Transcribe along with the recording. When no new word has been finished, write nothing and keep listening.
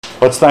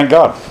Let's thank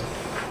God.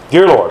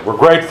 Dear Lord, we're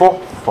grateful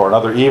for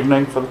another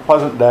evening, for the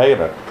pleasant day in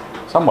a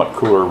somewhat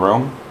cooler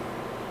room.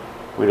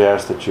 We'd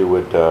ask that you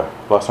would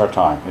bless our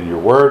time in your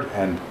word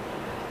and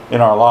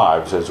in our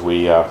lives as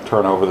we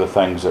turn over the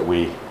things that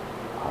we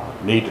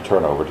need to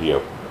turn over to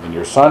you. In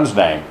your Son's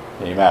name,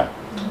 amen.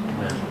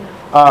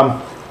 I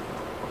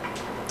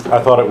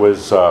thought it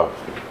was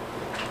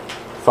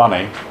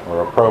funny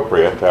or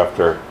appropriate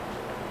after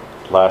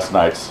last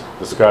night's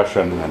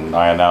discussion, and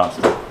I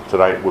announced that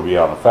tonight would be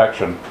on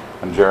affection,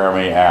 and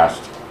Jeremy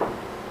asked,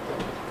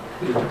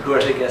 Who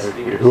are the guest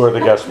speakers? Who are the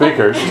guest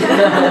speakers?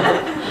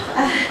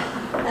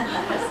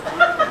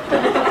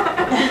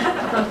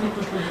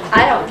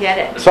 I don't get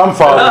it. Some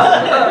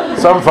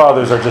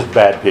fathers are just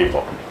bad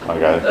people.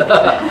 Okay.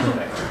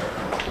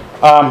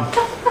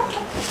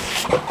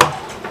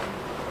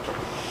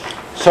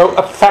 So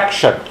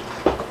affection.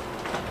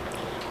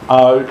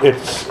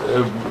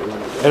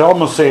 It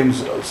almost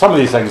seems, some of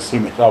these things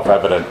seem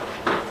self-evident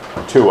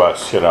to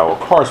us. Of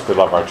course we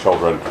love our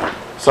children.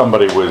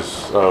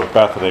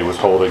 Bethany was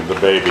holding the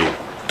baby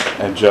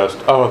and just,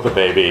 oh, the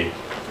baby.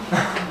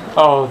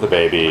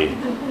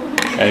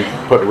 And he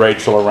put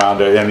Rachel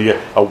around it, and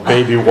a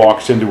baby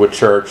walks into a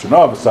church, and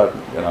all of a sudden,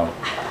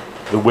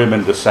 the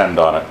women descend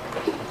on it.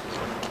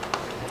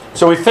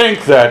 So we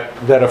think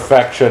that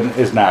affection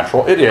is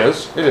natural. It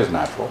is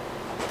natural.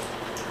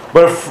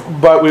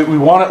 But we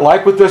want it,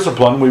 like with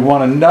discipline, we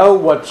want to know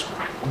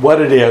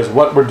what it is,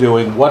 what we're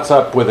doing, what's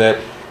up with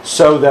it,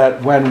 so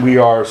that when we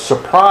are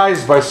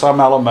surprised by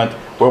some element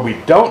where we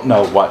don't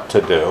know what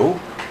to do,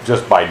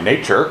 just by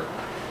nature,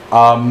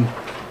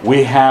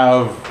 we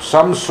have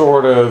some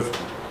sort of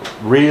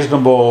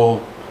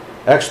reasonable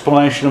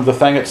explanation of the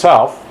thing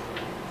itself,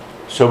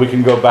 so we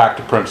can go back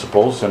to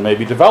principles and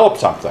maybe develop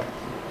something.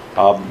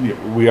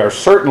 We are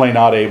certainly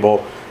not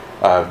able,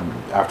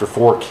 after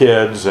 4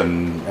 kids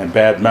and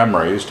bad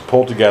memories, to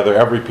pull together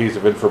every piece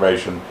of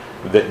information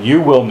that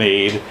you will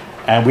need,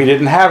 and we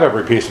didn't have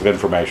every piece of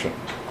information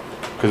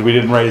because we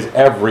didn't raise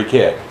every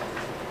kid.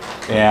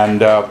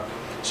 And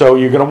so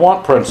you're going to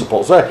want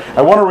principles.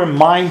 I want to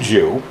remind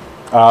you,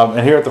 and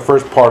here at the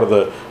first part of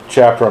the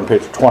chapter on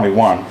page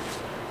 21,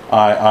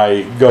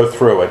 I go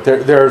through it.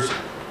 There's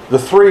the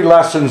 3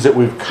 lessons that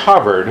we've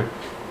covered.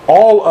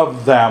 All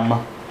of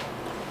them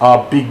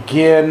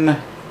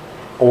begin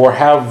or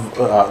have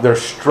their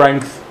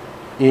strength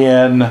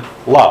in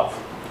love.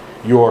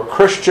 Your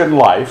Christian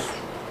life,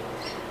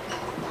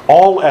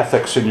 all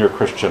ethics in your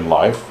Christian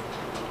life,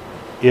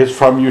 is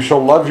from you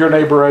shall love your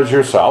neighbor as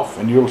yourself,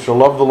 and you shall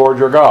love the Lord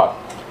your God.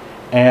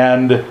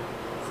 And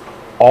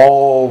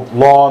all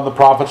law and the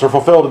prophets are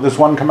fulfilled in this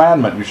one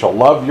commandment: you shall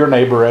love your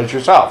neighbor as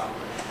yourself.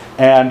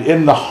 And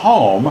in the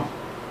home,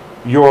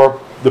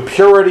 the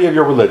purity of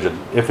your religion,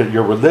 if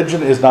your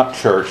religion is not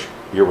church,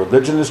 your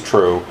religion is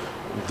true,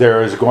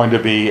 there is going to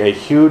be a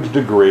huge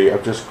degree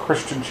of just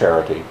Christian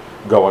charity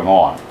going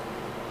on.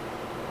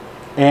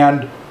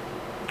 And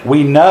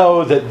we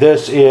know that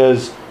this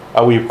is,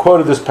 we've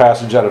quoted this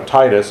passage out of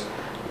Titus,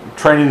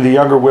 training the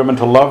younger women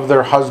to love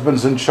their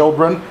husbands and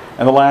children,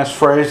 and the last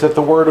phrase, that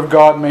the word of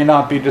God may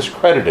not be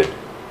discredited.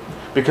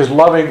 Because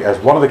loving, as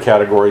one of the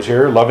categories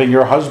here, loving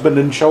your husband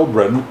and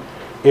children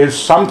is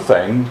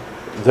something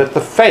that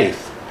the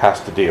faith has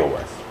to deal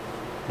with.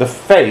 The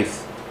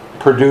faith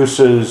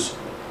produces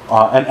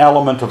an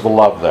element of the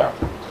love there.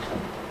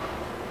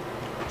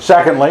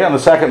 Secondly, on the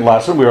second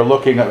lesson, we are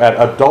looking at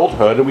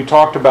adulthood, and we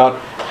talked about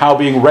how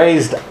being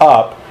raised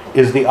up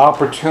is the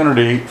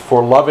opportunity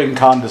for loving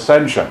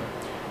condescension.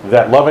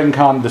 That loving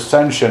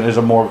condescension is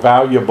a more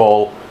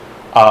valuable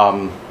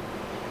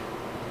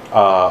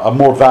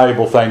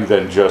thing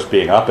than just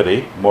being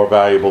uppity, more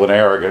valuable than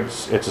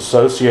arrogance. It's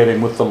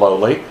associating with the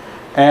lowly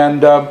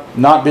and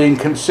not being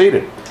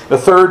conceited. The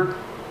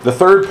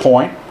third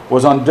point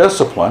was on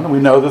discipline. We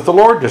know that the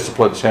Lord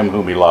disciplines him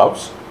whom he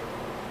loves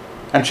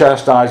and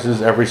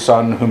chastises every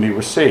son whom he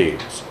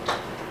receives.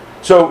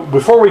 So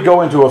before we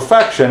go into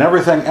affection,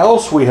 everything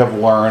else we have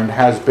learned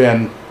has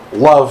been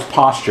love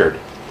postured.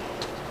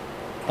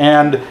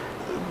 And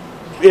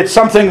it's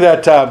something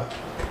that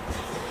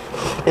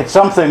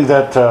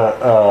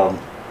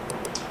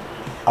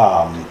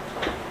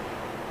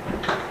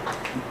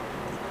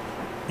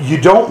you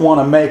don't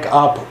want to make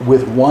up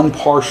with one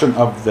portion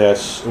of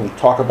this. We'll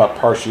talk about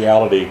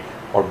partiality,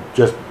 or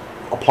just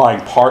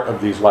applying part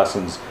of these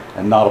lessons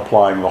and not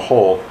applying the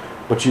whole.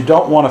 But you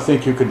don't want to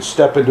think you can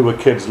step into a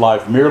kid's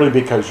life merely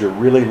because you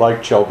really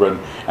like children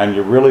and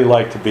you really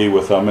like to be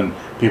with them, and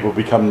people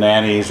become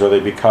nannies, or they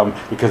become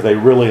because they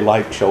really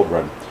like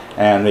children,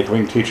 and they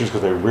become teachers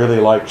because they really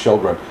like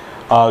children.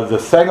 The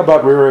thing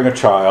about rearing a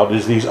child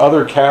is these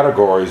other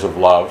categories of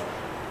love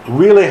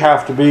really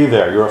have to be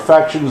there. Your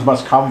affections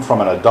must come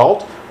from an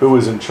adult who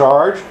is in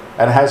charge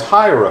and has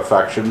higher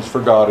affections for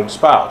God and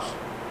spouse.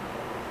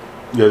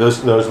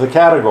 Those are the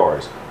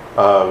categories.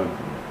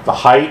 The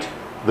height,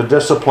 the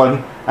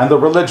discipline, and the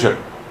religion.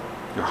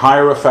 Your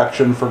higher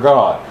affection for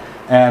God.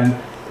 And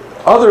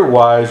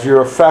otherwise,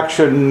 your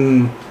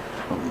affection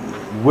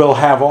will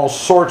have all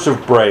sorts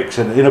of breaks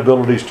and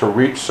inabilities to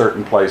reach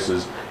certain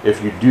places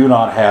if you do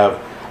not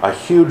have a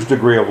huge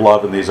degree of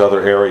love in these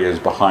other areas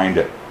behind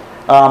it.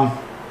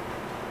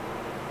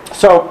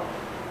 So,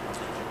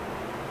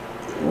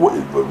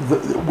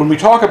 when we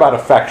talk about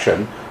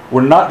affection,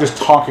 we're not just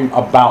talking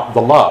about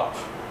the love.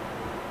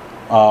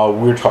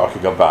 We're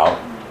talking about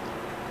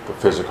the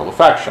physical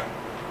affection.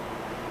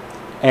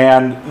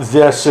 And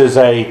this is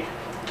a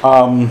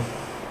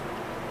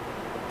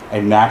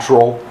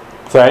natural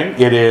thing.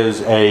 It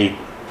is a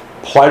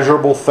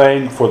pleasurable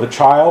thing for the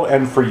child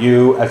and for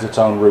you as its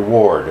own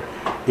reward.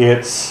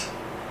 It's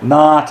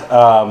not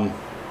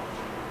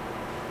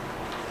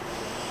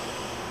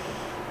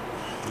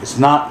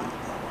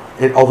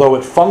although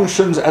it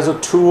functions as a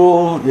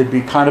tool, it'd be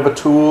kind of a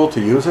tool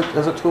to use it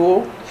as a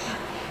tool.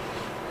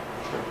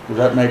 Does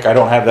that make, I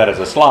don't have that as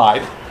a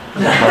slide.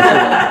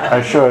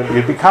 I should.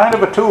 It'd be kind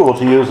of a tool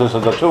to use this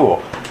as a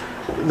tool.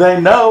 They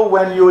know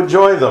when you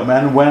enjoy them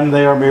and when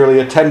they are merely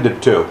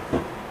attended to.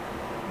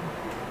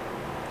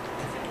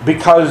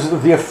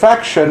 Because the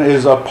affection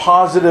is a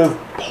positive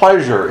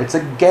pleasure. It's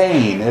a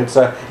gain. It's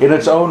in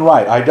its own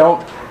right. I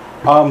don't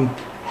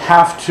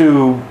have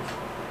to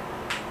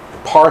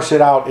parse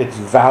it out its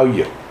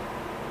value.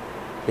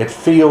 It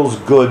feels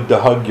good to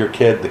hug your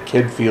kid. The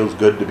kid feels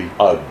good to be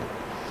hugged.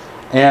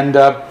 And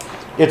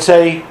it's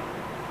a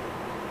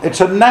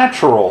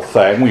natural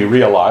thing. We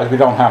realize we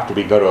don't have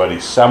to go to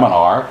any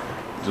seminar,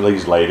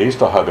 these ladies,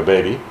 to hug a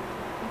baby.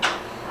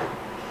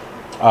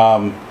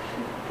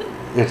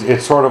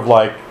 It's sort of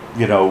like,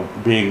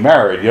 being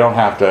married. You don't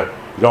have to.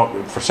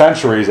 For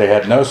centuries they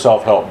had no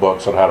self-help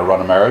books on how to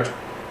run a marriage,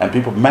 and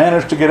people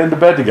managed to get into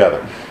bed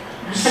together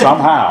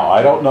somehow.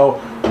 I don't know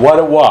what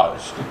it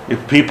was.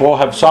 If people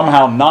have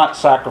somehow not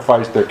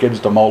sacrificed their kids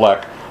to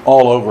Molech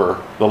all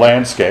over the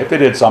landscape, they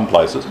did some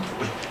places,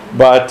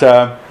 but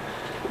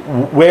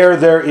where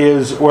there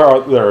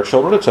are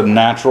children, it's a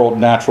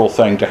natural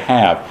thing to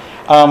have.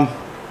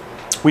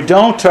 We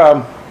don't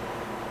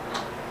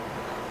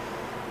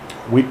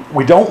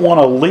want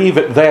to leave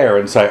it there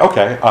and say,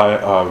 okay,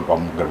 I'm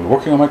going to be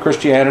working on my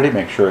Christianity,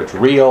 make sure it's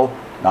real,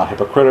 not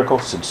hypocritical,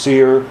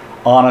 sincere,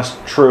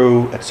 honest,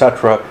 true,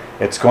 etc.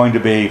 It's going to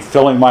be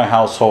filling my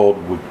household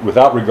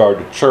without regard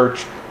to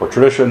church or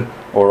tradition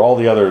or all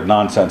the other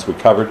nonsense we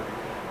covered.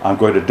 I'm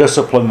going to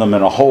discipline them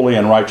in a holy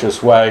and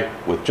righteous way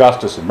with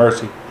justice and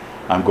mercy.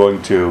 I'm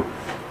going to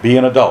be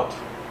an adult.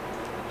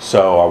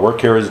 So our work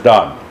here is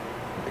done.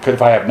 Because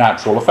if I have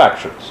natural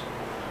affections.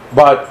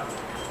 But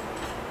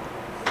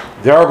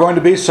there are going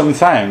to be some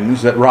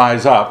things that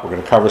rise up, we're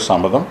going to cover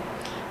some of them,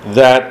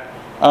 that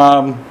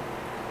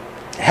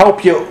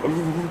help you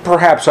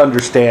perhaps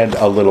understand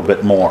a little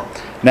bit more.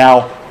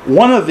 Now,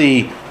 one of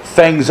the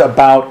things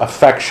about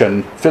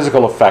affection,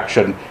 physical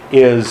affection,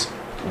 is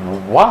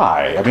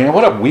why? I mean,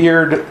 what a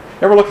weird...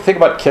 Ever think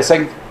about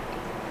kissing?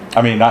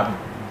 I mean, not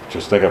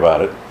just think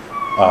about it.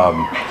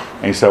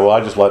 And you say, well,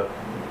 I just let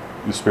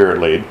the Spirit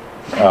lead.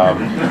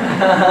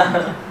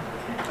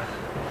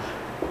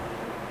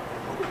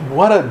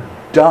 What a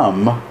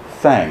dumb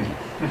thing.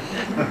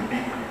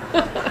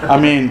 I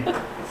mean,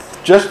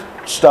 just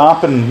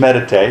stop and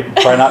meditate.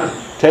 Try not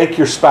to take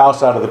your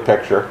spouse out of the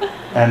picture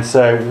and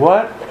say,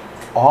 what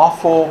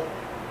awful,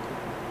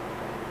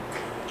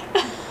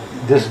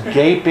 this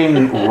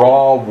gaping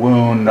raw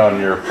wound on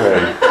your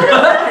face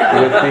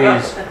with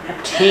these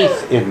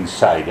teeth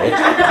inside it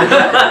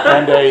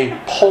and a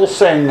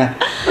pulsing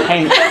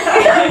paint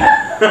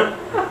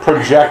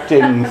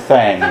projecting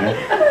thing,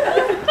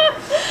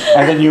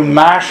 and then you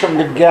mash them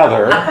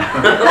together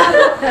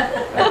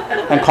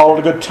and call it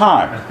a good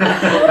time.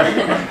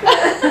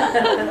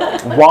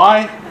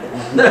 Why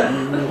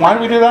do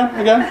we do that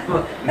again?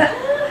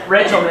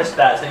 Rachel missed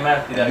that, so you might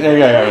have to do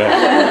that.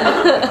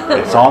 Yeah.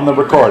 It's on the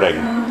recording.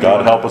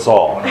 God help us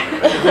all.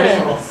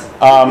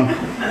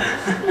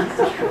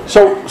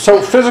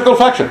 So physical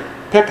affection,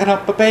 picking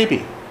up a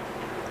baby,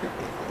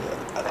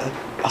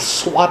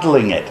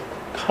 swaddling it,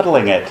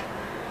 cuddling it,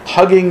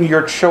 hugging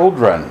your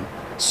children,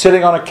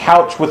 sitting on a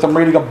couch with them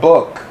reading a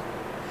book.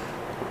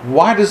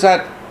 Why does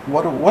that?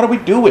 What are we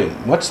doing?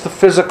 What's the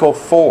physical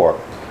for?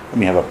 Let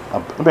me have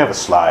a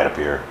slide up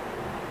here.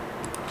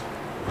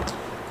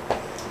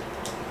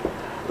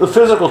 The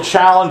physical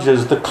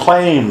challenges the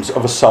claims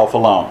of a self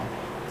alone.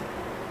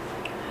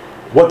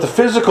 What the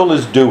physical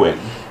is doing,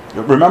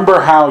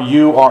 remember how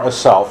you are a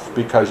self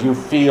because you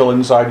feel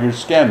inside your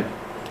skin.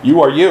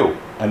 You are you,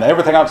 and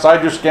everything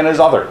outside your skin is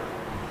other.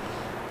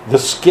 The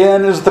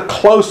skin is the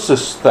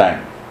closest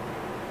thing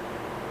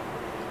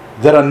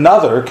that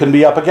another can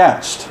be up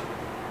against.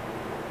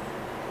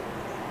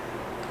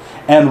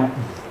 And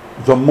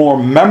the more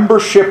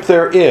membership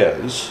there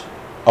is,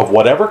 of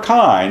whatever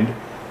kind,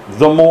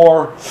 the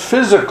more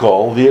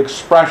physical the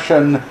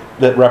expression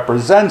that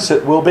represents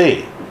it will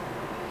be.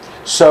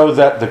 So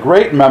that the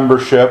great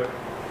membership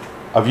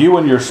of you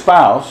and your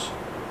spouse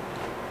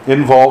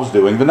involves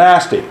doing the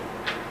nasty.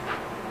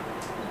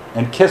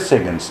 And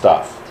kissing and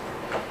stuff.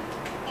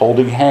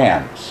 Holding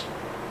hands.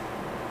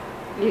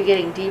 You're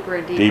getting deeper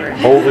and deeper.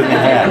 Holding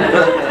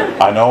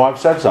hands. I know I've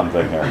said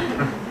something here.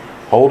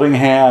 Holding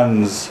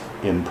hands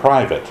in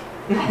private.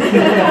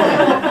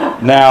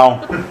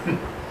 Now,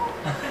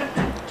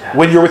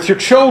 when you're with your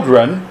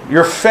children,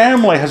 your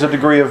family has a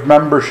degree of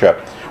membership.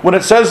 When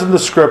it says in the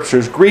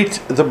scriptures,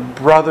 greet the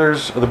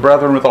brothers or the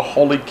brethren with a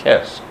holy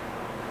kiss.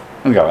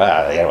 And you go,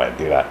 I don't want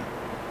to do that.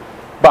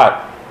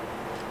 But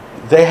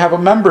they have a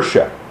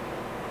membership.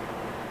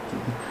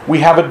 We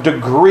have a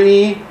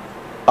degree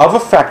of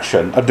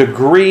affection, a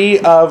degree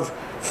of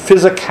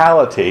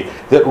physicality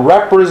that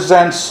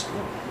represents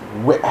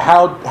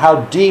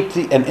how deep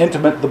and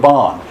intimate the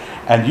bond.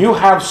 And you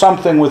have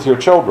something with your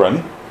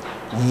children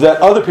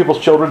that other people's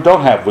children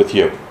don't have with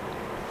you.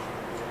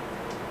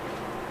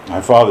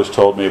 My father's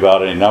told me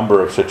about a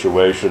number of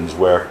situations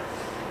where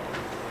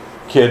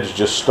kids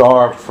just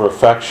starved for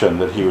affection,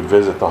 that he would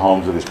visit the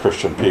homes of these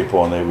Christian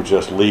people and they would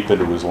just leap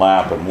into his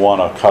lap and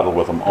want to cuddle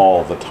with him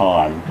all the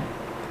time.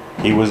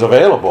 He was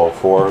available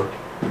for...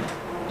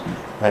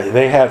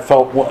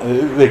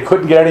 They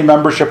couldn't get any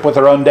membership with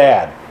their own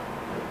dad.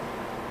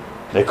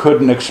 They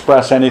couldn't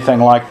express anything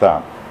like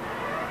that.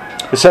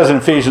 It says in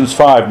Ephesians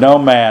 5, no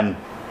man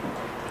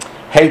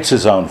hates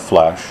his own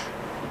flesh,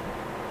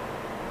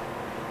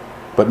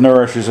 but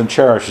nourishes and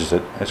cherishes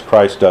it as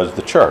Christ does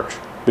the church,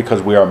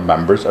 because we are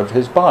members of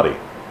his body.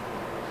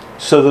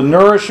 So the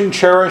nourishing,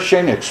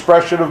 cherishing,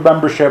 expression of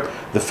membership,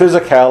 the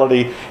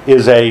physicality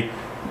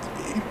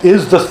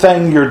is the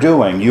thing you're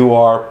doing. You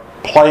are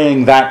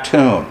playing that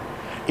tune.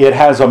 It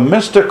has a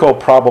mystical,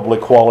 probably,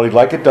 quality,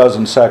 like it does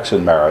in sex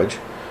and marriage,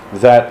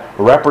 that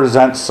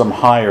represents some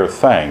higher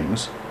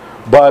things.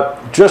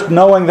 But just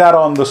knowing that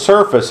on the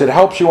surface, it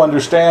helps you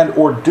understand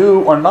or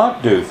do or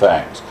not do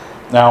things.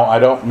 Now, I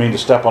don't mean to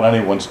step on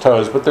anyone's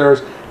toes, but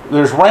there's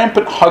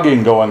rampant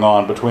hugging going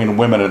on between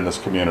women in this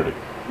community.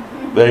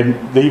 They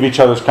leave each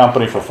other's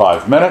company for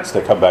 5 minutes,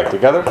 they come back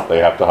together, they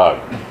have to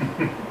hug.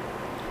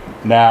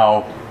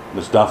 Now,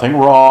 there's nothing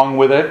wrong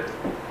with it,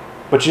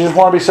 but you just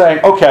want to be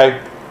saying,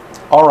 okay,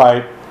 all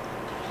right,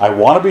 I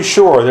want to be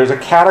sure there's a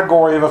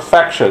category of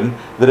affection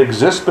that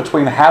exists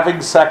between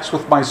having sex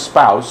with my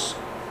spouse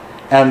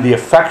and the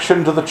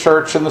affection to the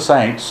church and the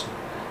saints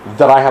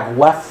that I have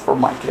left for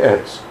my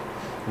kids,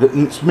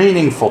 that's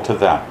meaningful to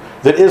them,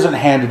 that isn't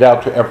handed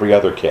out to every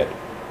other kid.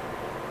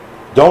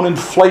 Don't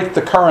inflate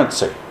the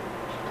currency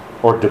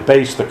or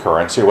debase the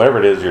currency, or whatever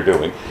it is you're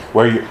doing,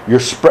 where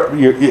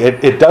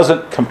it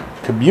doesn't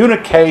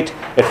communicate.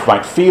 It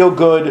might feel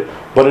good,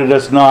 but it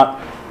does not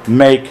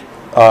make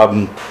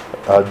a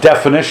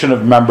definition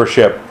of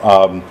membership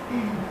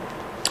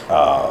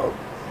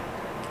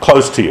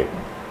close to you.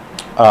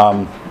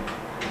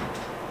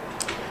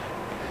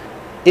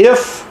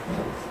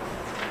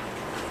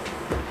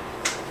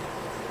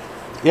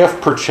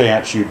 If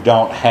perchance you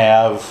don't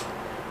have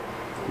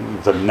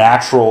the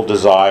natural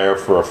desire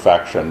for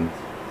affection,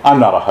 I'm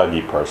not a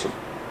huggy person.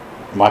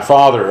 My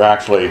father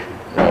actually,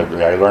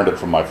 I learned it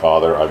from my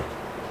father.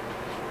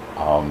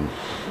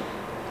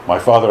 My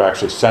father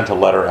actually sent a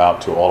letter out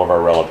to all of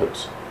our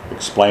relatives,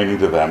 explaining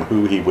to them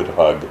who he would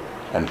hug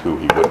and who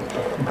he wouldn't.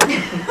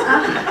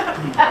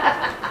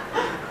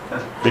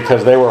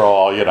 Because they were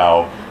all,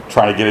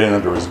 trying to get in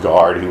under his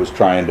guard. He was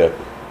trying to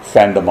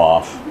fend them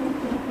off.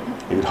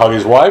 He would hug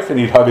his wife and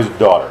he'd hug his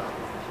daughter.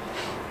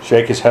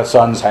 Shake his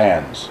son's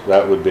hands.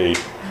 That would be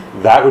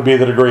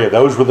the degree of,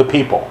 those were the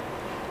people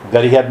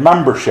that he had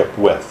membership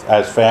with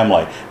as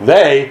family.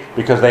 They,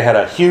 because they had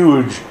a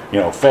huge,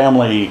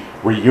 family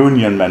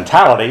reunion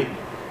mentality,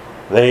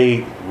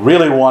 they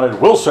really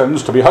wanted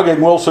Wilsons to be hugging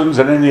Wilsons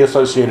and any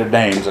associated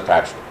names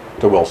attached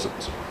to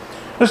Wilsons.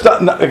 It's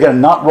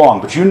not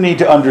wrong, but you need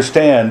to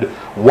understand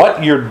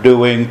what you're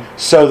doing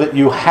so that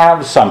you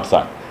have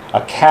something,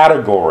 a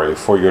category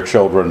for your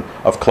children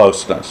of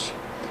closeness.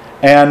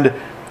 And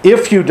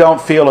if you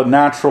don't feel a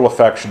natural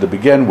affection to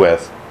begin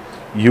with,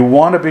 you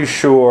want to be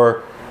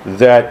sure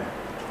that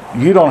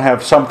you don't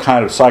have some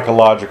kind of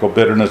psychological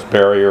bitterness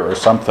barrier or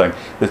something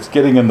that's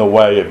getting in the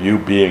way of you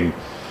being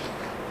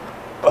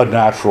a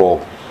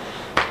natural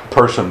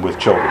person with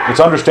children.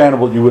 It's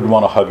understandable you wouldn't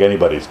want to hug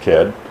anybody's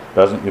kid.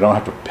 You don't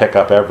have to pick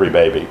up every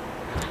baby.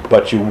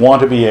 But you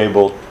want to be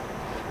able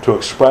to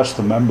express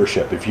the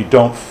membership. If you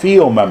don't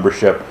feel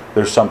membership,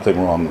 there's something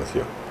wrong with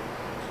you.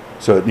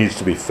 So it needs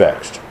to be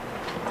fixed.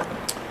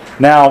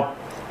 Now,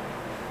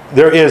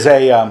 there is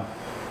the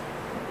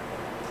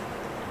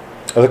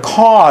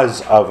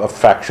cause of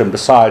affection,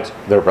 besides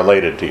they're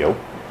related to you.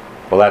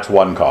 Well, that's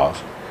one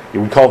cause.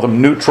 We call them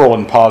neutral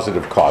and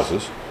positive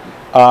causes.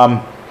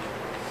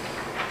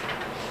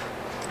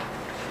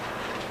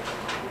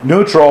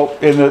 Neutral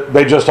in that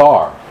they just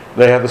are.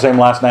 They have the same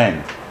last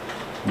name.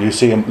 You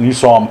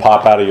saw them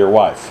pop out of your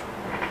wife,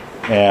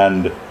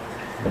 and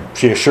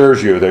she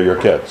assures you they're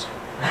your kids.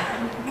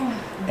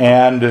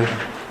 And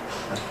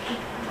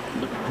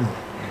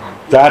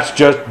that's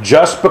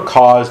just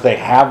because they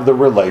have the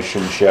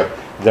relationship,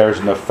 there's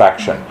an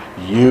affection.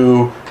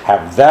 You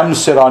have them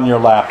sit on your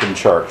lap in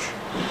church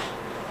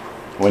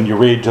when you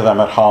read to them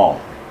at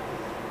home.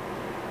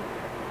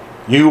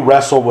 You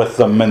wrestle with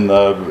them in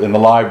the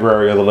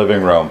library or the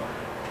living room.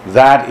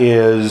 That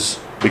is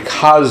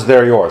because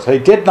they're yours. They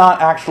did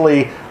not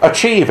actually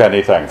achieve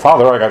anything.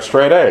 Father, I got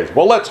straight A's.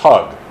 Well, let's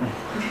hug.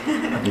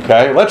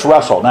 Okay, let's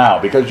wrestle now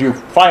because you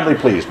finally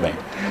pleased me.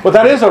 But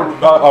that is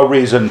a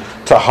reason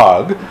to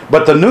hug,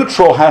 but the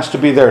neutral has to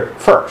be there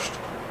first.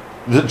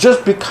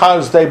 Just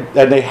because they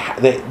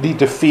need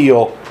to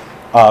feel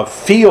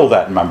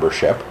that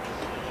membership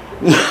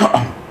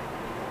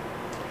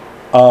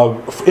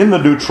in the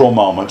neutral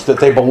moments, that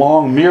they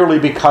belong merely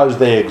because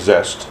they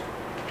exist.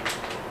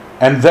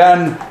 And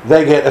then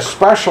they get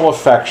special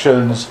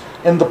affections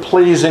in the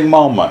pleasing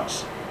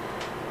moments.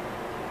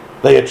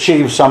 They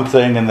achieve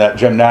something in that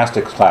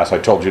gymnastics class I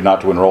told you not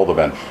to enroll them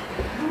in.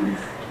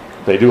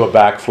 They do a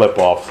backflip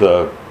off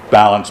the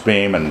balance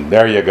beam, and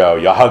there you go.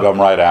 You hug them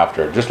right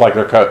after, just like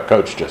their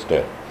coach just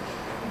did.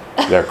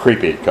 Their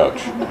creepy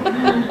coach.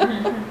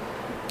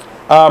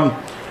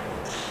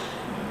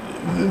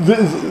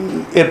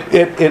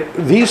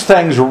 These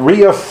things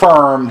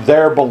reaffirm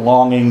their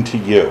belonging to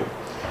you.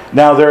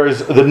 Now, there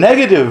is the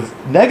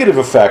negative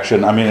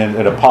affection. I mean,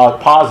 in a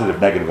positive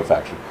negative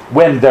affection,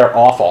 when they're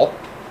awful,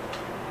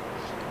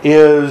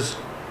 is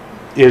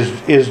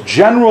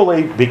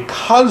generally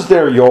because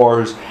they're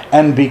yours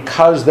and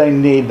because they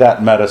need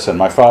that medicine.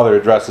 My father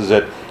addresses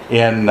it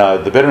in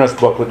the bitterness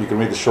booklet. You can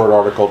read the short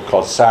article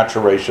called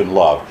Saturation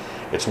Love.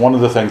 It's one of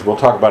the things, we'll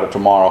talk about it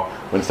tomorrow,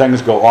 when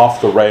things go off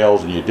the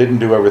rails and you didn't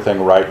do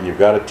everything right and you've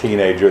got a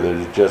teenager that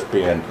is just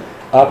being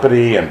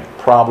uppity and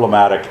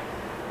problematic.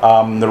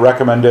 The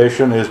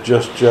recommendation is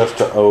just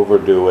to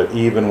overdo it.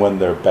 Even when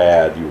they're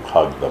bad, you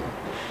hug them.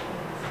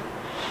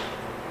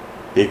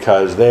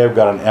 Because they've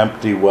got an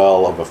empty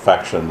well of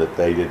affection that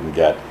they didn't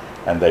get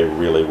and they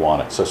really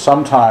want it. So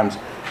sometimes,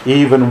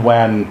 even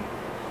when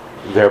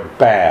they're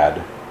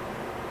bad,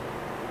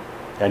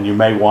 and you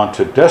may want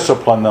to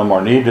discipline them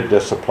or need to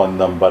discipline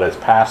them, but it's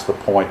past the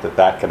point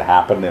that can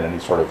happen in any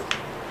sort of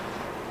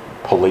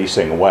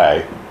policing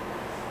way,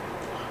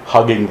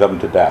 hugging them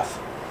to death.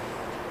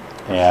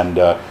 And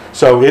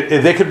so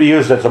they could be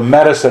used as a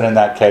medicine in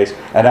that case,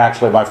 and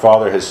actually my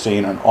father has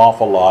seen an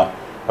awful lot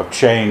of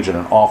change in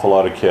an awful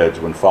lot of kids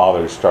when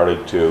fathers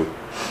started to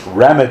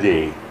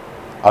remedy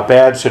a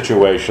bad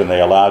situation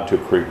they allowed to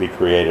be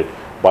created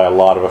by a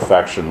lot of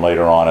affection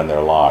later on in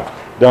their lives.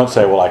 Don't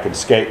say, well, I can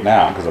skate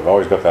now, because I've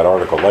always got that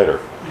article later.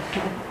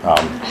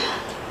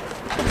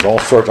 There's all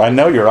sorts. I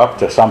know you're up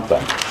to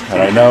something,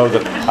 and I know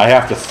that I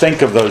have to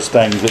think of those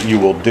things that you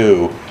will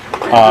do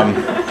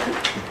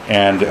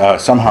and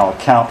somehow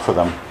account for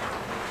them.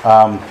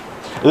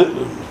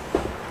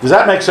 Does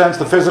that make sense?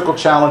 The physical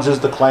challenges,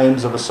 the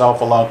claims of a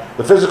self alone,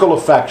 the physical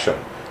affection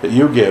that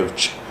you give.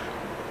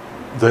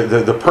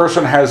 The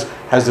person has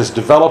this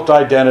developed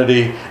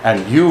identity,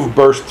 and you've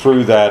burst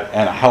through that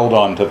and held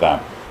on to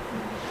them.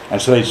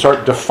 And so they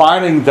start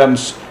defining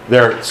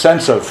their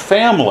sense of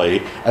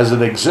family as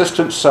an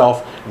existent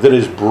self that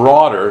is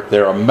broader.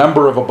 They're a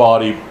member of a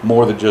body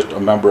more than just a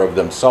member of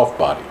themselves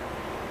body.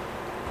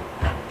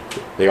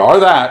 They are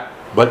that,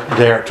 but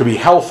they're to be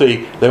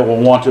healthy. They will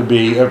want to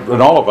be,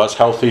 and all of us,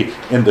 healthy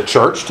in the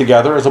church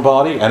together as a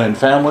body and in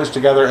families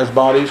together as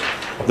bodies.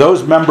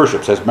 Those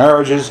memberships as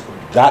marriages,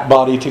 that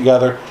body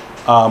together,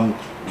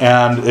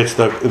 and it's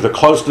the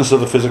closeness of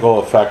the physical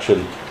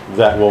affection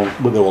that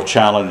will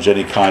challenge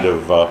any kind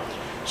of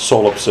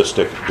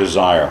solipsistic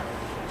desire.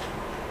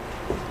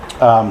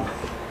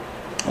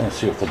 Let's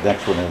see what the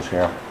next one is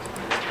here.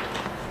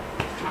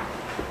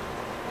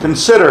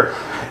 Consider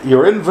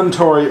your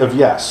inventory of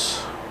yes.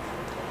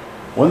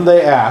 When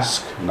they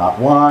ask, not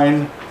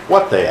whine,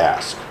 what they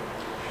ask.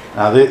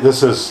 Now,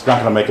 this is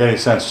not going to make any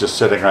sense just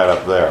sitting right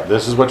up there.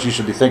 This is what you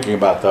should be thinking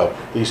about, though.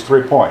 These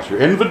 3 points. Your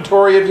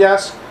inventory of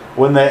yes,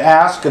 when they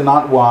ask and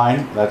not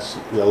whine. That's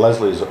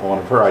Leslie's one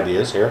of her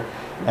ideas here.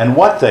 And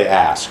what they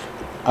ask.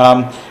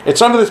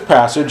 It's under this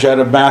passage out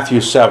of Matthew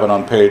 7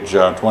 on page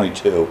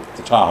 22 at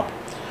the top,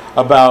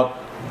 about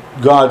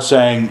God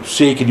saying,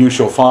 seek and you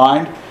shall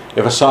find.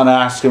 If a son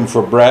asks him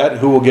for bread,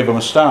 who will give him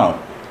a stone?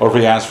 Or if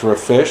he asks for a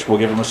fish, we'll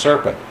give him a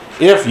serpent.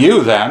 If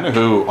you then,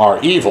 who are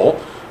evil,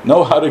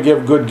 know how to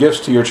give good gifts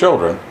to your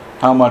children,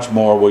 how much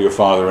more will your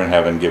Father in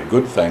heaven give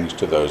good things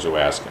to those who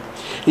ask him?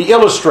 He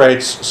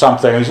illustrates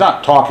something. He's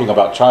not talking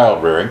about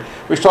child rearing.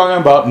 He's talking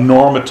about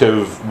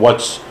normative,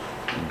 what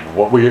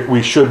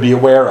we should be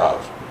aware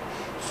of.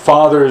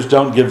 Fathers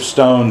don't give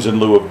stones in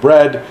lieu of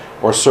bread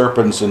or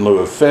serpents in lieu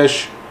of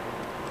fish.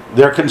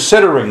 They're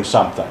considering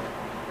something.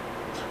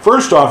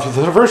 First off,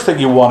 the first thing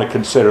you want to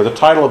consider, the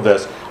title of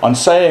this, on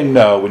saying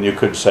no when you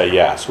could say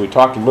yes. We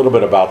talked a little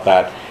bit about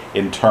that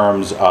in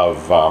terms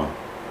of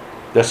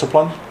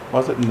discipline.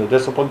 Was it in the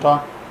discipline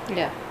talk?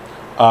 Yeah.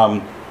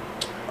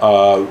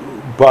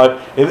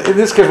 But in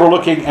this case, we're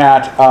looking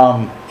at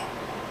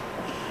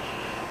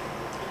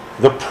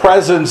the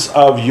presence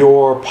of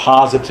your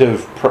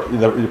positive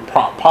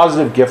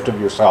gift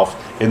of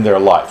yourself in their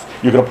life.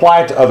 You can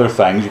apply it to other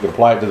things. You can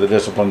apply it to the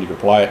discipline. You can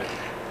apply it.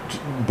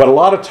 But a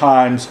lot of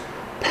times,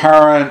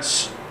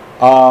 parents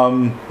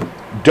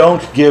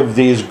don't give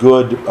these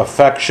good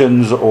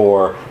affections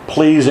or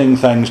pleasing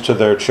things to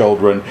their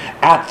children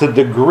at the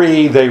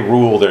degree they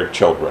rule their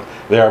children.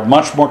 They are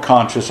much more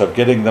conscious of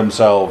getting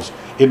themselves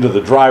into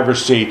the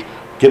driver's seat,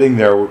 getting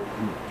their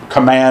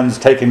commands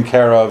taken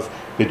care of.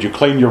 Did you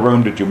clean your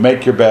room? Did you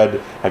make your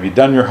bed? Have you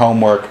done your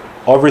homework?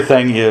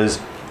 Everything is,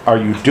 are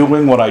you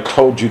doing what I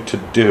told you to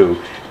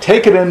do?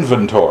 Take an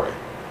inventory,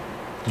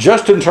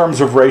 just in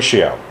terms of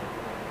ratio.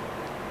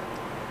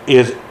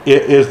 Is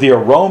the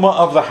aroma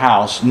of the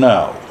house?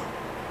 No.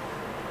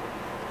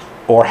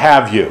 Or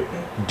have you?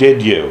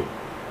 Did you?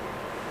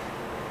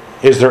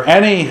 Is there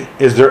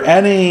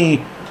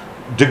any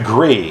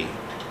degree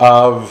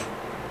of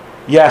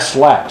yes,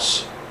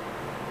 let's?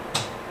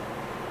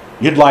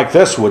 You'd like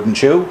this,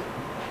 wouldn't you?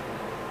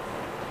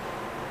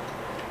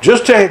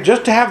 Just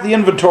to have the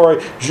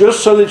inventory,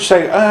 just so that you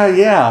say,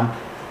 yeah,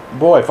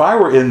 boy, if I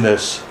were in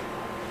this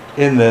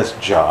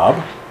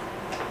job,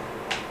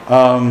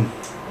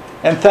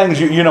 and things,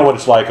 you know what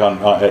it's like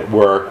at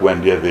work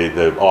when you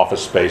the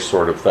office space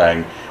sort of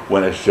thing,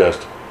 when it's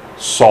just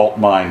salt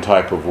mine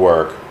type of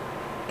work,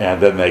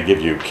 and then they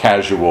give you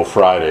casual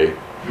Friday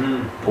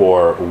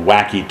or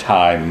wacky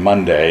time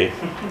Monday,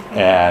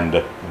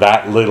 and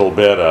that little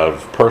bit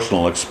of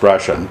personal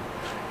expression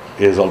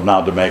is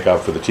allowed to make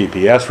up for the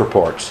TPS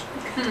reports.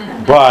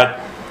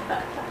 But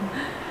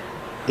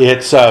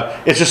it's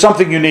just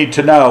something you need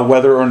to know,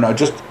 whether or not,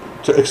 just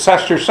to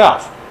assess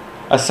yourself.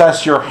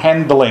 Assess your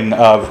handling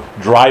of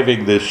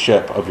driving this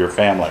ship of your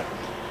family.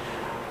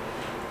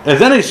 And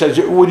then he says,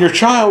 when your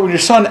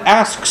son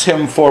asks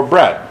him for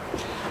bread,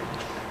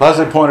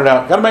 Leslie pointed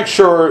out, got to make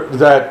sure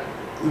that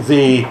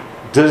the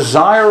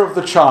desire of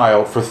the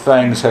child for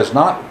things has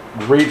not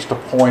reached a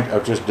point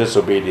of just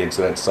disobedience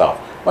in itself.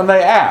 When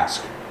they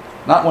ask,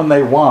 not when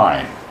they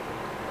whine.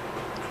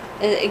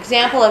 An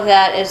example of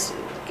that is,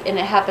 and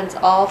it happens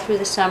all through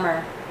the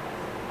summer.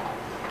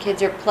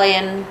 Kids are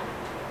playing,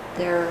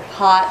 they're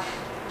hot,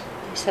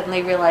 they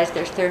suddenly realize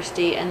they're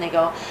thirsty, and they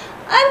go,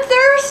 I'm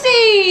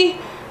thirsty!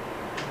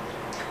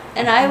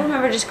 And I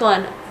remember just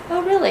going,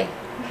 oh really?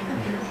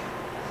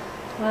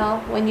 Well,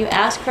 when you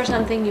ask for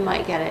something, you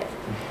might get it.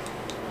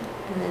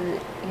 And then,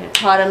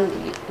 taught them,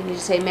 you need to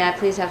say, may I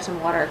please have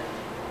some water?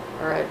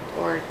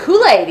 Or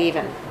Kool-Aid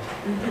even.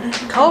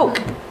 Coke.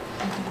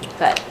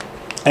 But.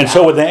 And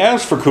so when they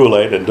ask for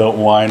Kool-Aid, and don't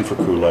whine for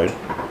Kool-Aid,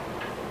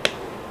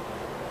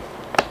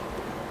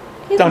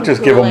 don't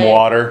just give them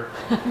water.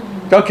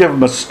 Don't give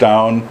them a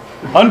stone.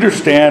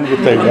 Understand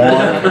what they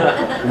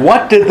want.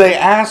 What did they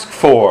ask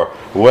for?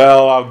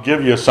 Well, I'll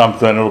give you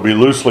something. It'll be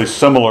loosely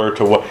similar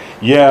to what...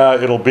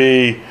 Yeah, it'll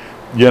be,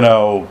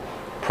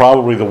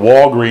 probably the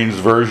Walgreens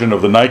version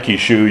of the Nike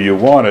shoe you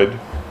wanted.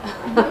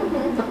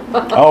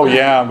 Oh,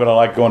 yeah, I'm going to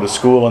like going to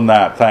school in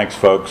that. Thanks,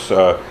 folks.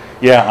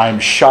 Yeah, I'm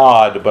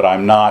shod, but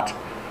I'm not...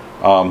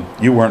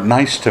 you weren't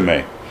nice to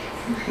me.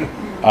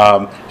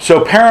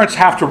 So parents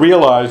have to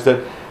realize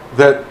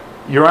that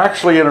you're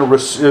actually in a...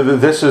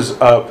 This is...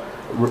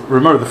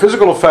 remember, the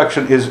physical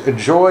affection is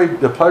enjoyed,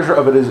 the pleasure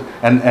of it is,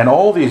 and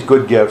all these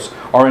good gifts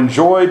are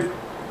enjoyed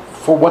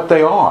for what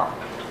they are.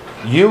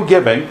 You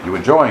giving, you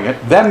enjoying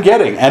it, them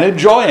getting and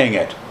enjoying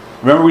it.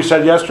 Remember we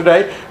said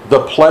yesterday,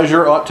 the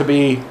pleasure ought to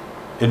be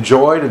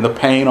enjoyed and the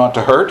pain ought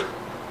to hurt.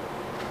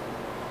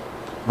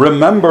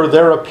 Remember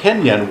their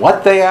opinion,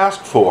 what they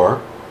asked for,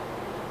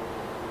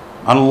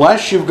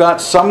 unless you've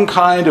got some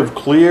kind of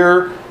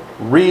clear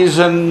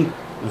reason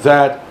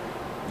that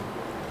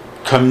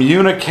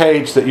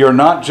communicates that you're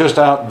not just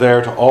out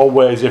there to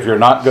always, if you're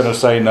not going to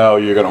say no,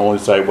 you're going to only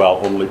say,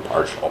 well, only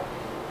partial.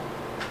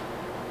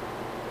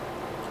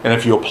 And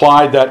if you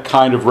applied that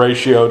kind of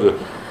ratio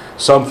to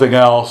something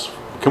else,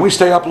 can we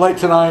stay up late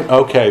tonight?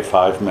 Okay,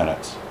 5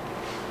 minutes.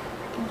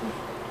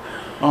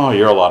 Oh,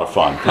 you're a lot of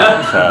fun.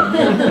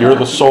 You're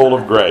the soul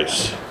of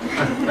grace.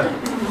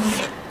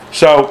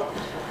 So,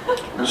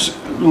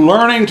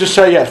 learning to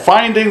say yes,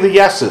 finding the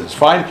yeses,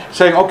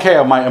 saying, okay,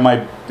 am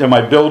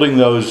I building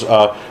those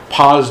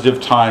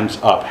positive times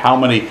up? How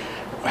many?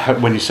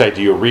 When you say,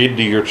 do you read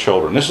to your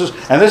children? This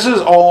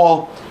is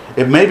all.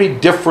 It may be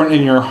different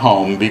in your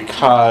home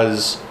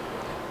because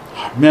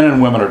men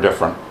and women are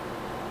different,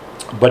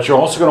 but you're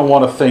also going to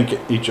want to think,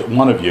 each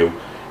one of you,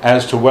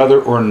 as to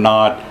whether or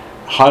not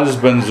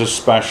husbands,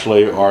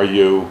 especially, are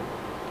you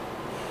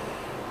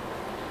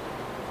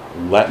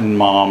letting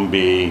mom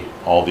be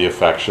all the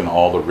affection,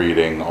 all the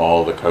reading,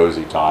 all the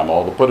cozy time,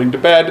 all the putting to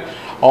bed,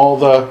 all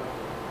the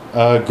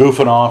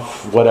goofing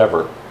off,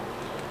 whatever.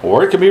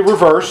 Or it can be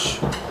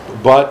reverse,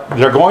 but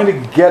they're going to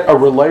get a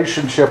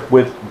relationship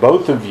with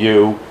both of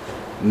you,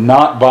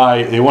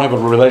 they won't have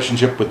a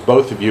relationship with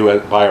both of you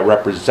by a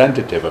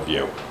representative of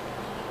you.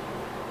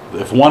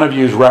 If one of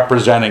you is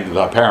representing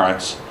the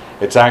parents,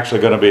 it's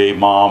actually going to be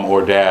mom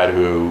or dad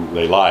who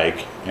they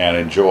like and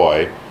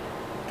enjoy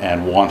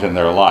and want in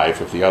their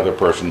life, if the other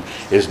person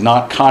is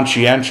not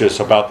conscientious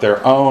about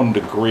their own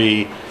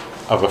degree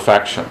of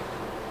affection.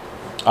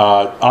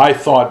 I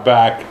thought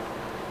back,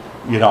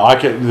 I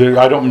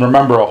don't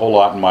remember a whole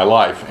lot in my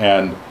life,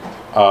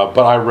 but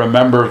I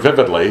remember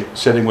vividly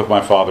sitting with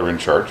my father in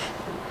church.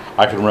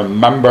 I can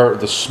remember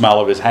the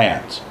smell of his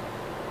hands.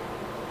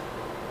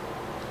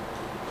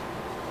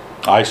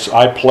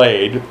 I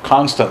played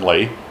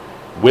constantly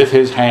with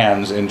his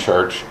hands in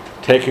church,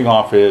 taking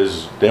off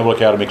his Naval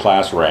Academy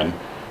class ring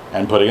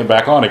and putting it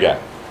back on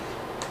again.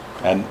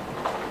 And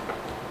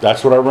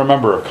that's what I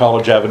remember of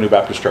College Avenue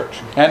Baptist Church,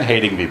 and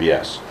hating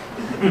VBS.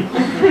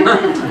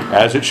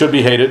 As it should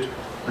be hated.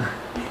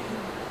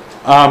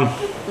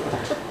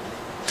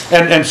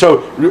 And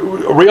so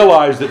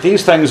realize that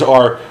these things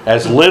are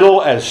as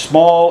little, as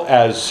small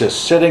as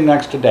just sitting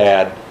next to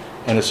Dad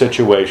in a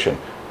situation,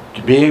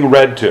 being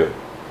read to.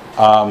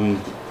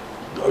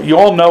 You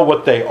all know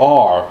what they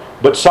are,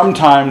 but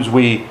sometimes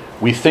we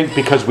think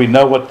because we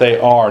know what they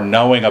are,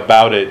 knowing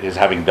about it is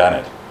having done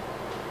it.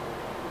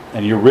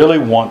 And you really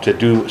want to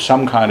do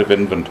some kind of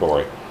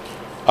inventory.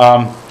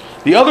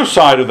 The other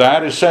side of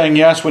that is saying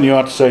yes when you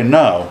ought to say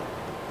no.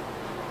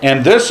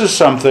 And this is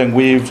something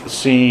we've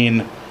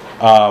seen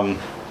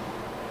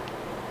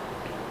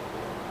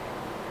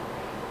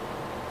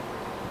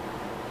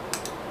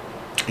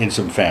in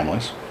some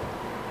families,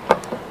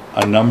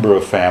 a number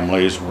of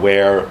families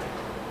where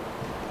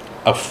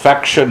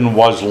affection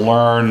was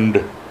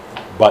learned,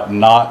 but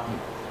not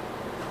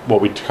what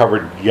we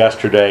covered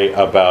yesterday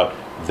about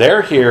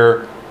they're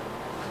here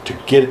to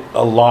get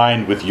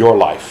aligned with your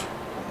life,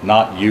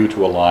 not you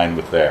to align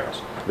with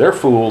theirs. They're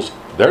fools,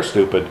 they're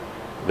stupid,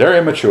 they're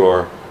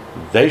immature,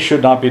 they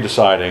should not be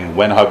deciding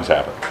when hugs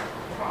happen.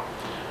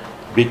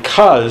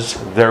 Because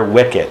they're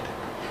wicked.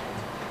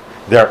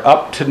 They're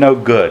up to no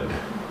good.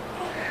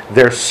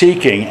 They're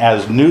seeking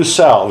as new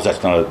selves,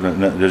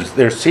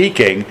 they're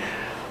seeking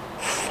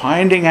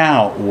finding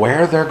out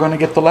where they're going to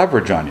get the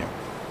leverage on you.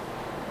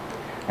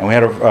 And we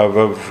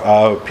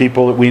had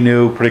people that we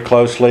knew pretty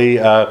closely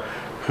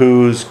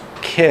whose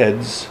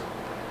kids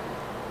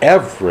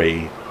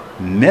every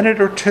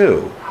minute or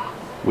two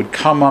would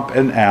come up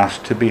and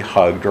ask to be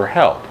hugged or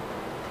held.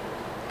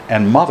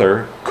 And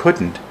mother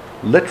couldn't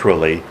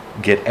literally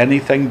get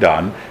anything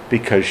done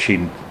because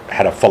she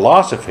had a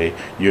philosophy: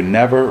 you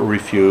never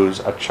refuse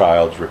a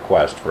child's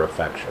request for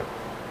affection.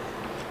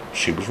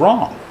 She was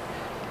wrong,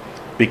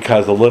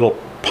 because the little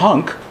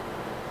punk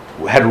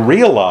had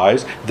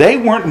realized they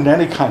weren't in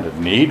any kind of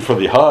need for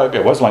the hug.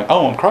 It wasn't like,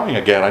 oh, I'm crying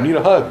again, I need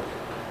a hug.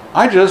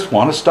 I just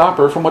want to stop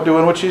her from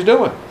doing what she's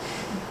doing.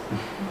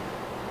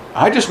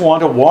 I just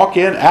want to walk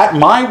in at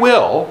my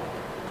will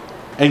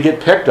and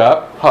get picked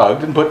up,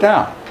 hugged, and put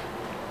down.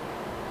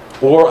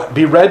 Or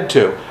be read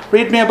to.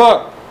 Read me a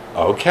book.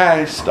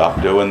 Okay,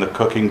 stop doing the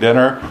cooking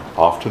dinner,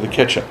 off to the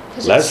kitchen.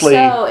 Leslie.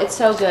 It's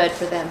so good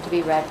for them to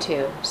be read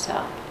to.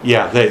 So.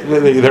 Yeah,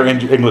 their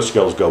English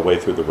skills go way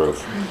through the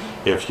roof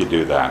if you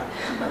do that.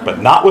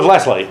 But not with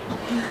Leslie.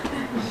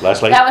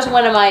 Leslie? That was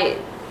one of my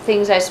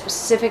things I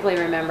specifically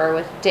remember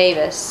with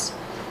Davis.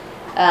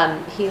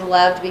 He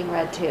loved being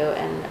read to,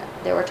 and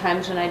there were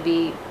times when I'd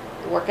be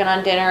working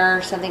on dinner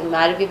or something,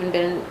 might have even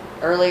been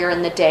earlier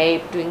in the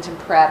day doing some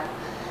prep.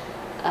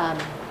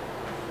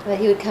 But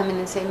he would come in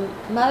and say,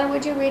 Mother,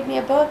 would you read me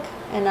a book?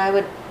 And I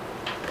would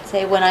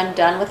say, when I'm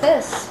done with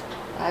this,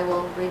 I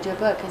will read you a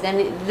book.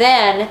 And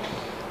then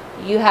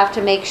you have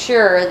to make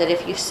sure that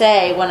if you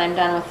say, when I'm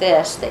done with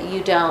this, that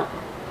you don't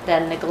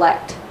then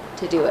neglect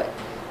to do it.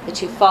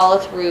 That you follow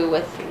through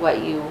with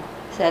what you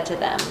said to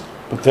them.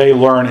 But they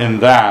learn in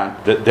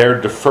that their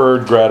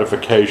deferred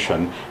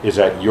gratification is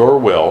at your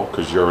will,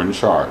 because you're in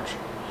charge.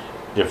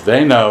 If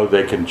they know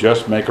they can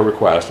just make a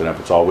request, and if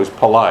it's always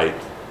polite,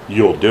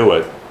 you'll do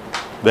it,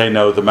 they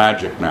know the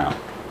magic now.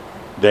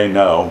 They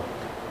know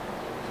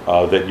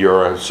that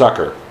you're a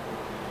sucker.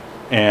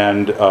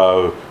 And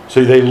so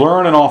they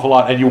learn an awful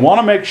lot. And you want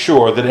to make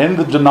sure that in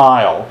the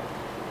denial,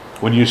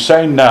 when you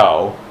say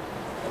no,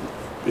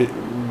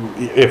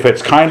 if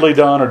it's kindly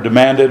done or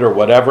demanded or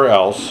whatever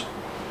else,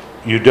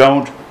 you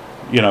don't,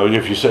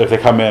 if they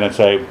come in and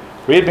say,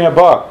 read me a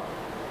book.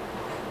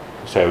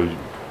 You say,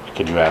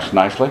 can you ask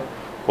nicely?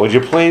 Would you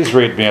please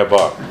read me a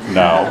book?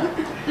 No.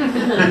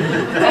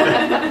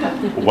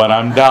 When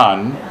I'm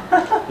done,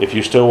 if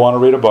you still want to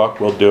read a book,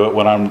 we'll do it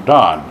when I'm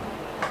done.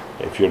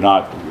 If you're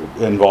not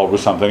involved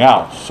with something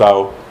else.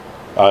 So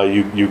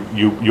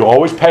you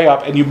always pay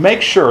up, and you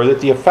make sure that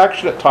the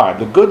affectionate time,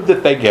 the good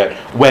that they get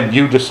when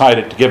you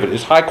decided to give it,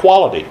 is high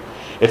quality.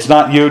 It's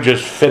not you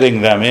just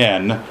fitting them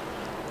in,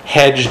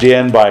 hedged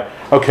in by,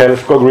 okay,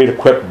 let's go read a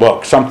quick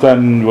book,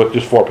 something with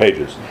just 4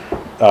 pages.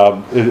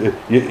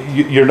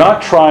 You're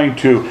not trying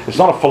to, it's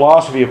not a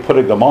philosophy of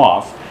putting them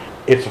off,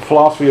 it's a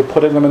philosophy of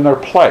putting them in their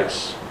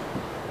place.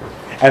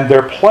 And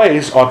their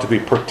place ought to be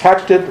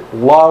protected,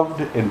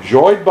 loved,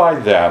 enjoyed by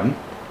them,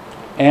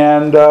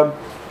 and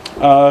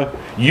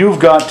you've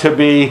got to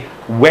be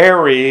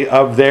wary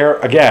of their,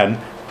 again,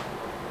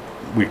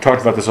 we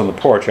talked about this on the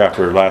porch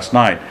after last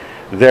night,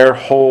 their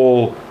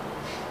whole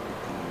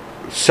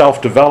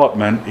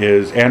self-development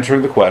is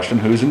answering the question,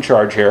 who's in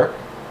charge here?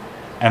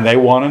 And they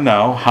want to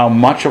know how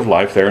much of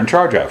life they're in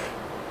charge of.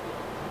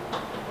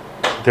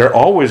 They're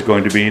always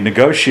going to be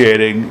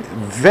negotiating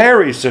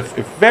very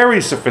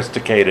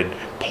sophisticated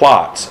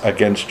plots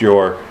against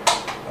your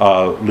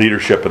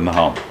leadership in the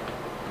home.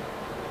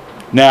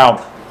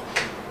 Now,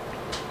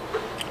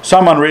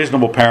 some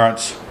unreasonable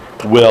parents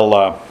will,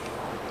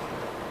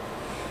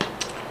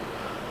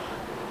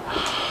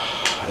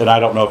 and I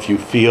don't know if you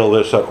feel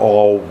this at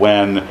all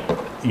when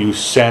you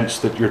sense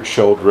that your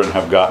children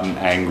have gotten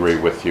angry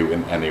with you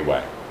in any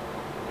way.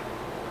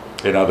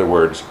 In other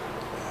words,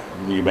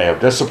 you may have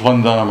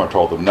disciplined them or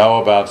told them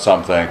no about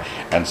something,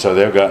 and so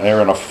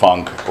they're in a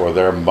funk, or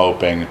they're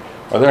moping,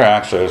 or they're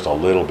actually just a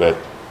little bit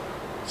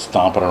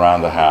stomping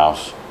around the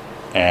house.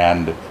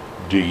 And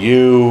do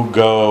you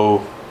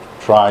go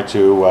try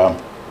to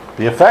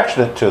be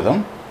affectionate to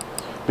them?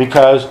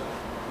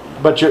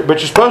 But you're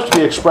supposed to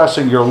be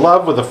expressing your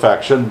love with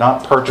affection,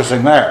 not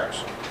purchasing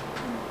theirs.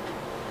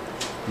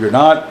 They're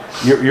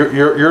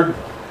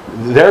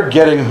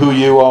getting who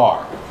you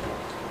are.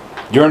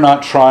 You're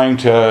not trying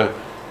to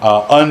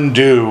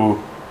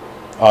undo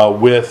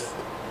with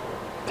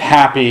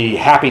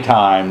happy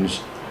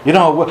times.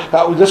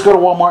 Let's go to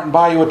Walmart and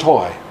buy you a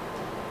toy.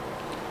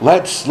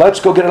 Let's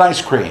go get an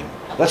ice cream.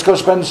 Let's go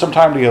spend some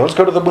time together. Let's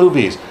go to the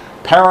movies.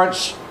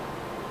 Parents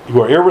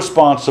who are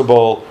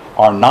irresponsible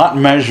are not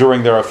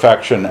measuring their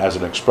affection as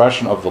an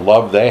expression of the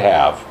love they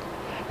have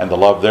and the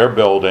love they're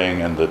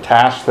building and the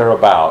tasks they're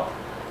about.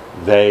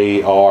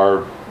 They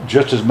are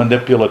just as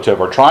manipulative,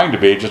 or trying to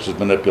be just as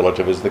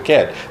manipulative as the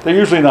kid. They're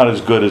usually not as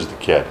good as the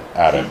kid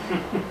at it.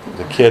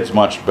 The kid's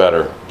much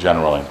better,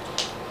 generally.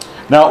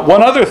 Now,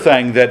 one other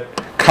thing that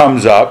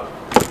comes up,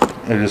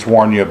 I just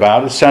warn you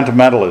about, is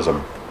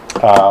sentimentalism.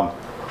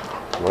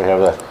 We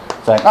have a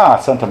thing,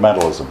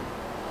 sentimentalism.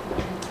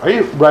 Are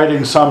you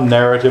writing some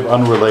narrative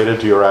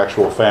unrelated to your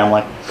actual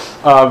family?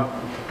 The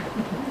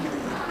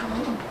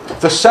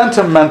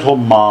sentimental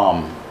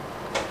mom.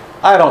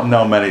 I don't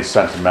know many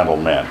sentimental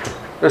men.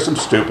 There's some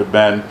stupid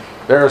men.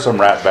 There are some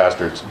rat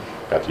bastards.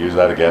 Got to use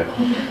that again.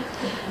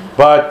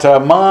 But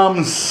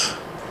moms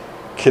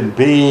can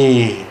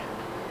be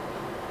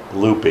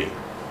loopy.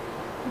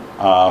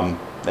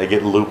 They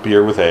get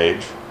loopier with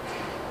age.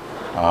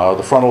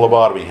 The frontal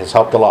lobotomy has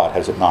helped a lot,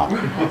 has it not?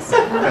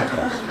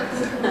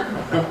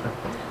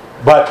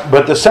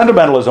 But the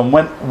sentimentalism,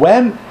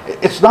 when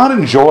it's not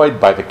enjoyed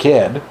by the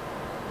kid,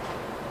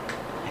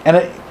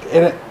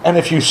 and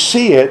if you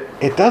see it,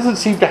 it doesn't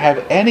seem to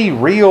have any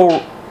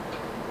real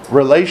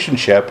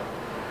relationship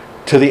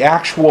to the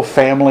actual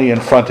family in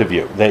front of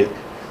you.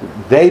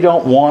 They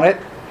don't want it.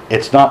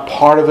 It's not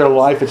part of their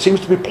life. It seems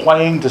to be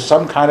playing to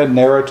some kind of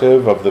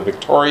narrative of the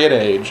Victorian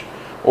age,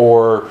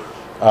 or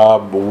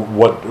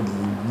what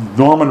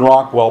Norman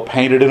Rockwell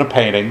painted in a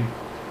painting.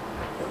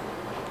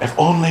 If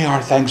only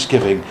our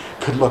Thanksgiving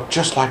could look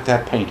just like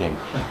that painting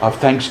of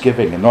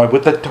Thanksgiving, and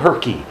with the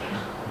turkey,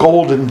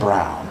 golden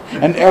brown,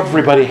 and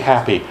everybody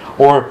happy,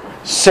 or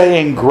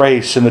saying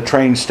grace in the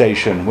train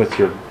station with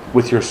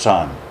your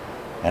son,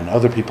 and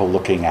other people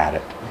looking at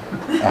it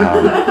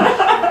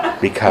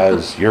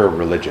because you're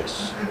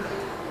religious.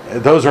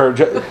 Those are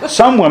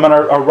some women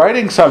are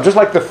writing some, just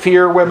like the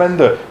fear women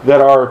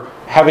that are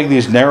having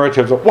these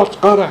narratives of what's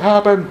going to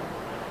happen.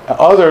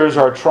 Others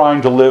are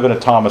trying to live in a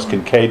Thomas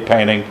Kincaid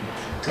painting,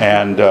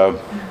 and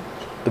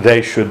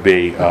they should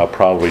be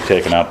probably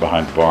taken out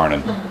behind the barn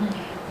and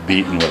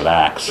beaten with an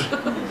axe.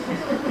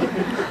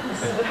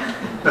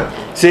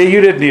 See,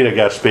 you didn't need a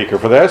guest speaker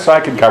for this.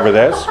 I can cover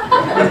this.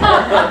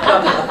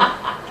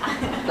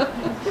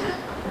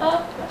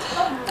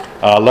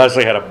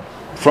 Leslie had a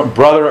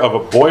brother of a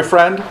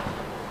boyfriend.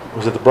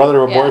 Was it the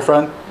brother of a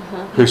boyfriend?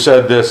 Who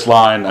said this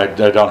line, I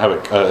don't have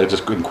it,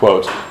 just in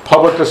quotes: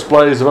 "Public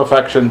displays of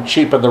affection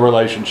cheapen the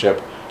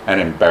relationship and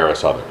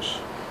embarrass others."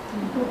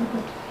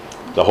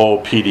 The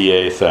whole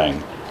PDA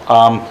thing.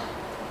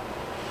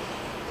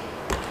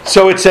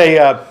 So it's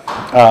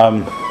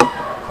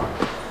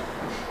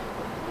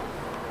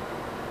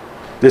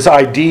this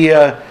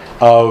idea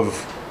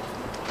of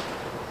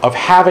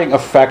having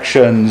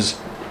affections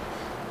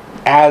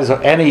as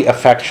any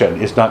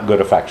affection is not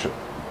good affection.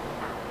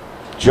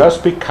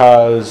 Just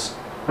because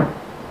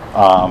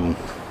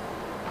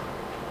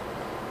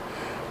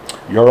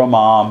you're a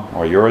mom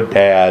or you're a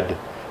dad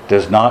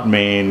does not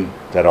mean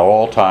that at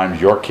all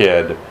times your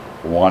kid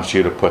wants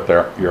you to put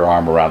your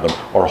arm around them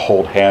or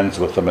hold hands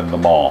with them in the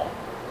mall.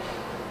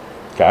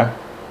 Okay?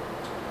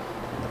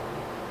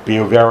 Be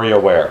very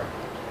aware.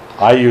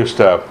 I used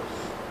to,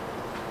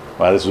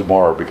 this is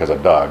more because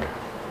of Doug,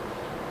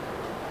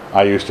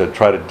 I used to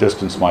try to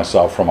distance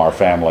myself from our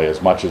family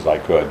as much as I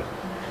could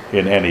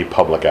in any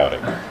public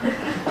outing.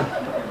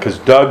 Because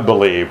Doug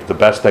believed the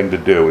best thing to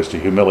do is to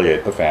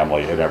humiliate the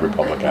family in every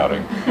public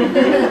outing.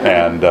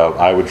 And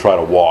I would try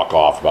to walk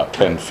off about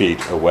 10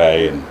 feet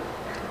away, and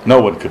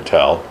no one could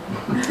tell.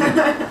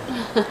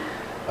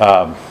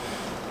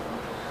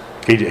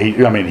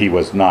 He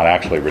was not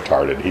actually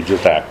retarded. He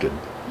just acted.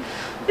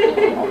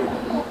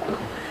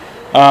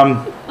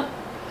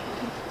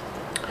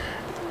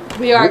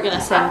 We are going to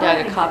send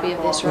Doug a copy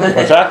of this, right?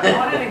 What's that? I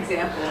want an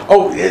example.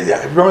 Oh,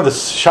 yeah, remember the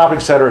shopping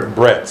center at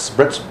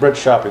Brits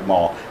Shopping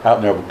Mall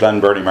out near Glen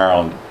Burnie,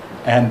 Maryland.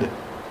 And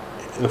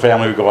the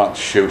family would go out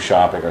shoe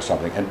shopping or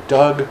something. And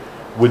Doug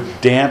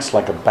would dance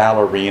like a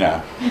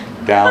ballerina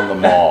down the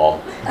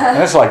mall.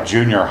 And it's like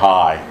junior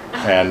high.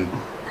 And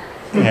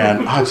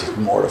And I was just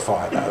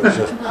mortified. I was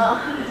just.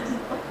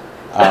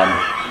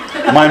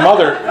 My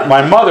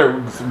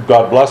mother,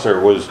 God bless her,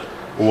 was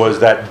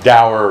that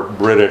dour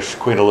British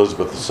Queen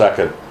Elizabeth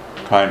II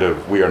kind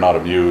of we are not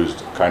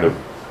amused kind of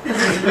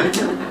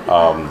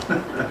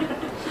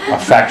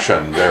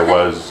affection. There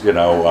was,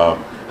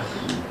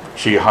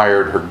 she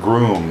hired her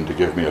groom to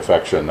give me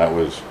affection. That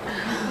was.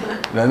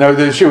 No,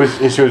 she was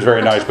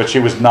very nice, but she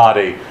was not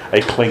a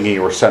clingy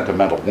or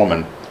sentimental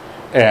woman,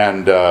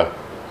 and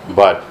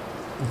but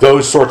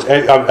those sorts.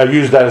 I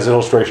use that as an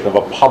illustration of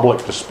a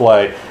public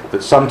display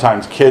that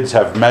sometimes kids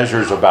have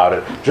measures about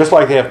it, just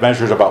like they have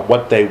measures about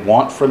what they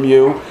want from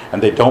you,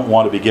 and they don't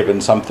want to be given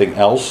something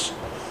else.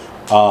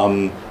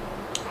 We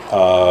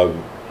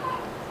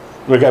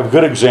have a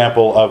good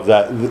example of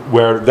that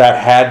where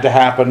that had to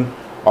happen.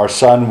 Our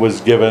son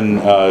was given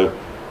a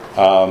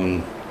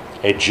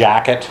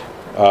jacket.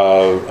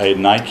 A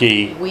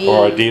Nike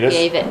or Adidas.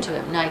 We gave it to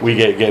him, Nike. We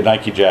gave a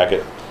Nike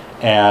jacket,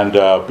 and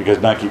because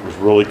Nike was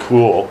really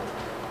cool,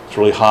 it's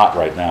really hot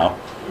right now,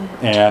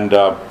 and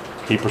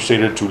he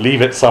proceeded to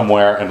leave it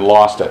somewhere and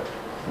lost it.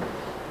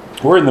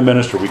 We're in the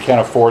ministry, we can't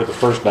afford the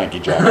first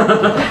Nike jacket.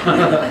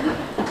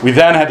 We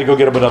then had to go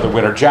get him another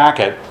winter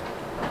jacket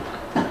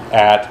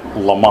at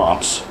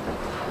Lamont's.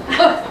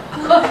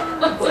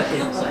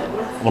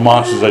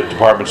 Lamont's is a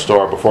department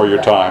store before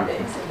your time.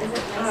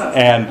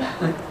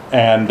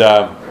 And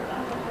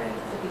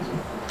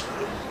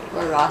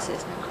Or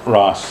Ross's.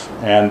 Ross,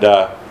 and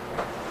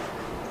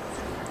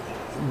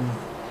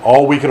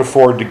all we could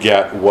afford to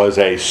get was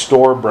a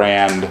store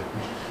brand,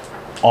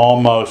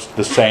 almost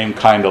the same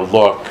kind of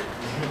look,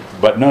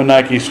 but no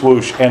Nike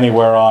swoosh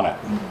anywhere on it.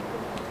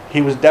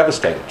 He was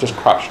devastated, just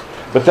crushed.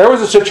 But there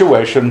was a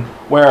situation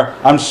where,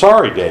 I'm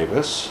sorry,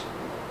 Davis,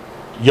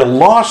 you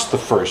lost the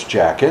first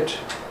jacket.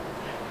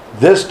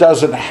 This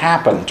doesn't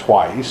happen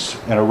twice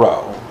in a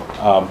row.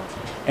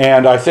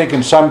 And I think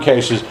in some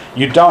cases,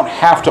 you don't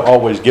have to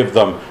always give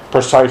them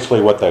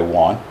precisely what they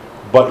want,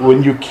 but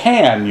when you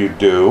can, you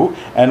do.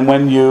 And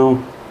when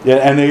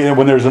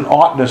when there's an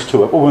oughtness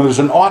to it, or when there's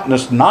an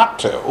oughtness not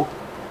to,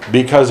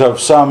 because of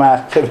some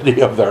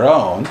activity of their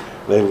own,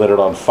 they lit it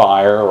on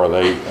fire, or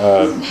they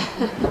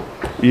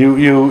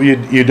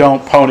you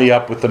don't pony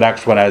up with the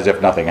next one as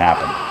if nothing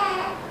happened.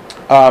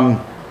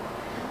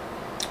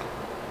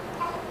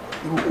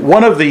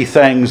 One of the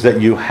things that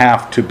you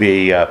have to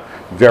be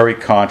very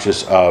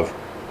conscious of,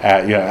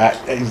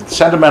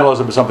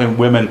 sentimentalism is something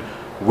women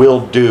will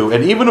do,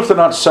 and even if they're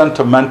not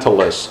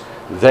sentimentalists,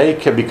 they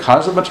can,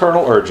 because of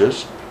maternal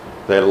urges,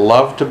 they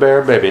love to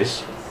bear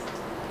babies,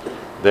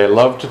 they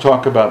love to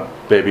talk about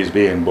babies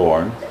being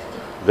born,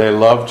 they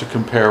love to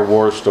compare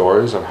war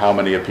stories of how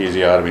many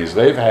episiotomies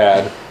they've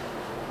had,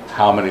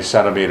 how many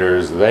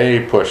centimeters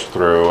they pushed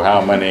through, how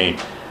many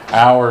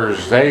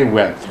hours they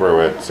went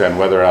through it, and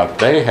whether or not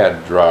they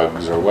had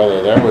drugs, or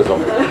whether there was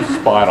a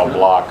spinal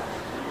block,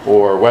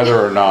 or whether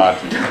or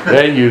not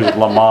they used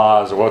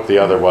Lamaze, or what the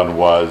other one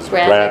was,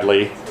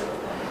 Bradley.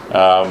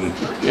 How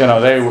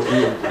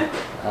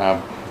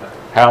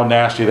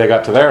nasty they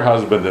got to their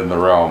husband in the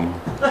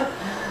room.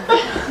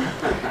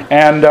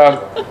 And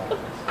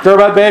they're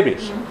about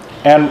babies.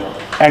 And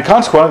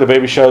consequently, the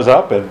baby shows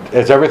up and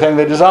it's everything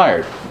they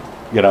desired.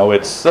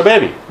 It's a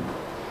baby.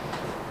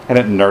 And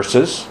it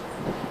nurses,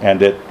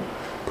 and it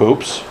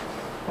poops.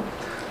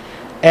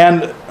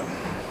 And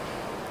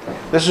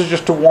this is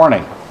just a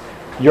warning.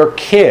 Your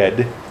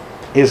kid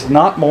is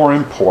not more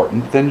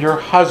important than your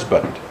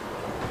husband.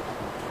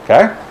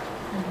 Okay?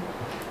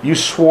 You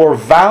swore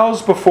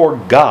vows before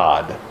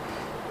God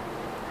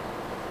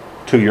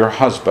to your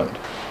husband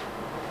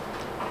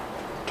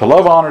to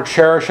love, honor,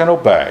 cherish, and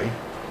obey,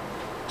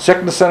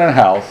 sickness and in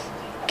health,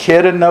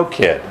 kid and no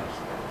kid.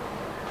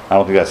 I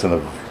don't think that's in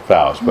the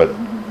vows, but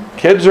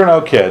kids or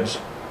no kids.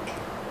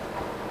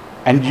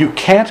 And you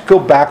can't go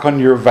back on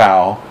your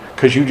vow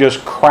because you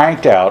just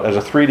cranked out, as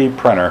a 3D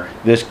printer,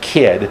 this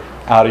kid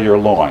out of your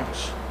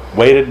loins.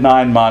 Waited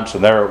 9 months,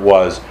 and there it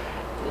was.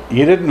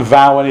 You didn't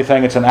vow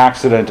anything. It's an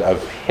accident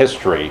of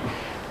history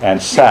and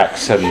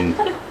sex, and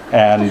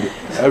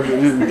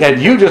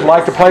you just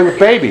like to play with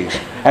babies.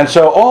 And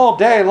so all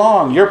day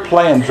long, you're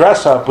playing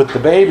dress up with the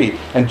baby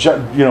and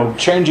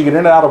changing it in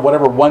and out of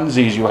whatever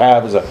onesies you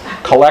have as a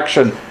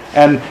collection.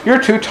 And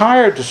you're too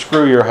tired to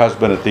screw your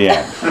husband at the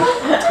end.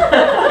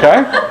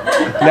 Okay?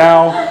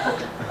 Now,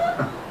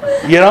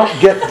 you don't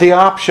get the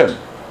option,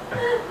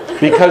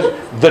 because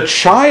the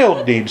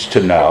child needs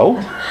to know,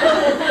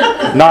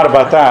 not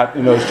about that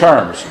in those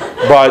terms,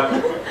 but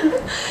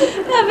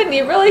Evan,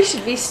 you really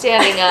should be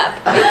standing up.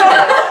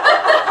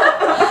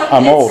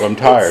 I'm old, I'm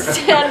tired.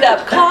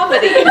 Stand-up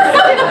comedy.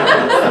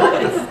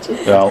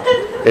 Well,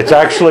 it's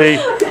actually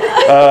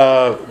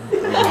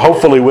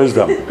hopefully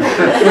wisdom.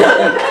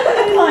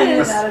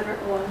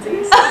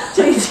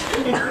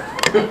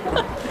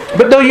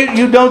 But no,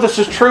 you know this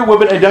is true,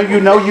 women, and you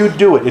know you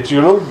do it. It's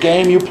your little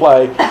game you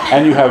play,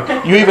 and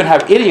you even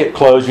have idiot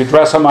clothes you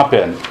dress them up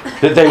in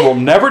that they will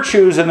never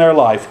choose in their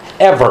life,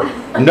 ever.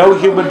 No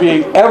human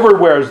being ever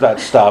wears that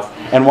stuff,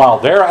 And while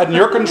they're in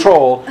your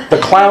control, the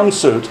clown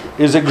suit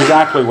is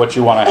exactly what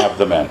you want to have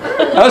them in.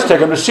 Now let's take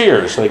them to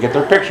Sears so they get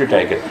their picture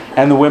taken.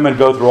 And the women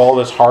go through all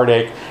this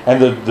heartache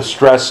and the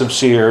stress of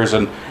Sears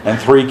and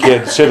 3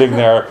 kids sitting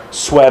there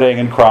sweating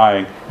and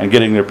crying and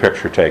getting their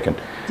picture taken.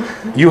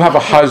 You have a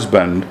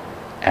husband,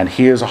 and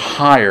he is a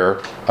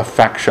higher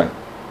affection.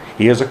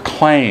 He has a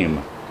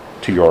claim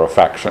to your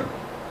affection.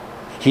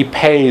 He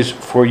pays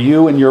for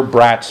you and your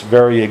brat's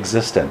very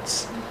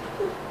existence.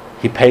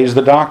 He pays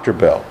the doctor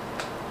bill.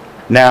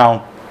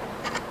 Now,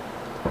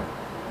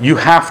 you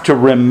have to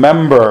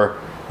remember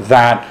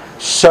that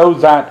so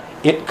that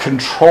it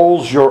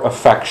controls your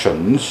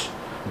affections,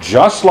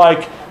 just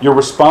like your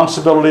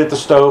responsibility at the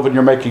stove and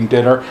you're making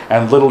dinner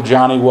and little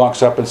Johnny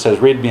walks up and says,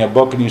 read me a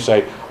book, and you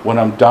say, when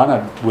I'm done,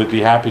 I would be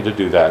happy to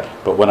do that,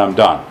 but when I'm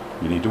done,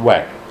 you need to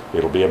wait.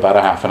 It'll be about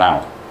a half an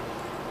hour.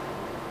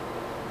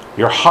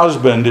 Your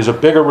husband is a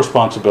bigger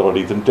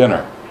responsibility than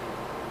dinner.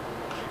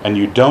 And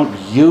you don't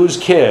use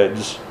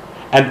kids,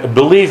 and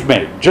believe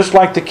me, just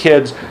like the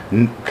kids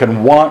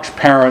can watch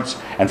parents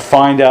and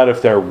find out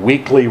if they're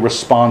weakly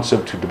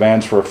responsive to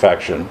demands for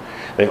affection,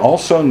 they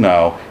also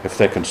know if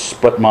they can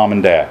split mom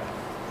and dad.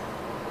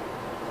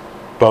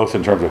 Both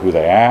in terms of who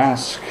they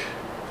ask,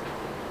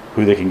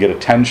 who they can get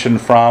attention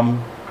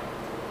from,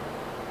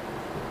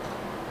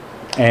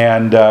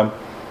 and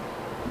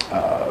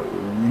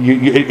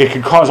it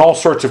can cause all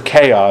sorts of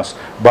chaos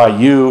by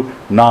you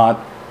not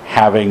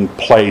having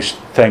placed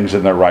things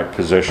in their right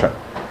position.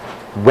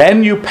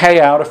 When you pay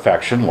out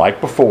affection,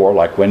 like before,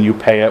 like when you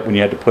pay it when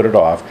you had to put it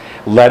off,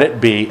 let it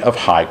be of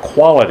high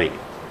quality.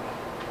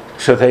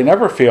 So they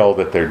never feel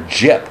that they're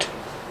gypped.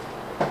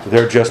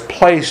 They're just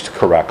placed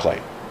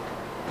correctly.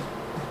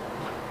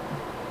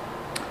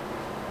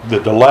 The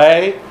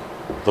delay,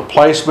 the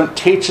placement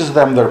teaches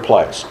them their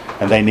place,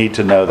 and they need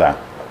to know that.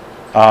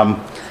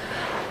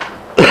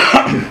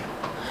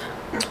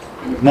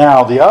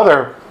 Now, the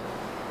other,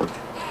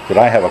 did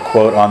I have a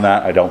quote on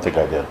that? I don't think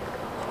I did.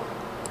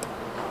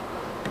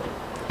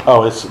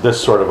 Oh,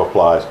 this sort of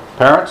applies.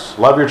 Parents,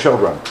 love your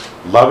children.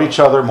 Love each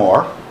other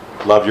more.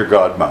 Love your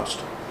God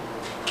most.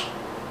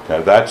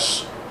 Okay,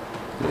 that's,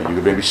 you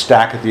could maybe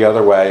stack it the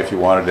other way if you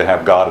wanted to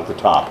have God at the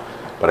top.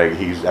 But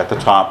he's at the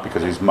top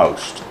because he's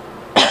most.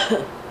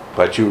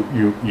 But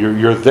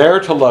you're there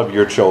to love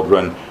your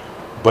children,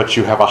 but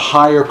you have a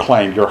higher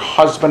claim. Your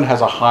husband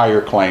has a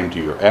higher claim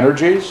to your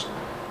energies,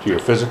 to your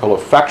physical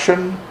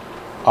affection,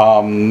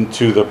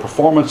 to the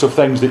performance of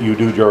things that you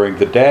do during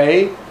the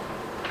day.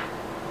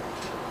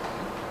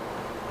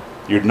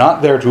 You're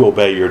not there to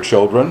obey your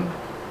children.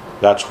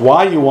 That's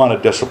why you want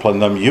to discipline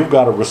them. You've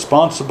got a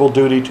responsible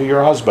duty to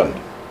your husband.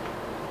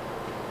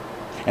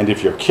 And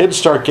if your kids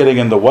start getting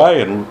in the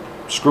way and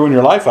screwing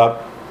your life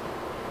up,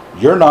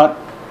 you're not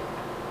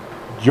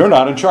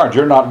in charge.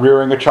 You're not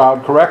rearing a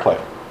child correctly.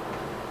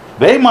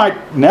 They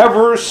might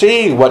never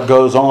see what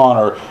goes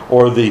on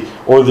or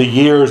the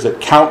years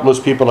that countless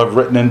people have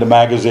written into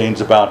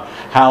magazines about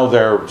how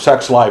their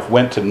sex life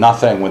went to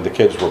nothing when the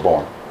kids were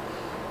born.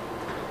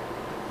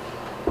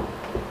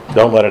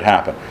 Don't let it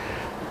happen.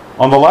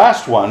 On the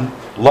last one,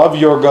 love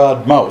your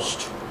God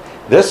most.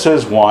 This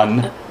is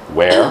one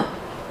where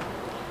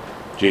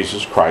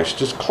Jesus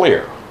Christ is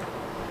clear.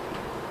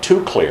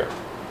 Too clear.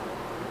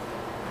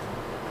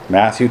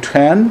 Matthew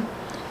 10,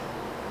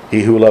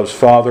 he who loves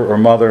father or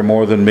mother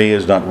more than me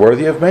is not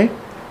worthy of me,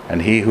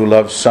 and he who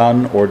loves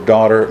son or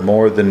daughter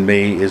more than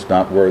me is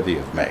not worthy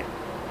of me.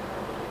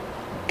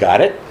 Got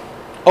it?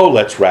 Oh,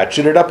 let's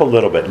ratchet it up a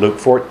little bit. Luke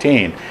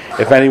 14.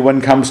 If anyone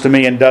comes to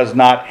me and does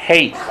not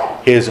hate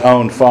his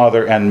own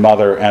father and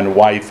mother and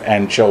wife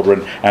and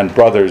children and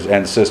brothers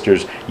and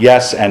sisters,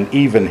 yes, and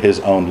even his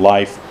own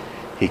life,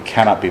 he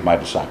cannot be my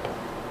disciple.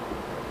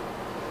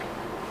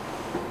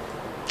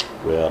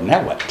 Well,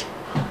 now what?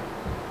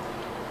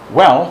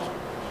 Well,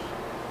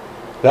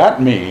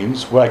 that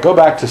means, when I go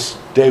back to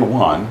day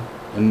one,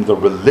 and the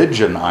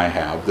religion I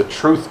have, the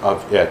truth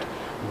of it,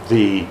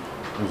 the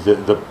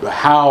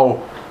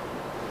how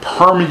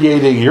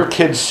permeating your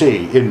kids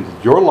see in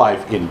your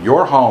life, in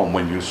your home,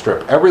 when you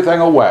strip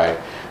everything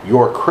away,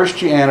 your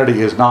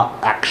Christianity is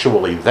not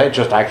actually there,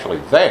 just actually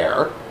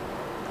there.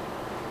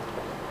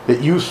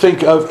 That you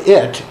think of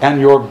it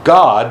and your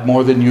God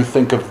more than you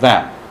think of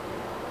them.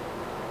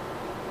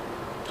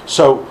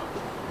 So,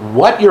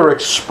 what you're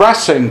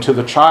expressing to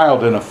the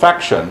child in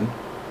affection,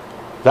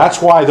 that's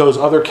why those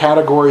other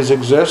categories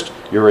exist.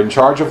 You're in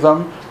charge of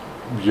them,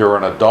 you're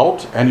an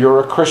adult, and you're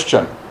a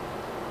Christian.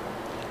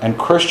 And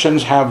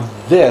Christians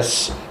have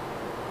this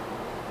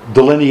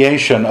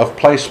delineation of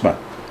placement.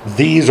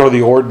 These are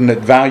the ordinate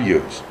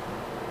values.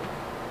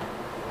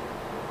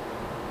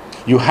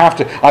 You have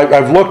to,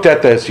 I've looked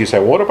at this, you say,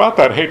 well, what about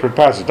that hatred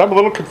passage? I'm a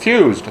little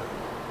confused.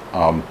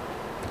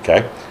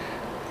 Okay.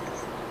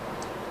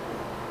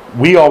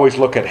 We always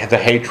look at the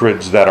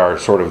hatreds that are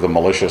sort of the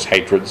malicious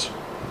hatreds.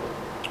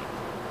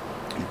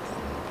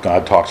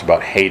 God talks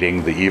about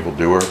hating the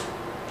evildoer.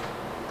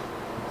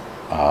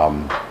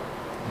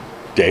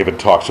 David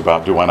talks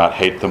about, do I not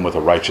hate them with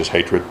a righteous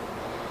hatred?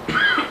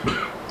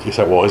 You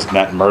say, well, isn't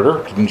that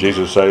murder? Didn't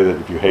Jesus say that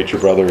if you hate your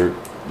brother,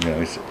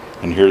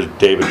 and here's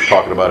David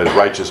talking about his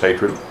righteous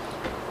hatred.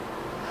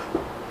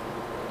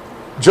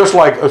 Just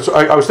like,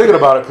 I was thinking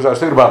about it because I was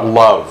thinking about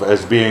love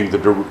as being the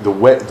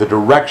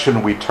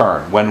direction we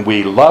turn. When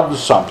we love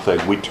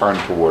something, we turn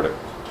toward it.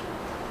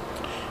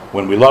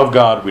 When we love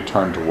God, we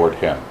turn toward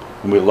Him.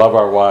 When we love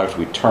our wives,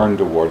 we turn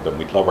toward them.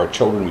 We love our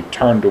children, we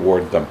turn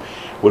toward them.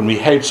 When we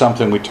hate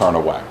something, we turn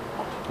away.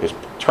 It's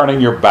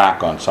turning your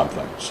back on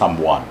something,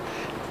 someone.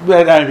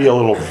 That might be a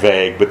little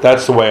vague, but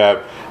that's the way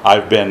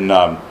I've been.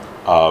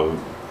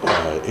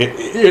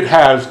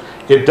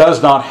 It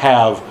does not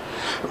have.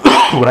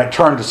 When I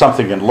turn to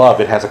something in love,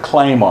 it has a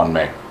claim on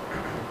me.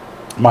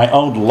 My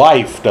own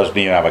life doesn't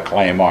even have a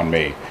claim on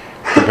me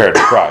compared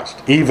to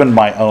Christ. Even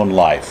my own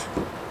life.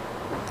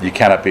 You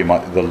cannot be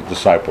the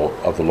disciple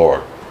of the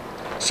Lord.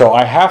 So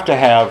I have to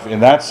have,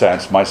 in that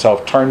sense,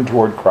 myself turned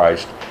toward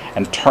Christ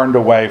and turned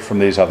away from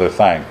these other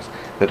things.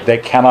 That they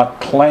cannot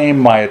claim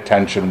my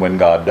attention when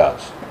God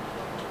does.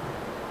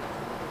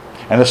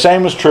 And the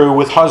same is true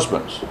with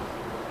husbands.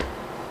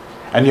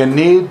 And you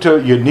need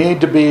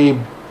to be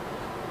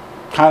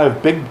kind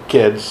of big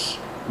kids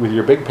with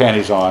your big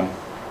panties on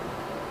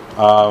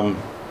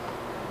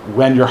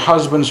when your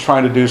husband's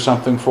trying to do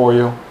something for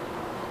you,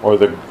 or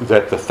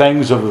that the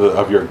things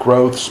of your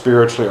growth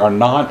spiritually are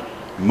not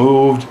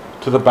moved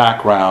to the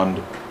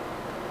background.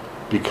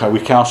 Because we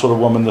counseled a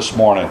woman this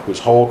morning whose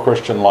whole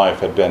Christian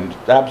life had been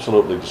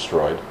absolutely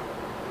destroyed.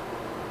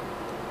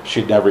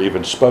 She'd never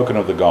even spoken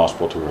of the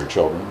gospel to her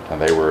children,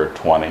 and they were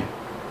 20.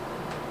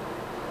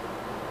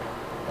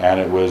 And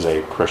it was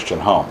a Christian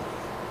home.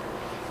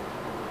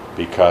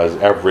 Because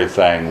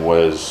everything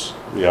was,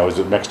 it was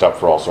mixed up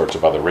for all sorts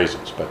of other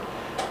reasons.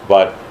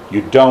 But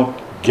you don't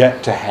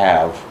get to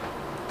have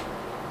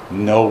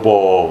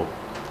noble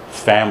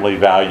family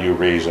value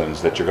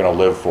reasons that you're going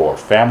to live for.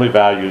 Family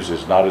values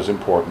is not as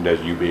important as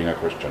you being a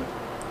Christian.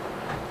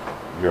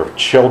 Your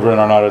children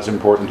are not as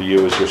important to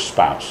you as your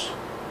spouse.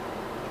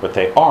 But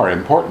they are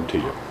important to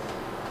you.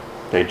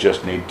 They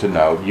just need to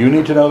know. You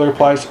need to know their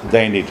place.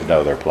 They need to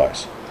know their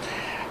place.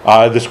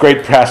 This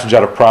great passage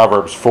out of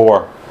Proverbs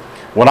 4.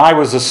 When I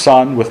was a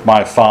son with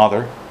my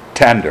father,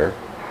 tender,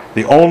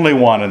 the only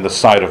one in the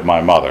sight of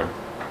my mother,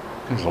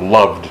 he's a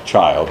loved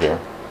child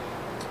here,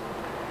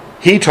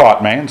 he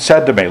taught me and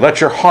said to me, let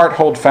your heart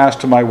hold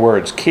fast to my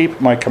words, keep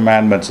my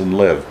commandments and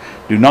live.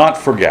 Do not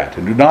forget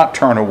and do not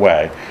turn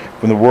away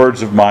from the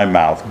words of my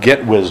mouth.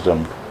 Get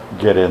wisdom,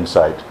 get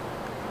insight.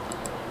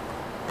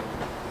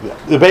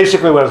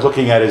 Basically what I was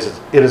looking at is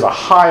it is a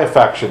high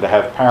affection to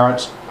have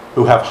parents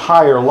who have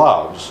higher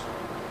loves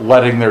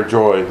letting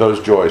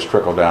those joys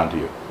trickle down to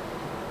you.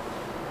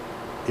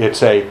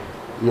 It's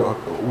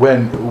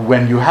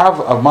when you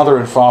have a mother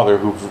and father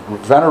who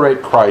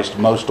venerate Christ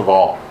most of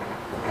all,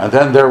 and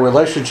then their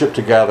relationship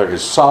together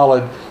is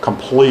solid,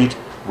 complete,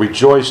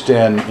 rejoiced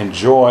in,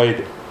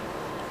 enjoyed,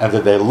 and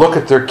that they look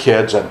at their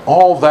kids and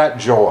all that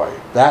joy,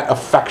 that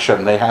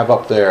affection they have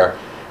up there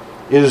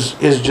is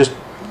just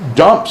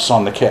dumps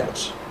on the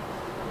kids.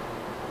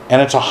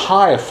 And it's a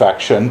high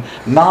affection,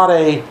 not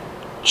a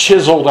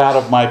chiseled out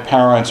of my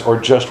parents or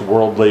just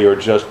worldly or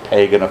just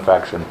pagan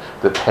affection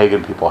that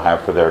pagan people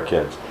have for their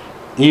kids.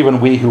 Even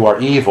we who are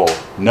evil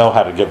know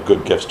how to give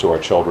good gifts to our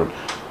children.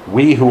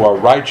 We who are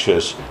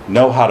righteous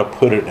know how to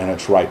put it in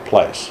its right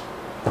place.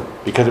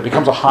 Because it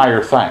becomes a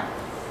higher thing.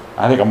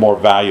 I think a more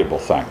valuable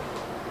thing.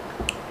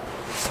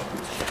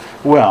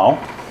 Well,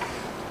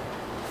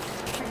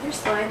 Are your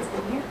slides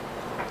in here?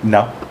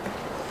 no.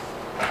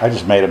 I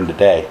just made them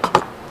today,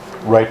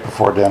 right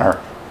before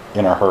dinner,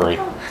 in a hurry.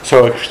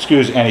 So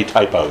excuse any They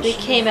typos.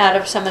 came out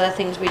of some of the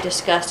things we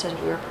discussed as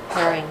we were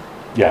preparing.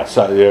 Yeah,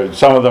 so,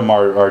 some of them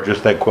are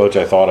just that quotes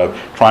I thought of,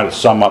 trying to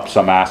sum up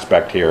some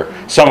aspect here.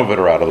 Some of it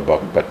are out of the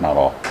book, but not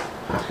all.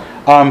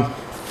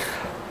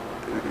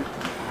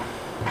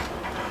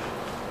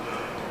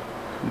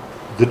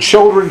 The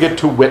children get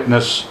to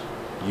witness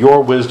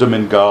your wisdom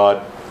in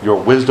God,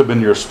 your wisdom in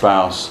your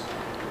spouse.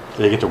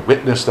 They get to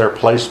witness their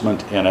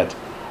placement in it.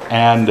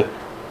 And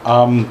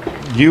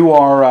you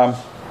are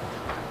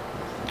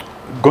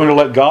going to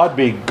let God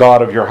be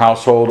God of your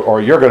household, or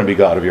you're going to be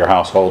God of your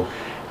household.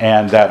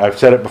 And that I've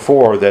said it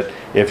before, that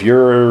if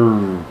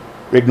you're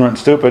ignorant and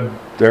stupid,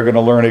 they're going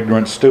to learn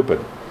ignorant and stupid.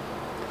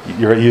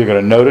 You're either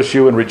going to notice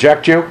you and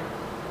reject you,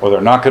 or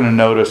they're not going to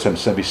notice and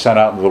be sent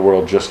out into the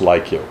world just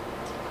like you.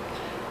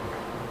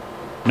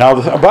 Now,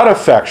 about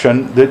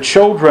affection, the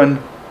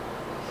children,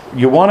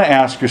 you want to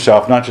ask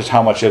yourself not just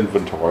how much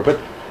inventory, but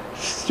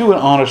do an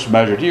honest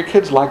measure. Do your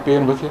kids like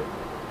being with you?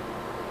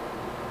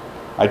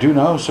 I do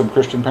know some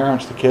Christian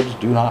parents, the kids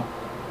do not.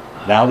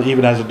 Now,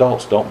 even as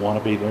adults, don't want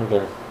to be near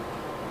their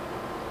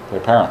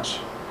parents.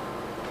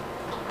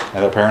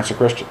 And their parents are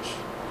Christians.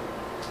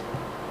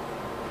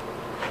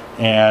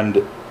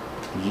 And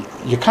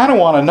you kind of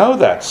want to know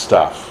that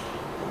stuff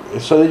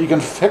so that you can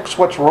fix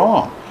what's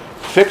wrong.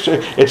 Fix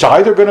it. It's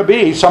either going to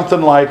be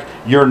something like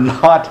you're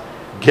not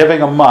giving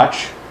them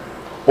much,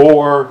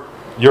 or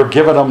you're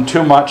giving them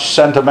too much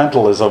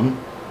sentimentalism,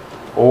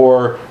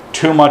 or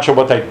too much of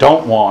what they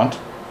don't want,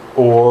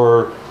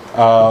 or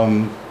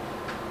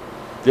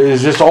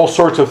there's just all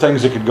sorts of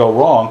things that could go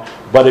wrong.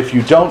 But if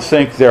you don't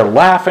think they're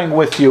laughing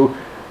with you,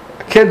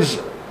 kids,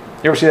 you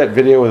ever see that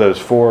video with those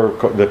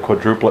the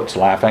quadruplets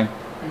laughing?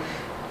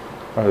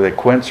 Are they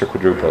quints or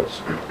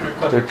quadruplets?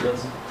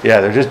 Yeah,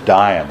 they're just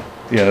dying.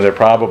 They're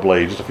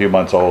probably just a few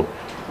months old.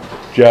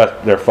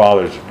 Just their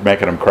father's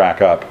making them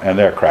crack up, and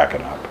they're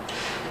cracking up.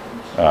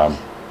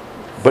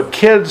 But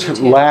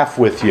kids laugh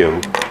with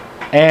you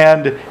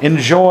and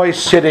enjoy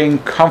sitting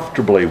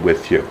comfortably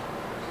with you.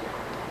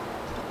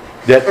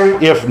 That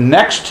if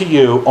next to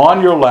you,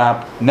 on your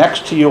lap,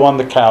 next to you on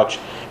the couch,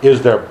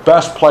 is their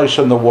best place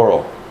in the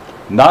world,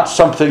 not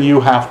something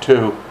you have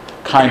to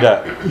kind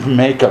of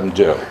make them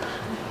do.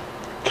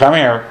 Come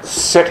here,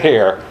 sit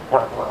here.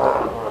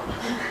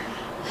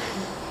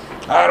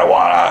 I don't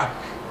want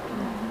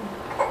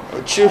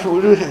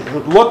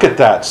to. Look at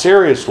that,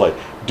 seriously.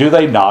 Do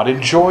they not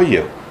enjoy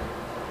you?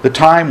 The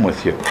time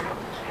with you?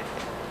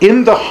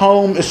 In the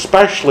home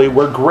especially,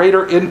 where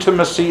greater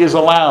intimacy is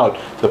allowed.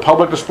 The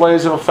public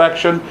displays of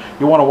affection,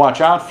 you want to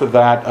watch out for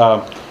that.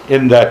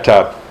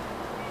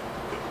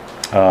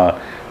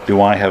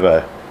 Do I have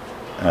a...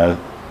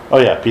 oh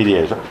yeah,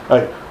 PDAs.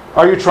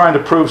 Are you trying to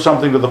prove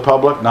something to the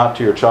public, not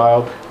to your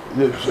child?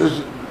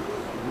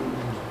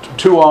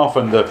 Too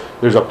often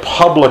there's a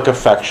public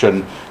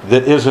affection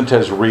that isn't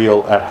as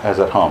real as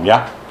at home.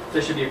 Yeah?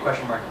 There should be a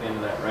question mark at the end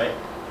of that, right?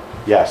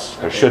 Yes,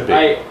 there should be.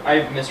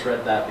 I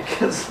misread that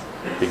because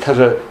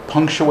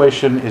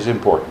punctuation is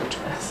important.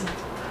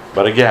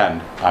 But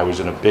again, I was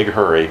in a big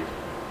hurry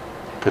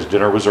because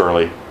dinner was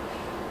early,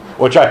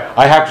 which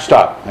I have to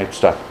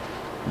stop.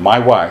 My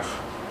wife,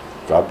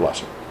 God bless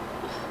her,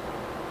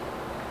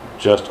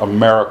 just a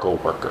miracle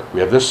worker. We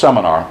have this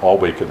seminar all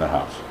week in the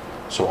house,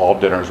 so all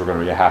dinners were going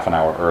to be a half an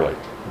hour early,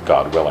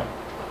 God willing.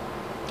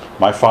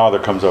 My father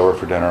comes over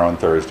for dinner on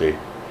Thursday.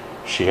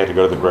 She had to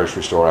go to the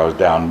grocery store. I was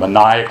down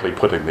maniacally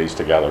putting these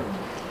together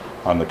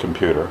on the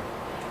computer.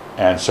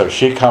 And so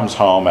she comes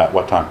home at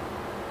what time?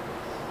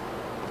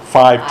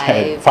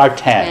 5:10.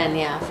 5:10.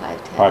 Yeah,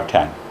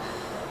 5:10. 5:10.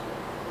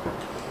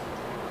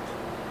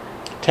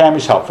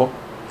 Tammy's helpful.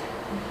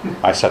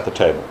 I set the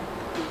table.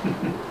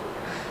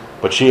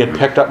 But she had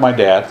picked up my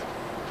dad,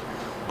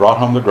 brought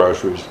home the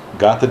groceries,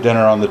 got the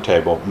dinner on the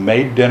table,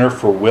 made dinner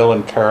for Will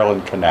and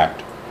Carolyn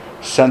Connect,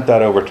 sent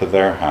that over to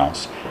their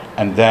house,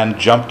 and then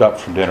jumped up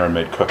from dinner and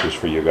made cookies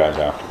for you guys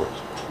afterwards.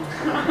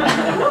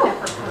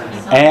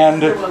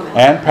 And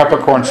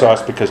peppercorn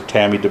sauce because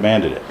Tammy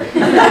demanded it.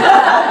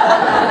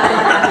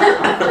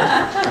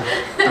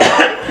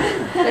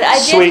 But I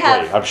did Sweetly.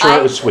 have, I'm sure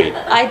it was sweet.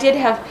 I did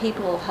have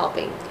people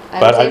helping. I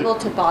But was I- able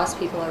to boss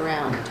people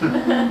around.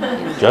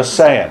 Just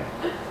saying.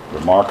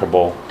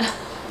 Remarkable.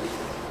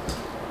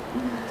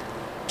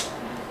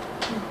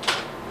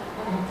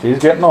 She's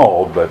getting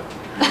old, but...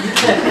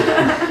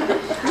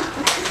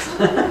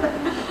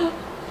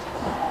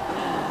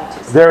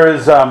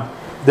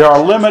 There are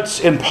limits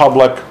in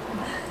public.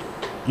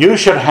 You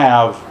should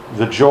have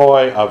the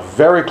joy of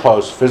very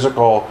close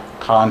physical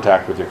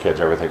contact with your kids,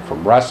 everything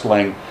from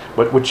wrestling,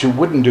 but which you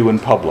wouldn't do in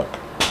public.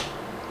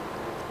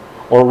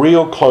 Or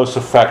real close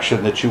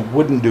affection that you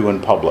wouldn't do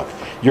in public.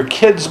 Your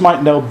kids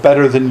might know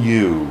better than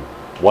you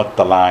what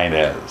the line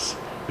is,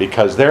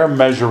 because they're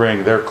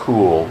measuring their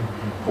cool,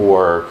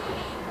 or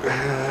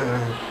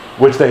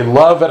which they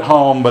love at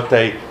home, but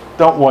they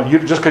don't want you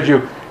just because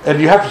you. And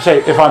you have to say,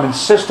 if I'm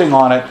insisting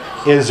on it,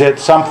 is it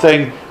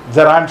something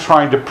that I'm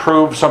trying to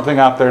prove something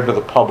out there to the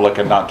public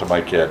and not to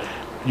my kid?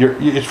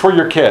 It's for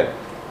your kid.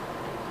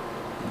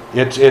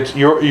 It's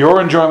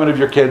your enjoyment of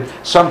your kid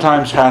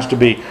sometimes has to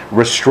be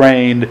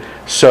restrained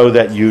so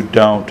that you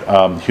don't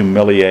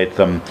humiliate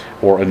them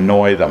or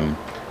annoy them.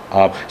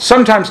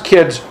 Sometimes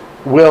kids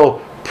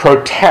will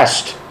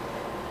protest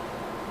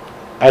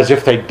as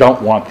if they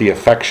don't want the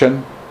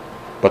affection,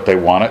 but they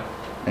want it.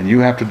 And you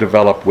have to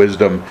develop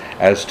wisdom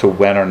as to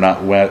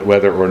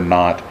whether or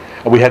not.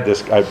 We had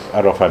this, I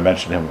don't know if I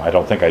mentioned him, I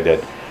don't think I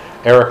did.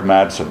 Eric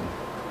Madsen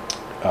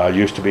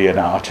used to be an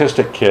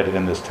autistic kid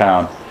in this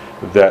town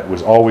that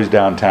was always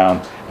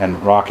downtown and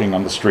rocking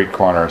on the street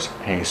corners.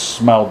 He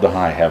smelled the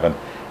high heaven,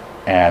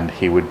 and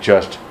he would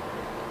just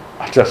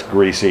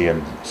greasy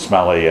and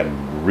smelly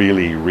and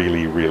really,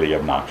 really, really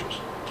obnoxious.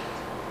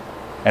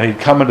 And he'd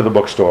come into the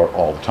bookstore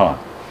all the time.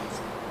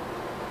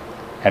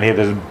 And he had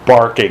this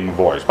barking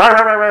voice.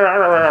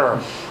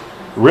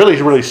 Really,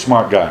 really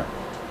smart guy.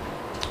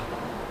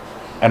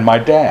 And my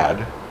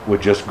dad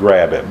would just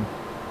grab him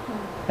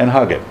and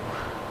hug him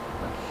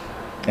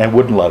and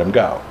wouldn't let him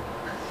go.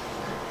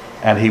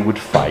 And he would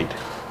fight.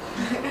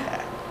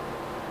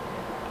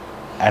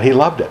 And he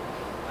loved it.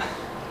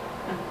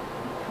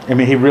 I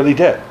mean, he really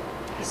did.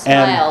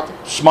 Smiled.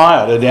 And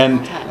smiled.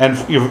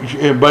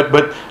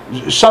 But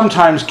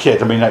sometimes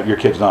kids, I mean, your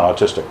kid's not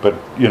autistic, but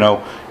you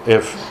know,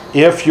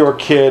 if your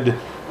kid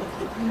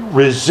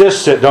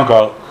resists it, don't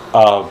go,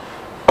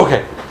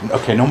 okay,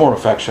 no more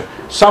affection.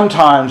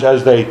 Sometimes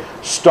as they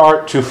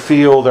start to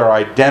feel their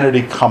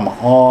identity come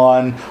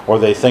on, or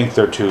they think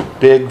they're too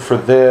big for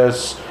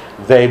this,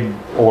 they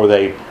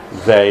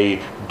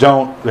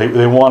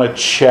want to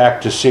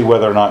check to see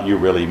whether or not you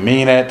really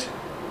mean it.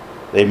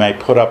 They may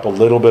put up a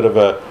little bit of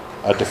a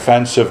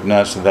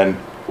defensiveness, and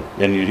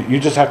you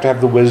just have to have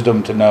the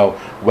wisdom to know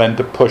when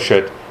to push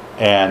it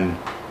and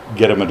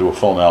get them into a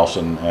full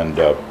Nelson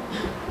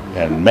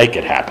and make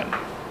it happen.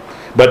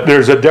 But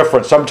there's a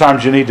difference.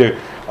 Sometimes you need to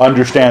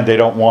understand they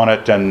don't want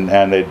it, and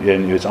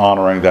it's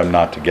honoring them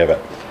not to give it.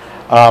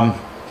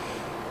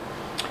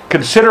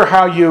 Consider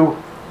how you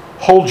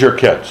hold your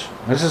kids.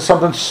 This is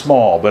something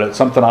small, but it's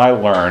something I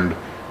learned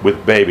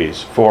with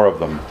babies, 4 of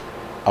them.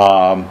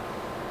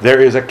 There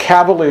is a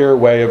cavalier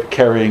way of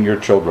carrying your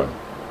children,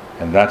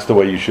 and that's the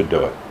way you should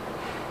do it.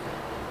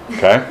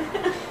 Okay?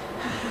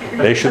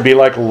 They should be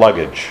like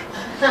luggage,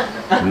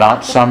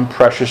 not some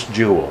precious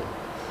jewel.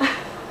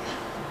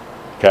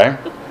 Okay?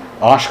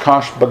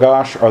 Oshkosh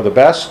Bagosh are the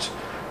best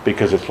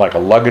because it's like a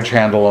luggage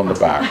handle on the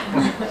back.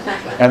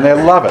 And they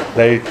love it.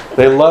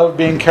 They love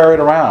being carried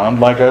around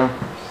like a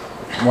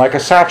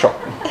satchel.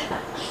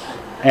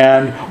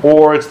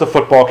 Or it's the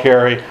football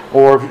carry,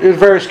 or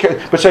various carry.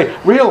 But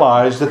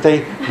realize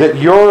that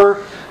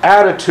your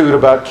attitude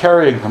about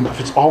carrying them, if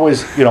it's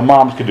always,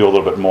 moms could do a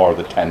little bit more of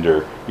the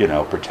tender,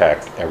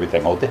 protect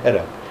everything, hold the head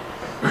up.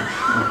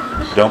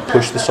 Don't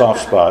push the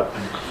soft spot.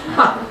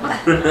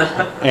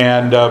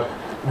 And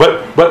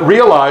but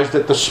realize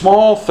that the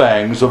small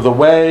things of the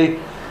way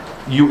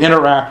you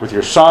interact with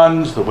your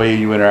sons, the way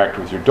you interact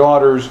with your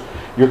daughters,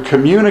 you're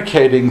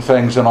communicating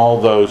things in all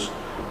those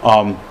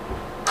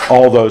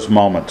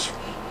moments.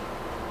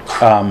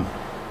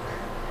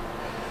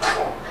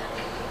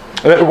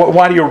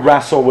 Why do you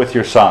wrestle with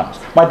your sons?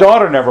 My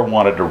daughter never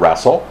wanted to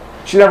wrestle.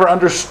 She never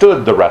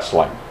understood the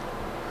wrestling.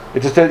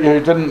 It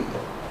didn't.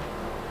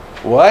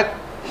 What?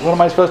 What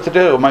am I supposed to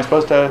do? Am I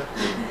supposed to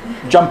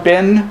jump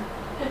in?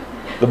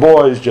 The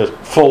boys just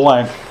full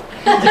length,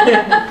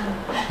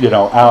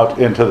 out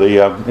into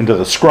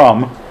the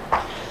scrum,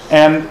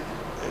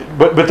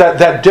 but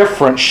that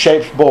difference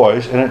shapes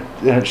boys and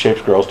it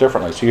shapes girls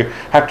differently. So you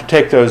have to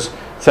take those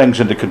things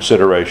into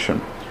consideration,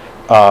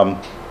 and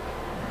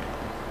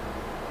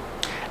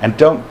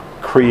don't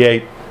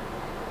create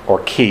or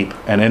keep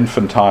an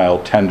infantile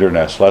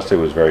tenderness. Leslie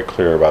was very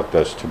clear about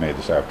this to me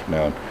this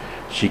afternoon.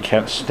 She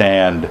can't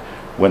stand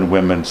when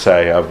women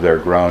say of their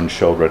grown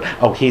children,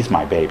 "Oh, he's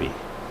my baby."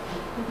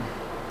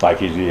 Like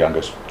he's the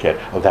youngest kid.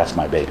 "Oh, that's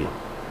my baby."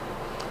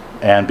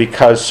 And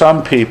because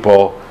some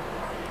people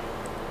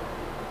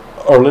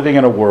are living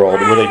in a world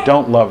where they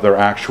don't love their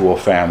actual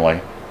family,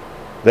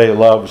 they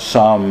love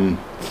some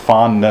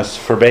fondness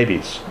for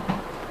babies.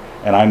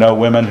 And I know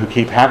women who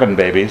keep having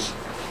babies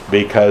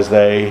because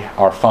they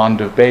are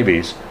fond of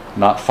babies,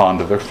 not fond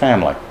of their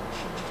family.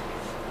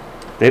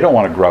 They don't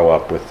want to grow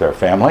up with their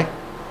family.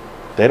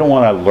 They don't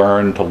want to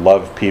learn to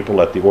love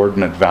people at the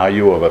ordinate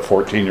value of a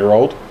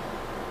 14-year-old.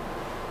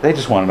 They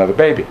just want another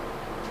baby.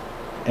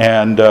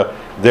 And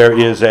there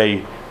is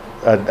a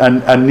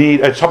need.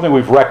 It's something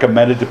we've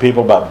recommended to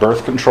people about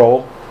birth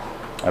control.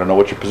 I don't know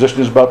what your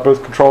position is about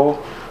birth control,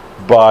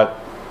 but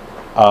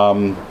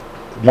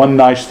one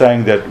nice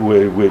thing that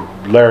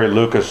Larry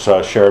Lucas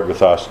shared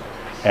with us,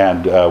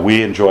 and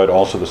we enjoyed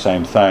also the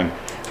same thing,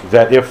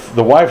 that if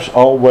the wife's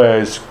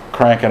always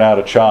cranking out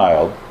a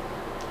child,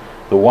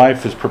 the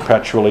wife is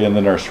perpetually in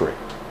the nursery.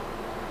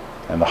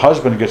 And the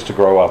husband gets to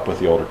grow up with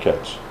the older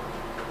kids.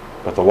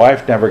 But the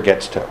wife never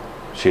gets to.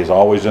 She's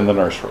always in the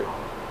nursery,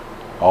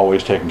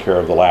 always taking care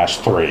of the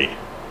last 3.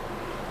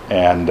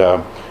 And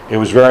it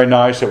was very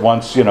nice that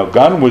once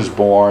Gunn was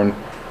born,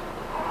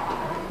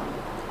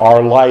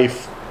 our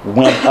life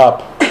went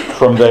up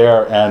from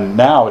there, and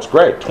now it's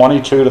great.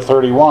 22 to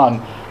 31,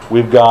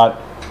 we've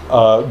got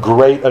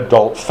great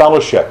adult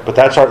fellowship. But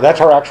that's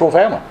our actual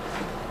family,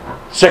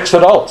 6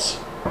 adults.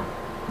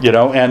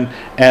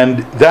 And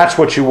that's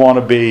what you want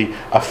to be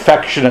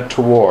affectionate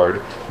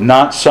toward,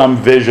 not some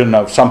vision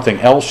of something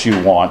else you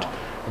want.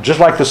 Just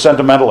like the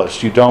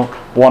sentimentalist, you don't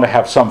want to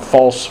have some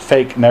false,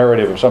 fake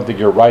narrative of something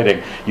you're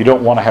writing. You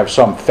don't want to have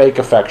some fake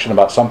affection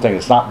about something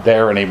that's not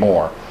there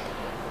anymore.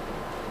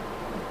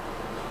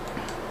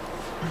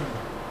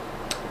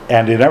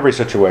 And in every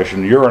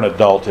situation, you're an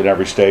adult in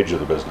every stage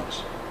of the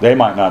business. They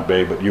might not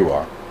be, but you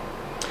are.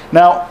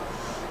 Now,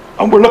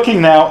 we're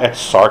looking now at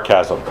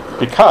sarcasm,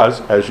 because,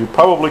 as you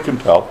probably can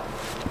tell,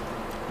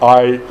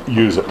 I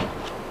use it.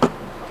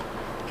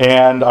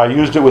 And I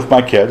used it with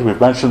my kids. We've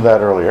mentioned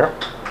that earlier.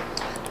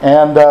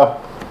 And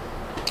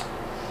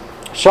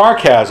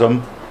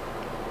sarcasm,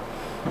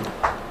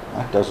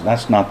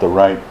 that's not the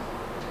right,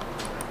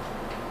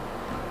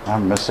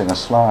 I'm missing a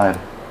slide.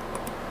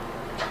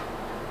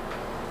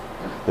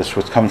 This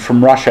comes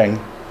from rushing.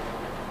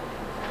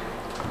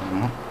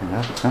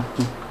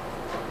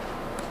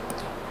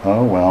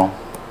 Oh well.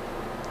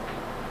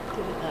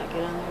 Did it not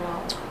get on there at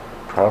all?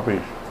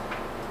 Probably.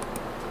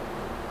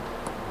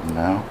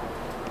 No.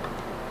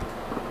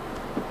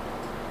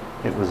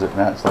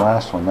 That's the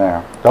last one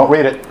there. Don't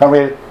read it. Don't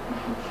read it.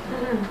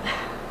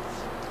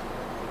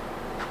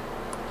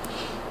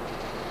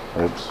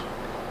 Oops.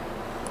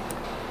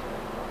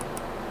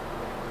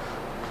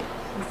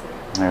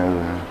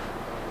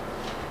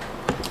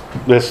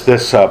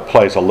 This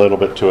plays a little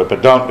bit to it,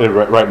 but don't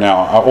right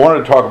now. I wanted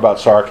to talk about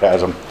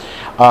sarcasm.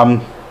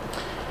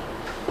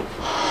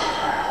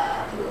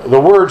 The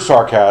word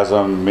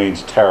sarcasm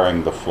means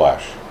tearing the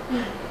flesh.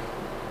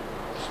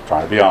 Just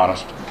trying to be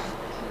honest.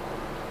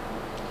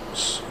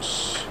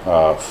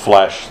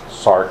 Flesh,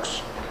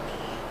 sarx.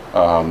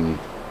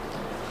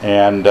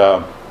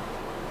 And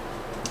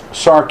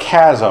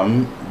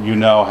sarcasm,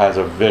 has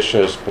a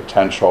vicious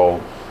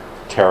potential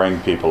tearing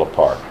people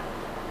apart.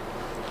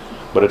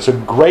 But it's a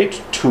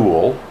great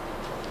tool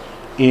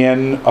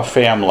in a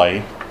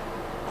family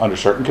under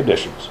certain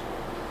conditions,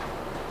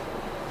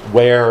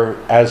 where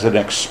as an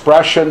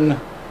expression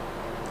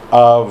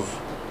of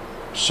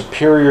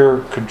superior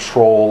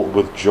control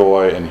with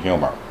joy and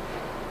humor,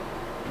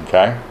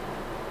 okay,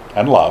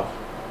 and love.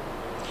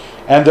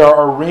 And there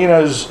are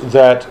arenas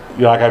that,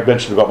 like I've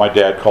mentioned about my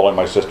dad calling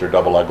my sister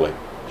double ugly.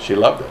 She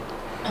loved it.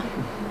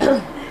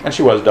 And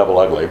she was double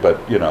ugly,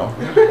 but,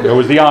 it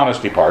was the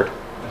honesty part.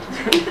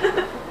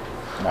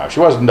 No, she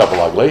wasn't double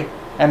ugly,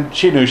 and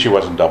she knew she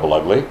wasn't double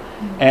ugly,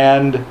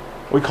 and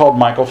we called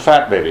Michael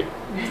Fat Baby.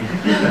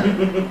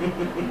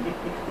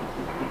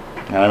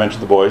 And I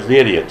mentioned the boys, the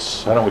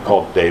idiots. Why don't we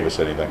call Davis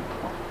anything?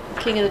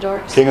 King of the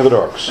Dorks. King of the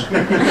Dorks.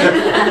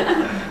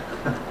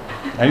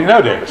 And you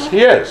know Davis. He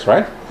is,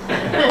 right?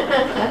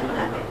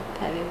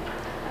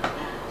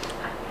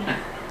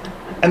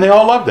 And they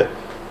all loved it.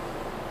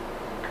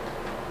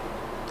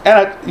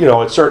 And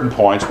at certain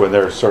points when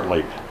there's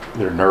certainly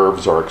their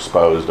nerves are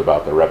exposed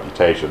about their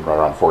reputation right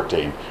around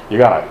 14, you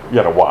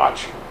gotta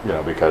watch,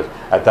 because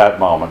at that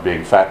moment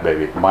being Fat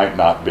Baby might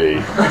not be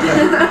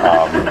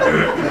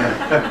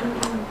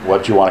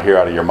what you want to hear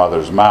out of your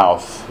mother's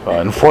mouth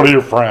in front of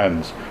your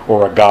friends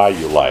or a guy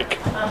you like.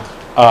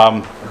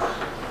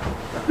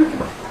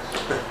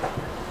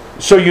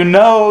 So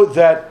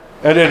that,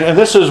 and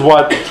this is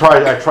what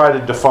I try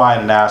to define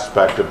an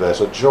aspect of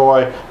this, a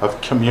joy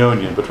of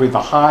communion between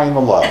the high and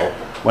the low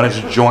when it's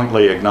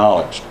jointly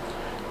acknowledged.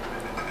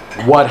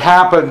 What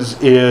happens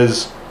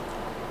is,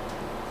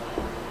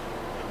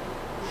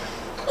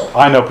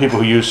 I know people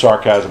who use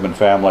sarcasm in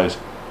families.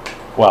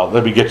 Well,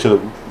 let me get to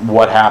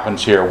what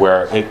happens here,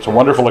 where it's a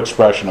wonderful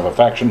expression of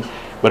affection,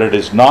 but it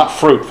is not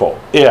fruitful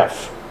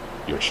if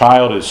your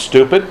child is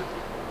stupid.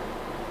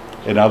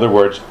 In other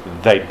words,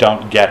 they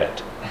don't get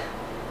it.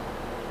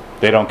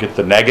 They don't get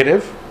the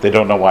negative. They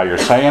don't know why you're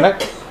saying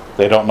it.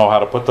 They don't know how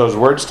to put those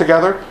words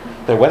together.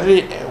 What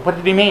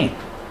did he mean?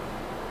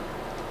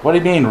 What do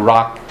you mean,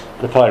 rock?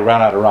 They probably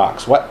ran out of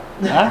rocks. What?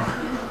 Huh?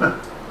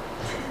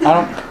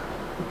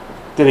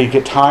 Did he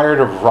get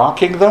tired of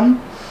rocking them?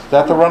 Is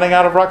that the running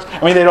out of rocks?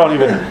 I mean, they don't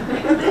even,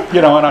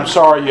 and I'm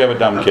sorry you have a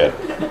dumb kid.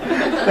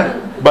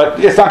 But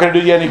it's not going to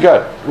do you any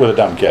good with a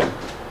dumb kid.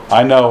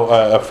 I know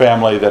a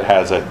family that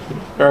has a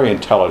very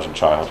intelligent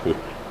child who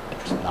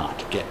does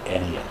not get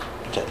any of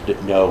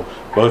it. No,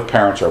 both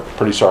parents are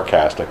pretty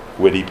sarcastic,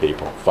 witty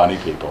people, funny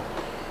people.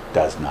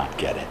 Does not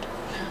get it.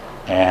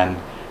 And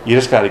you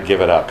just got to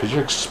give it up because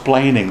you're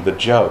explaining the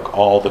joke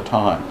all the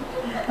time.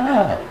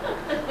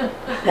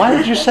 Why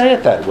did you say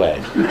it that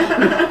way?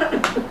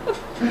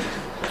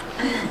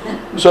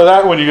 So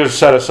that one you just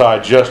set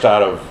aside just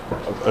out of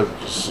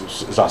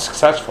is not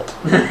successful.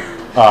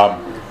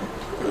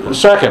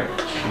 Second,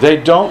 they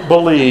don't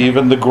believe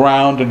in the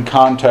ground and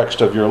context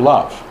of your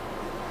love.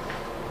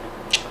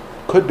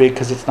 Could be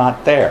because it's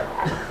not there.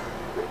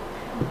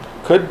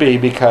 Could be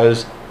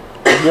because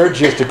you're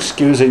just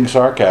excusing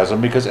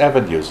sarcasm because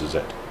Evan uses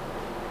it.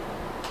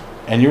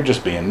 And you're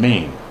just being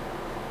mean.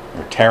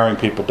 You're tearing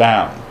people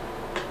down.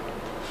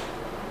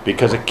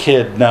 Because a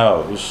kid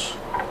knows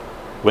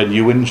when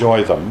you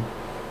enjoy them,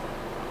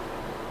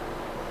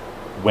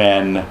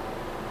 when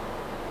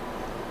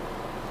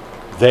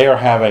they are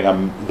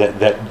having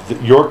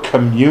that your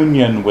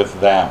communion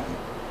with them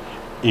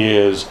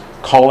is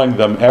calling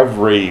them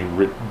every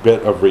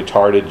bit of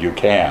retarded you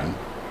can,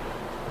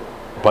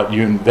 but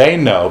they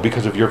know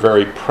because of your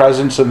very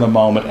presence in the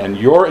moment and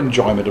your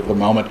enjoyment of the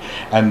moment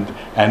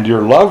and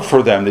your love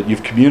for them that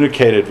you've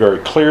communicated very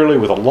clearly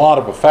with a lot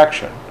of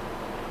affection,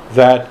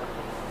 that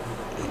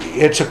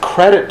it's a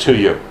credit to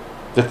you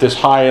that this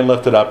high and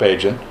lifted up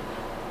agent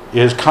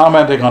is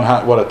commenting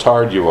on what a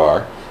tard you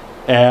are,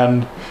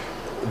 and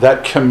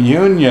that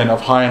communion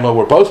of high and low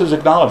where both is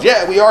acknowledged.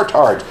 Yeah, we are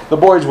tards. The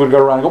boys would go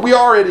around and go, we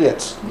are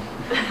idiots.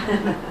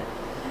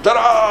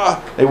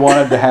 Ta-da! They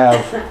wanted to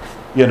have,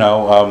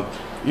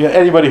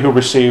 anybody who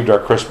received our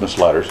Christmas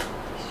letters,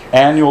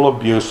 annual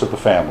abuse of the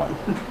family.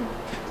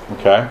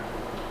 Okay?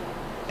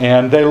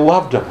 And they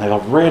loved them. They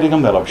loved reading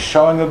them. They loved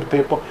showing them to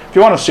people. If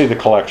you want to see the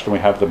collection, we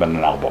have them in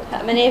an album.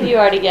 How many of you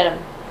already get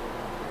them?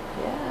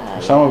 Yeah.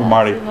 Some of them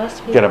already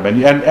get them.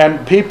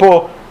 And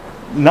people,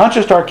 not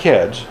just our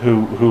kids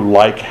who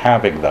like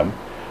having them.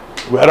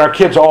 And our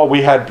kids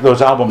we had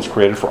those albums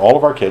created for all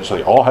of our kids, so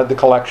they all had the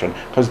collection,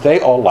 because they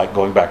all like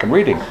going back and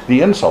reading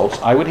the insults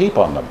I would heap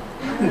on them.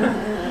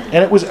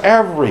 And it was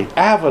every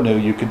avenue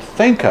you could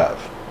think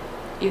of.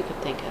 You could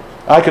think of.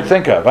 I could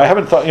think of. I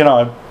haven't thought,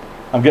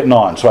 I'm getting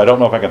on, so I don't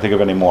know if I can think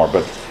of any more.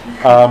 But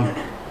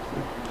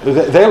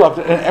they loved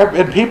it.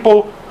 And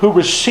people who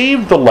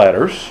received the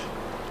letters,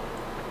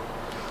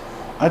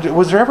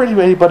 was there ever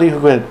anybody who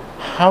went,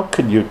 how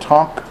could you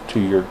talk to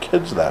your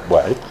kids that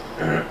way?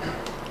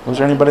 Was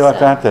there anybody like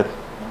that? I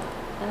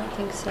don't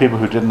think so. People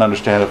who didn't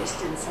understand it? Just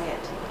didn't say it.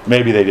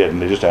 Maybe they didn't.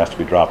 They just asked to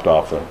be dropped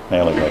off the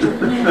mailing list.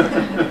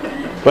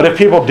 But if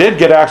people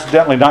did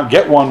accidentally not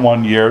get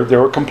one year,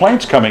 there were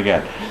complaints coming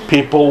in.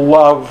 People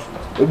love.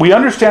 We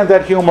understand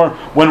that humor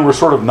when we're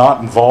sort of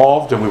not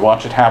involved and we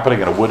watch it happening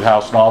in a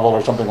Woodhouse novel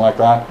or something like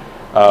that.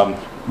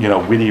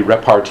 Witty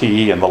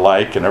repartee and the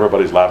like, and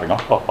everybody's laughing.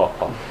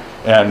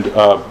 And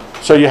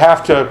so you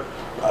have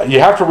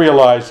to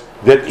realize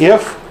that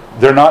if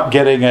they're not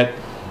getting it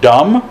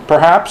dumb,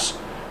 perhaps,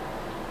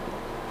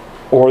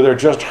 or they're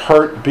just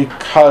hurt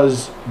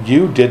because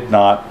you did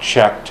not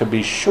check to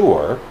be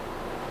sure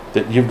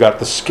that you've got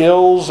the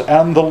skills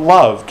and the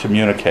love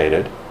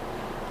communicated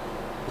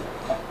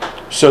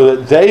so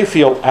that they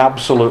feel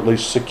absolutely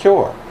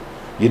secure.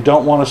 You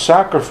don't want to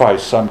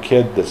sacrifice some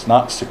kid that's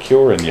not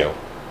secure in you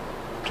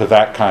to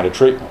that kind of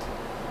treatment.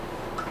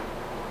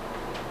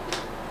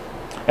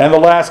 And the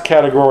last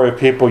category of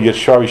people you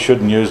probably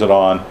shouldn't use it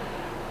on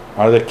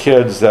are the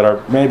kids that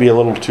are maybe a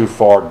little too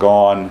far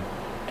gone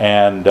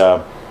and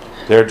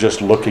they're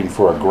just looking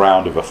for a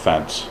ground of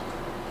offense.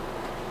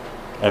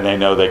 And they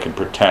know they can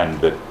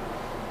pretend that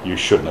you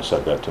shouldn't have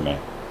said that to me.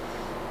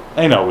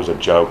 They know it was a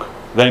joke.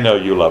 They know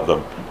you love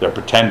them. They're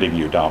pretending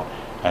you don't.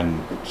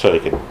 And so they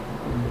can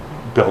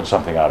build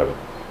something out of it.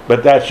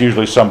 But that's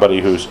usually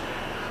somebody who's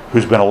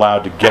been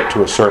allowed to get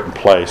to a certain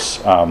place.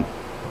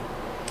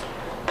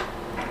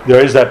 There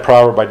is that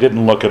proverb, I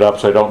didn't look it up,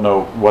 so I don't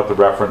know what the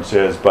reference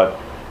is, but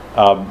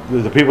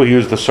the people who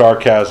use the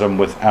sarcasm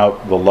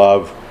without the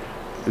love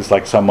is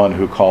like someone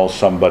who calls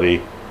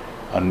somebody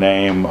a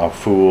name, a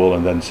fool,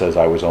 and then says,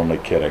 I was only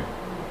kidding.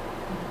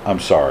 I'm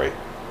sorry.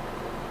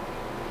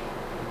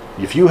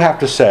 If you have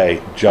to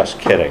say, just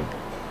kidding.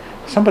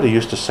 Somebody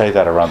used to say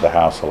that around the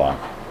house a lot.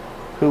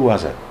 Who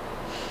was it?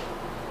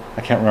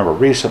 I can't remember.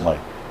 Recently.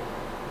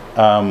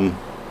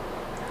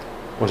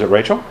 Was it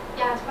Rachel?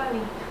 Yeah, it's probably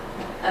me.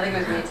 I think it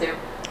was me too.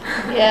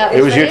 Yeah,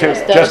 It was you too.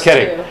 those Just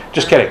kidding. two.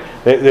 Just kidding.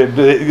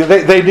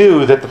 They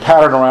knew that the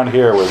pattern around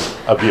here was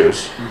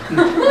abuse,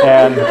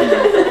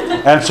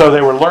 and so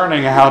they were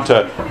learning how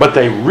to. But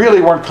they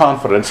really weren't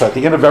confident. So at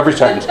the end of every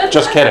sentence,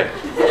 just kidding.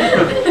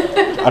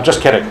 I'm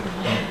just kidding.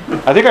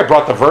 I think I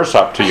brought the verse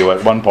up to you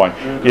at one point.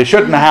 You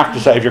shouldn't have to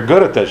say, if you're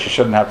good at this, you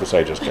shouldn't have to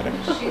say just kidding.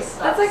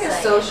 That's like a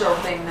social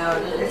thing though.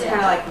 It's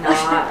kind of like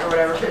not or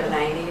whatever for the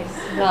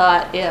 90s.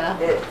 Not, yeah.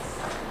 It's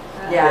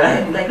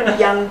like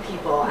young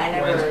people. I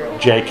never.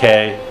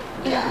 JK.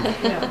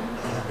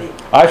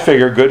 I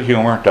figure good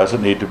humor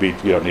doesn't need to be,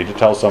 you don't need to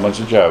tell someone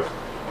it's a joke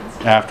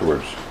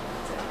afterwards.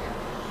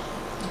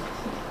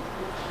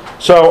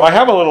 So I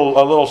have a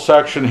little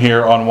section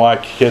here on why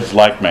kids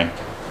like me.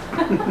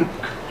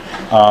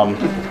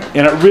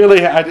 And it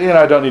really,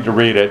 I don't need to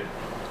read it,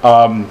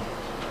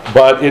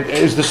 but it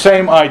is the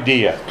same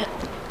idea.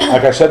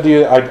 Like I said to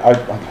you,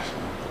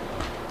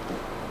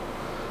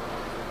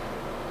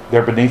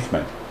 they're beneath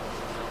me,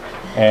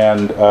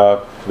 and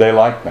they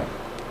like me.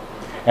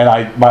 And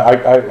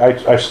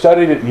I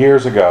studied it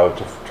years ago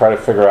to try to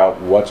figure out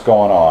what's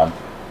going on,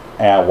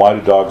 and why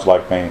do dogs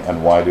like me,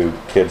 and why do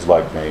kids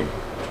like me,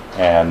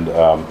 and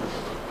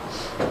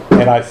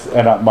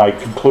my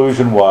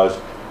conclusion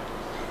was,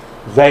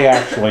 they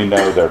actually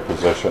know their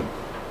position.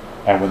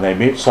 And when they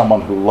meet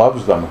someone who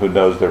loves them, who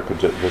knows their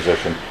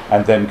position,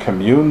 and then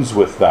communes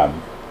with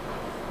them,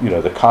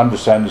 that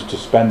condescends to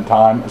spend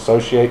time,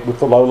 associate with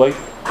the lowly,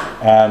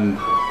 and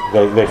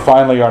they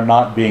finally are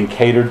not being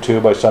catered to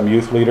by some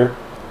youth leader.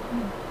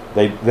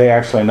 They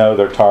actually know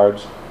their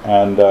tards,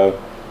 and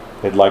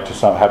they'd like to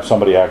have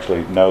somebody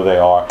actually know they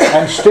are,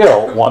 and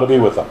still want to be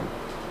with them.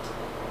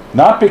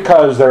 Not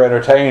because they're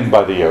entertained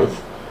by the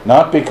youth,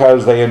 not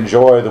because they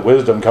enjoy the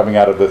wisdom coming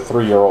out of the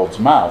 3-year-old's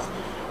mouth,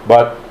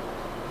 but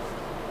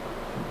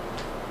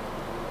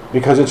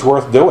because it's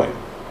worth doing.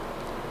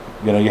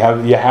 You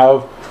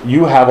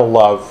have a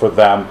love for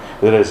them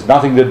that has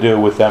nothing to do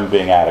with them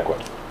being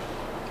adequate,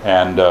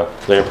 and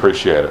they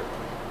appreciate it.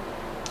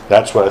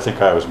 That's what I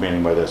think I was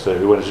meaning by this.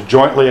 When it's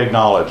jointly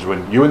acknowledged,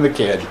 when you and the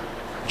kid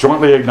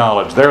jointly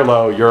acknowledge they're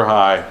low, you're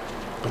high,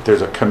 but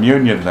there's a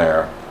communion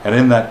there, and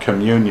in that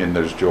communion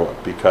there's joy,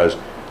 because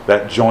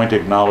that joint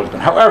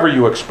acknowledgement, however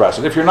you express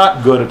it. If you're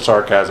not good at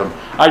sarcasm,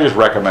 I just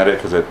recommend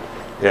it because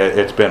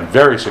it's been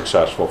very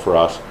successful for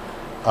us,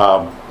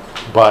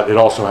 but it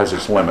also has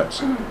its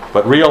limits.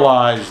 But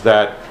realize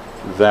that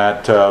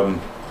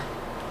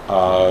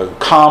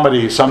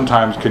comedy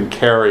sometimes can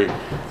carry,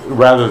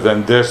 rather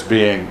than this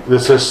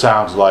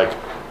sounds like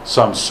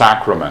some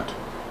sacrament.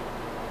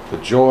 The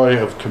joy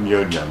of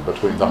communion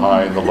between the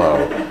high and the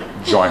low,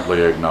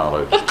 jointly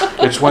acknowledged.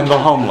 It's when the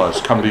homeless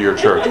come to your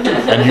church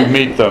and you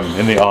meet them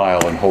in the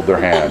aisle and hold their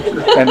hand.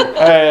 And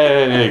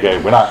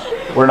anyway,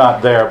 we're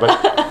not there, but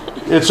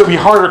it'll be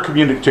harder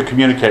to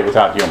communicate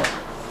without humor.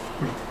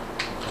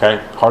 Okay,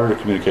 harder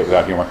to communicate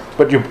without humor,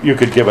 but you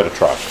could give it a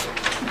try.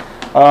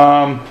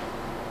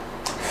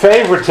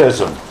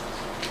 Favoritism.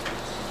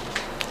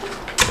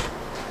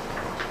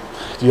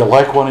 Do you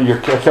like one of your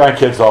kids? My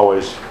kids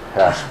always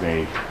ask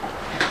me,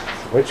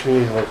 which do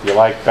you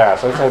like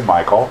best? I say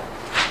Michael,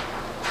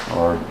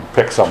 or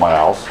pick someone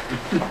else.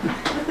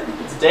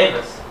 It's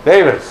Davis.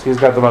 Davis, he's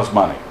got the most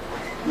money.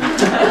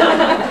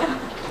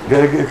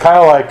 Kind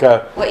of like,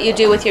 What you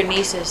do with your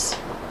nieces.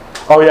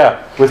 oh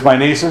yeah, with my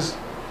nieces,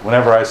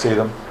 whenever I see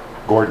them,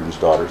 Gordon's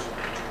daughters,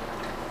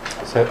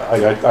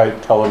 I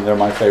tell them they're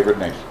my favorite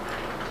niece.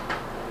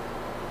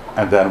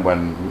 And then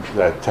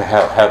to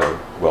Heather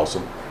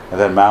Wilson, and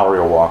then Mallory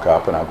will walk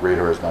up and I'll greet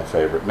her as my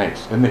favorite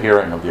niece, in the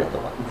hearing of the other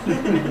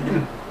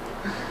one.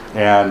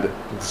 And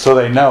so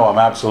they know I'm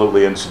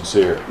absolutely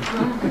insincere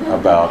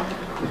about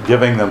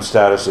giving them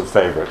status of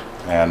favorite.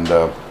 And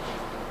so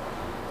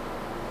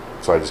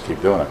I just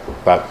keep doing it.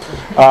 But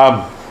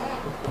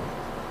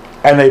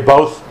and they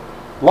both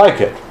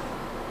like it,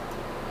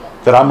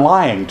 that I'm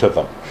lying to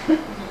them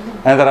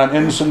and that I'm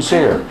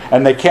insincere,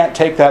 and they can't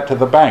take that to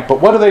the bank. But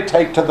what do they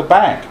take to the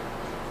bank?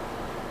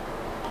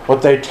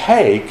 What they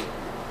take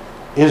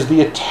is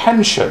the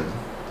attention.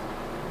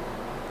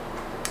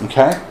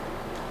 Okay?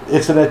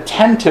 It's an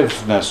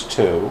attentiveness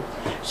to.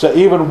 So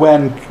even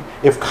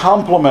if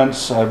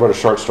compliments, I wrote a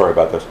short story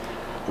about this,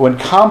 when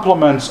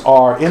compliments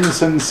are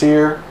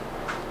insincere,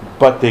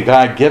 but the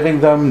guy giving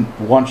them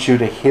wants you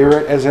to hear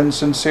it as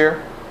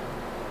insincere,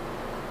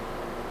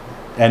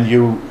 and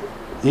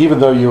even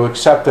though you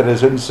accept it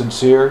as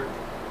insincere,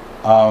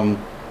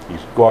 you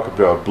walk up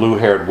to a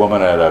blue-haired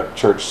woman at a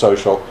church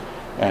social,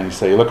 and you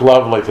say, "You look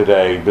lovely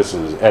today,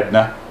 Mrs.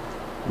 Edna,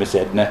 Miss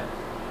Edna,"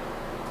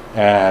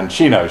 and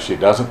she knows she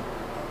doesn't,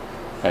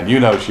 and you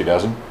know she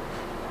doesn't.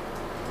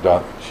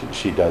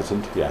 She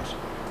doesn't, yes,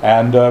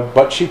 and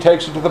but she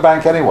takes it to the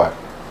bank anyway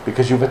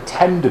because you've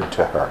attended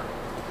to her.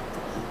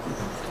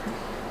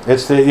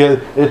 It's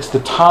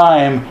the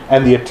time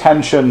and the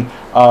attention.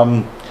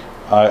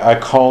 I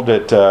called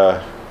it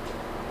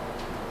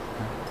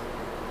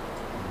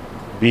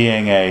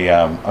being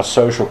a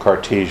social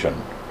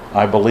Cartesian.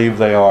 I believe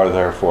they are,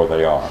 therefore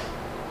they are.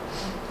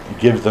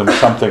 Give them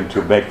something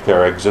to make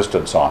their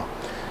existence on.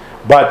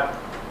 But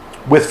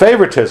with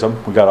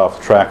favoritism, we got off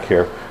the track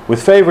here.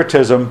 With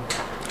favoritism,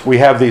 we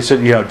have these,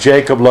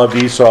 Jacob loved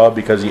Esau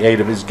because he ate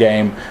of his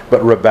game,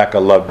 but Rebekah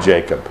loved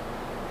Jacob.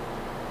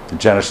 In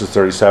Genesis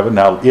 37,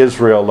 now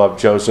Israel loved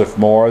Joseph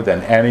more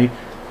than any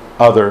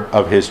other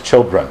of his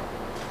children.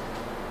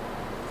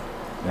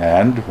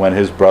 And when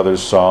his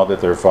brothers saw that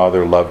their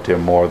father loved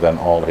him more than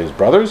all his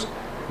brothers,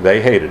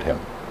 they hated him.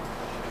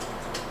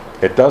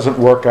 It doesn't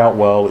work out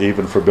well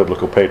even for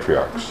biblical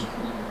patriarchs.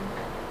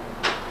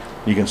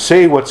 You can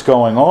see what's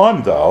going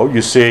on, though.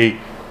 You see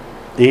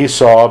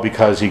Esau,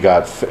 because he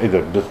got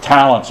the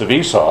talents of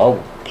Esau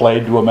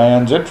played to a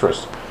man's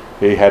interest.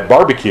 He had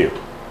barbecue.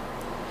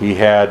 He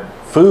had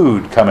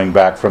food coming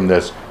back from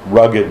this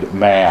rugged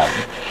man,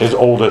 his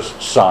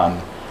oldest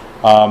son.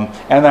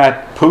 And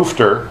that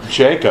poofter,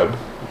 Jacob,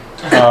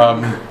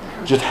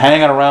 just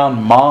hanging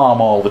around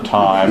mom all the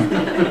time.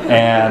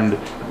 And,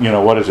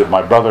 what is it?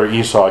 My brother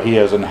Esau, he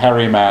is an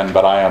hairy man,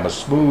 but I am a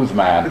smooth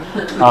man.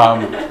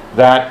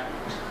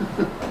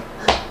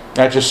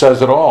 That just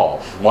says it all.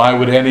 Why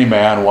would any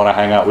man want to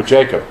hang out with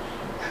Jacob?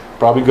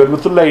 Probably good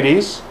with the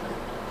ladies,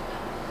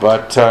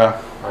 but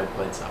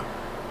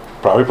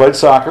probably played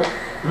soccer.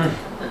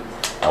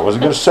 I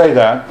wasn't going to say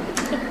that,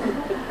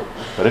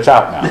 but it's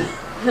out now.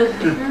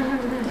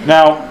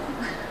 Now,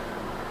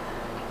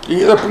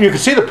 you can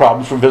see the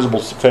problems from visible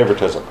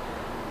favoritism.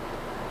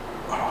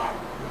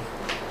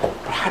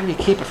 But how do you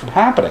keep it from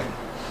happening?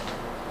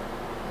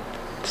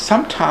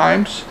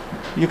 Sometimes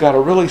you got a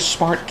really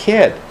smart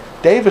kid.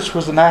 Davis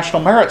was a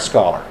National Merit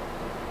Scholar.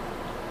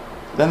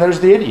 Then there's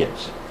the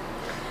idiots.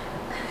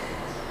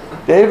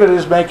 Davis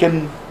is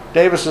making,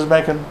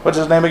 what's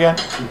his name again?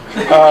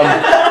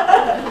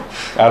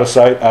 Out of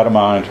sight, out of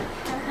mind.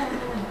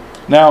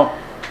 Now,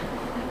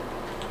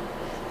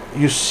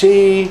 you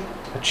see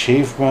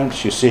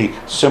achievements, you see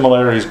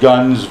similarities.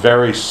 Gunn's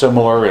very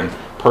similar in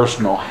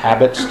personal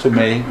habits to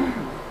me.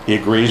 He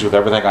agrees with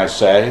everything I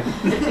say.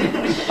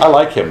 I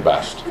like him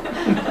best.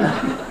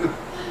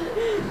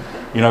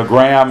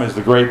 Graham is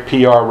the great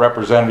PR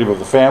representative of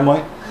the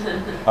family.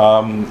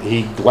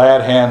 He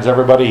glad hands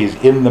everybody. He's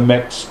in the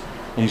mix.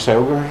 And you say,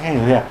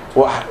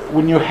 well,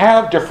 when you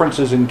have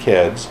differences in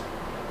kids,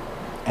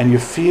 and you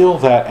feel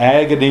that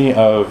agony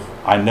of,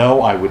 I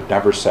know I would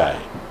never say,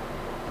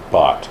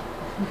 but.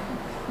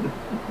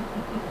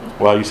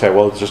 Well, you say,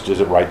 well, is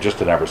it right just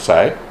to never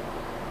say?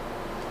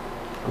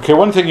 Okay,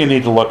 one thing you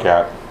need to look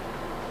at.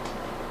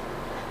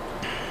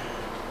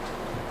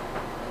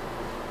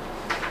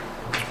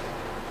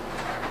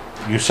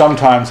 You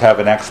sometimes have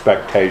an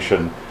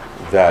expectation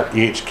that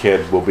each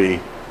kid will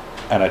be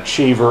an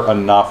achiever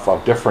enough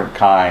of different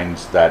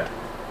kinds that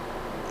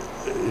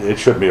it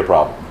shouldn't be a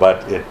problem,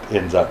 but it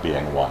ends up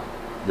being one.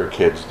 Your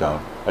kids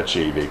don't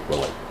achieve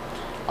equally.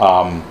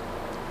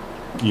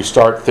 You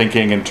start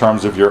thinking in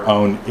terms of your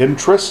own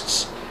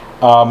interests,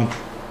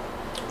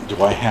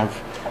 Do I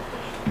have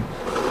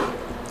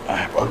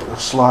a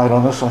slide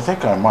on this? I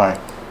think I might.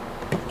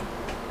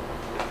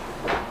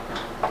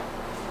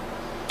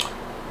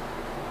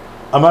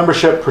 A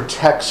membership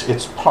protects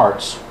its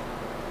parts,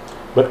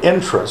 but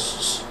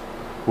interests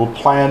will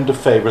plan to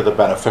favor the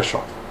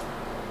beneficial.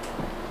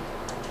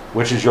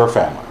 Which is your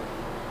family?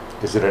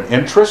 Is it an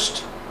interest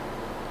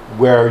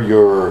where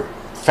your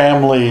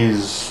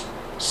family's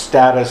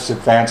status,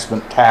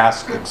 advancement,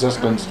 task,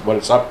 existence, what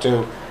it's up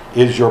to,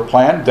 is your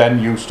plan? Then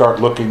you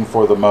start looking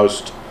for the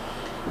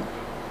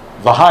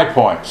high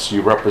points.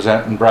 You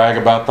represent and brag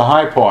about the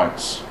high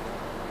points.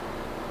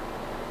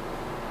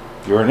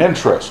 You're an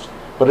interest.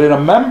 But in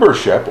a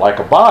membership, like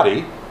a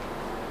body,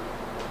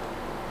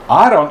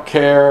 I don't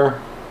care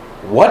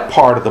what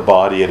part of the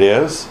body it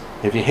is.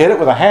 If you hit it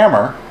with a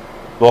hammer,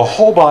 the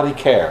whole body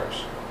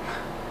cares.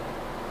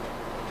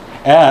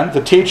 And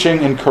the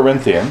teaching in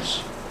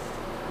Corinthians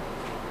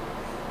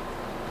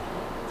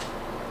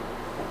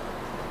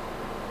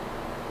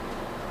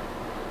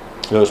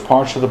those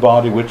parts of the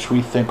body which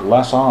we think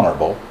less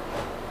honorable,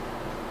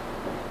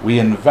 we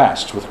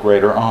invest with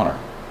greater honor.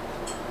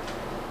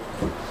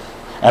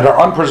 And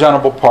our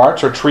unpresentable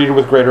parts are treated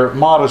with greater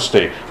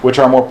modesty, which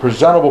our more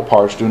presentable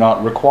parts do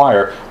not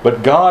require.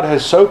 But God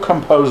has so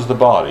composed the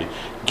body,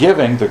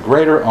 giving the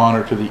greater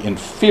honor to the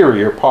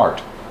inferior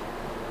part.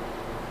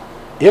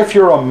 If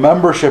you're a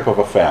membership of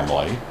a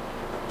family,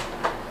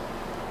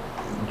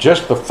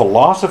 just the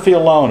philosophy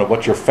alone of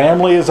what your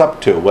family is up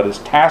to, what its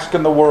task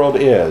in the world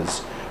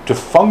is, to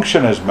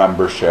function as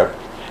membership,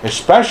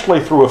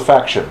 especially through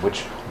affection,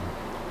 which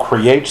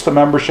creates the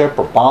membership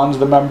or bonds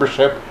the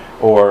membership,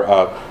 or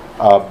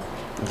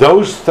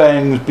those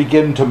things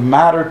begin to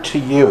matter to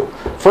you.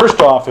 First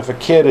off, if a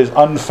kid is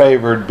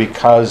unfavored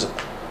because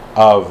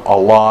of a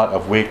lot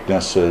of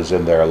weaknesses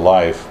in their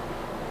life,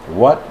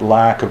 what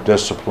lack of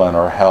discipline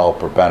or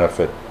help or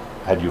benefit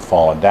had you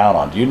fallen down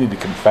on? Do you need to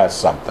confess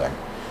something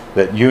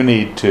that you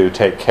need to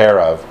take care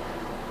of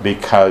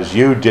because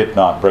you did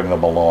not bring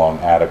them along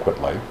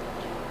adequately?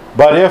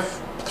 But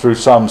if through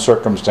some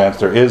circumstance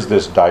there is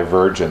this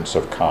divergence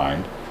of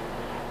kind,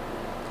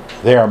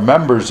 they are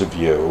members of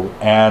you,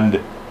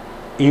 and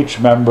each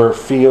member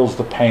feels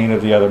the pain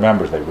of the other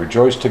members. They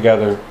rejoice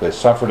together, they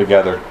suffer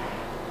together,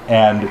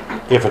 and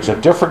if it's a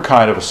different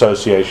kind of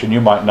association, you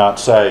might not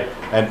say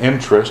an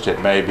interest, it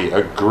may be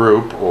a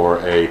group or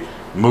a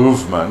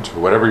movement,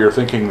 or whatever you're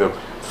thinking the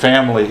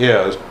family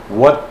is.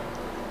 What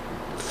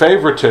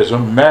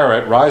favoritism,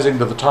 merit, rising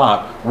to the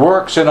top,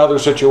 works in other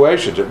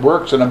situations. It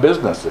works in a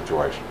business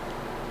situation.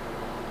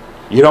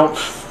 You don't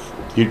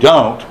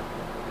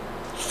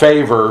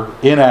favor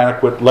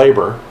inadequate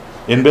labor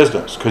in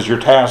business, because your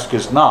task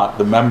is not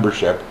the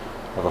membership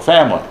of a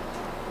family.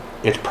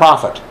 It's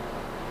profit.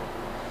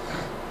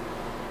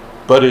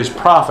 But is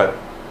profit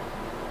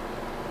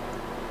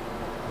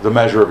the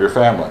measure of your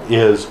family?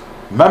 Is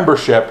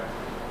membership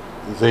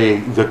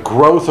the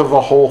growth of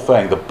the whole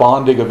thing, the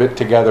bonding of it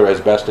together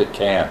as best it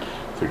can,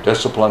 through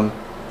discipline,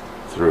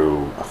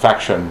 through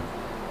affection,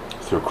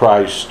 through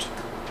Christ,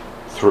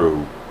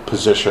 through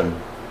position?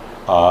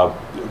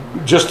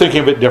 Just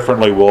thinking of it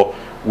differently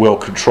will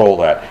control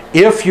that.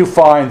 If you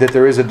find that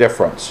there is a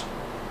difference,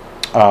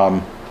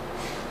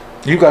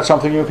 you've got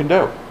something you can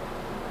do.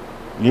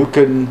 You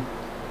can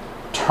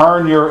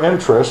turn your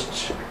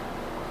interest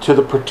to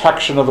the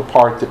protection of the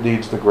part that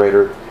needs the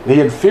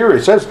inferior.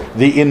 It says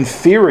the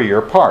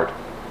inferior part.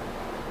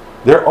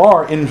 There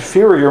are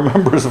inferior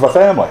members of a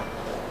family,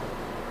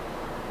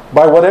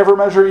 by whatever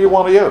measure you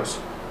want to use.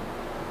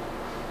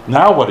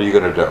 Now what are you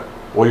going to do?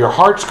 Well, your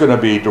heart's going to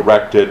be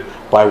directed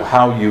by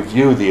how you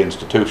view the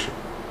institution.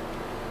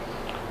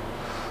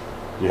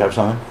 You have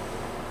something?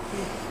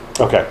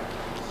 Okay,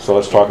 so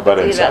let's talk about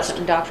Think about incest.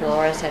 something Dr.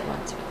 Laura said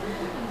once.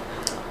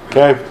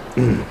 Okay.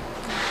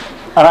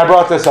 And I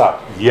brought this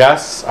up.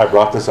 Yes, I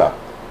brought this up.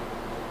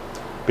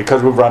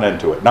 Because we've run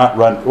into it.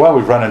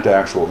 We've run into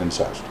actual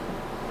incest.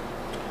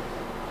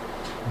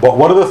 But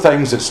one of the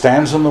things that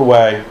stands in the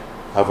way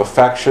of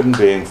affection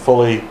being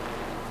fully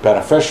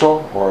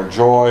beneficial or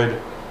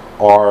enjoyed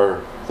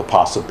are the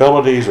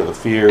possibilities or the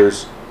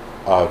fears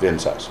of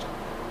incest.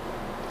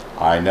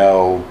 I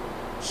know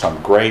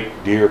some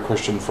great, dear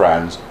Christian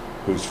friends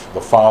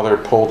the father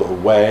pulled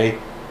away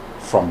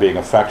from being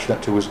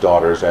affectionate to his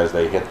daughters as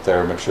they hit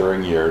their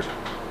maturing years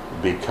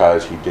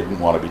because he didn't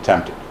want to be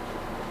tempted.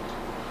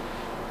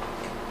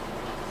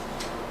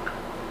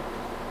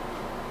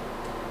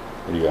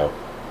 And you go,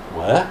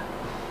 what?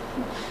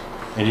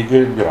 And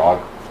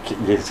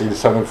you see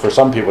something for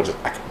some people, just,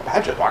 I can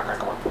imagine.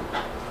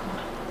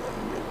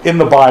 In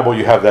the Bible,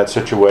 you have that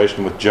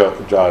situation with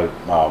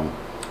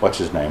what's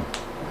his name?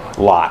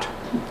 Lot,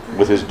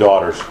 with his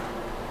daughters.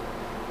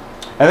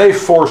 And they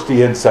forced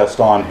the incest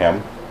on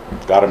him,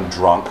 got him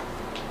drunk.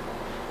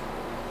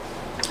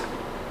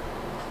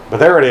 But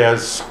there it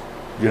is,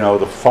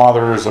 the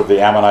fathers of the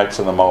Ammonites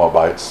and the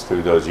Moabites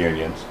through those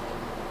unions.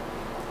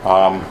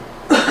 And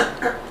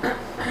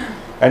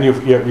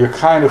you're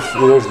kind of,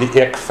 there's the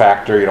ick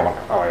factor. I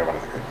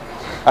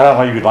don't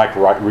know if you'd like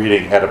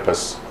reading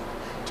Oedipus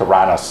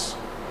Tyrannus,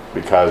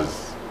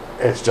 because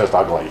it's just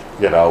ugly,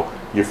 you know.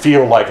 You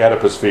feel like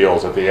Oedipus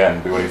feels at the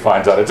end when he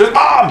finds out it's his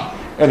mom,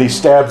 and he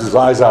stabs his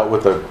eyes out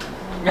with the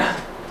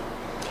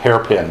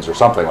hairpins or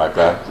something like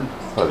that,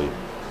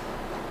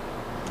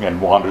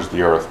 and wanders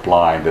the earth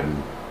blind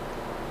and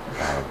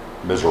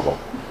miserable.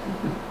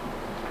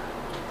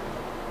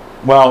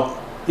 Well,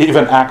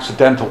 even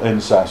accidental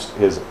incest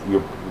is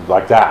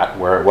like that,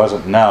 where it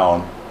wasn't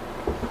known,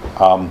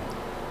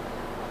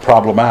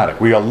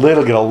 problematic. We get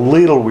a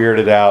little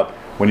weirded out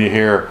when you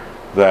hear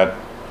that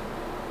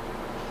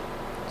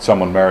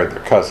someone married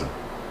their cousin.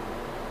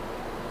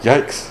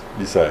 Yikes,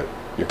 you say.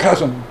 Your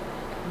cousin?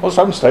 Well,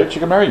 some states you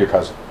can marry your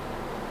cousin.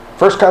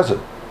 First cousin.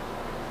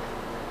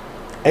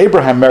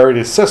 Abraham married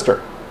his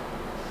sister.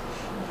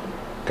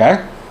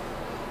 Okay?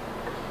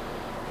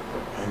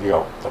 And you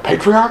go, the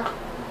patriarch?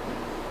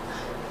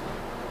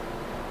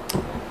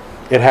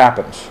 It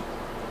happens.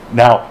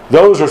 Now,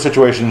 those are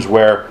situations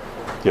where,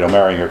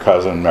 marrying your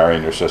cousin,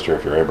 marrying your sister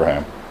if you're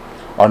Abraham,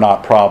 are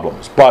not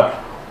problems. But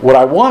what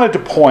I wanted to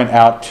point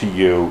out to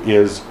you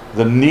is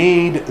the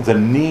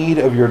need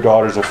of your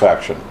daughter's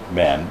affection,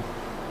 men,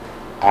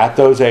 at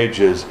those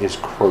ages is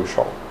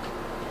crucial.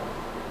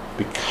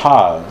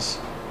 Because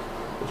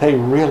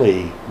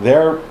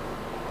their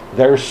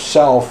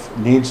self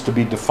needs to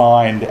be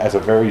defined as a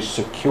very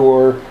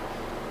secure,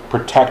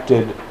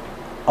 protected,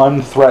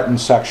 unthreatened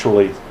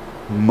sexually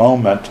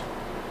moment,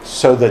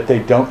 so that they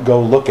don't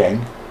go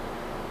looking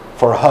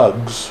for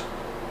hugs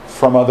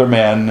from other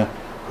men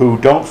who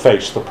don't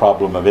face the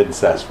problem of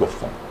incest with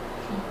them.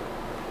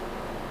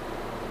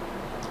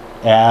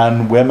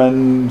 And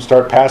women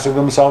start passing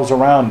themselves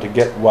around to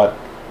get what,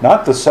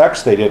 not the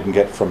sex they didn't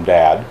get from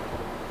dad,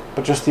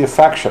 but just the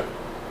affection.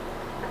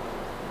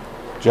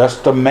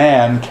 Just a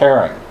man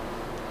caring.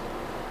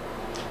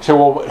 So,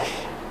 well,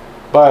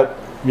 but,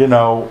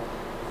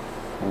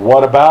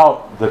 what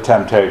about the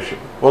temptation?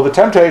 Well, the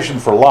temptation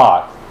for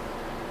Lot,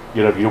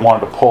 if you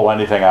wanted to pull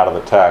anything out of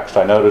the text,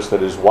 I noticed that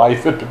his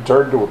wife had been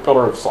turned into a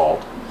pillar of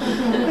salt.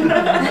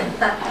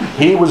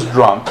 He was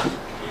drunk,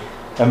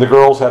 and the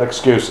girls had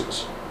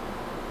excuses.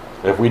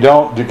 If we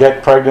don't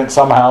get pregnant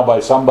somehow by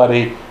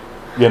somebody,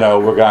 we're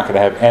not going to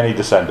have any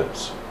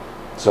descendants.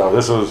 So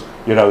this is,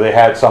 they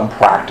had some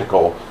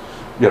practical,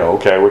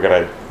 okay, we're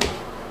going to,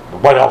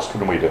 what else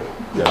can we do?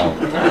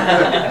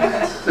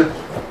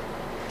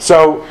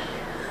 So,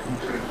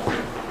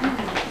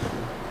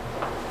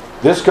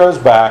 this goes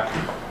back,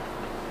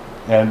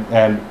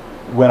 and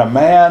when a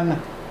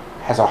man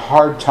has a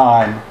hard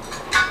time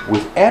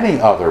with any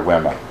other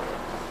women,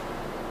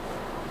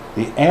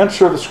 the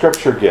answer the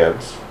Scripture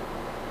gives,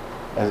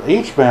 as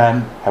each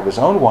man have his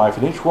own wife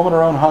and each woman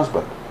her own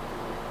husband,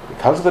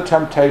 because of the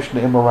temptation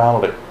to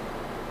immorality,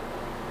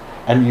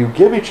 and you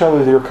give each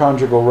other your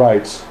conjugal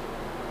rights,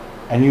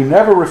 and you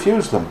never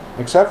refuse them,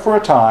 except for a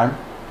time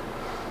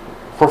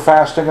for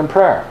fasting and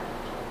prayer.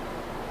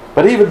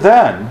 But even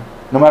then,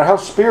 no matter how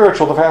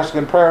spiritual the fasting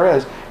and prayer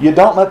is, you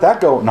don't let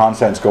that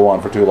nonsense go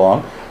on for too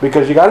long,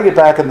 because you got to get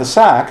back in the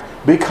sack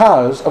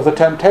because of the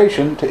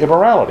temptation to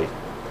immorality.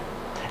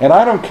 And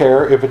I don't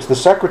care if it's the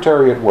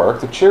secretary at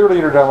work, the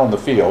cheerleader down on the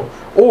field,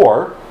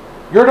 or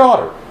your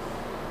daughter.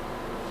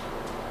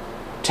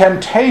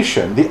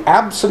 Temptation, the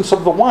absence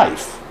of the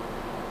wife.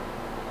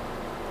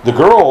 The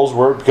girls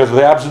were, because of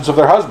the absence of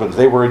their husbands,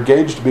 they were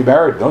engaged to be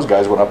married, and those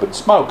guys went up in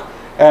smoke.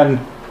 And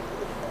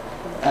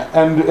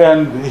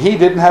he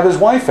didn't have his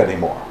wife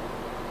anymore.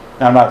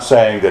 Now, I'm not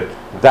saying that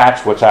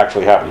that's what's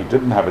actually happened. He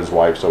didn't have his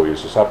wife, so he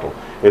was susceptible.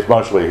 It's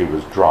mostly he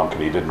was drunk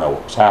and he didn't know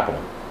what was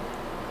happening.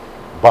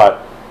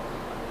 But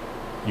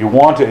you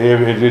want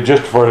to,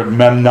 just for a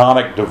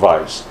mnemonic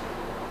device,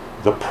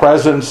 the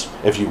presence,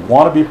 if you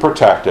want to be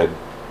protected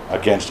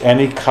against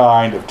any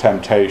kind of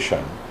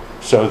temptation,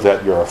 so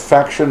that your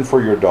affection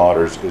for your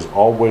daughters is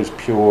always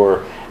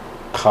pure,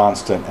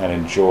 constant, and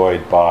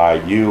enjoyed by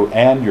you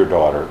and your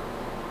daughter.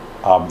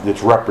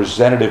 It's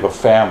representative of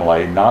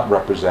family, not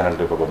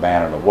representative of a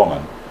man and a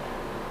woman.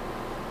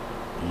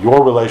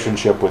 Your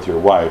relationship with your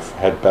wife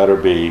had better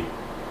be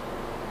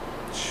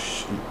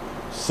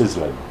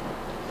sizzling,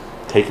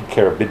 taking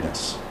care of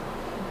business.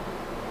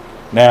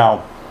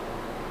 Now,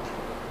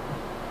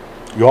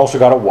 you also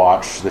got to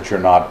watch that you're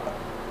not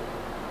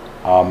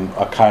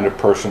a kind of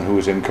person who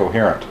is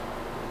incoherent.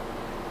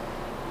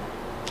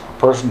 A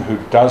person who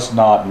does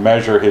not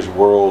measure his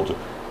world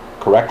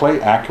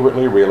correctly,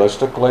 accurately,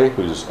 realistically,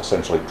 who's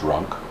essentially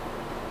drunk,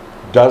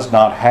 does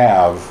not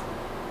have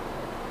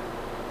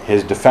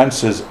his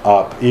defenses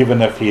up,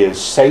 even if he is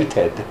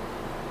sated,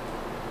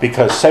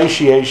 because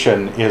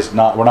satiation is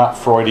not, we're not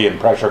Freudian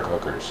pressure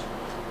cookers.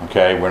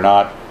 Okay, we're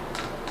not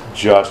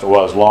just,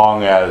 well, as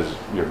long as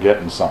you're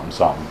getting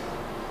something,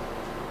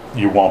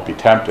 you won't be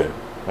tempted.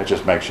 It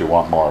just makes you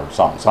want more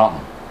something.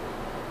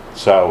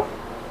 So,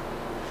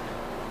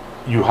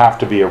 you have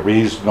to be a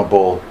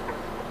reasonable,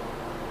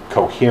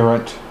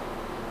 coherent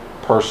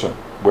person,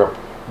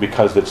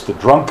 because it's the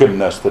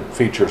drunkenness that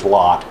features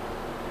Lot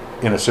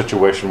in a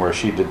situation where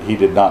he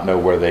did not know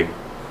where they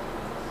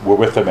were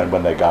with him and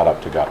when they got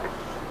up to go.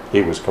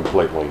 He was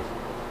completely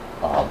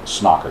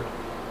snockered.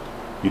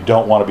 You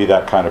don't want to be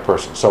that kind of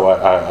person. So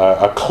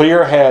a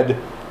clear head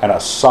and a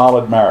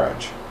solid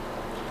marriage.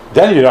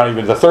 Then you don't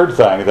even, the third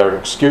thing, their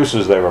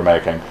excuses they were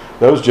making,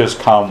 those just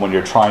come when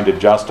you're trying to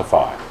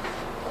justify.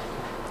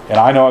 And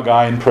I know a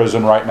guy in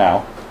prison right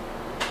now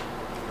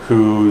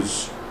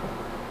whose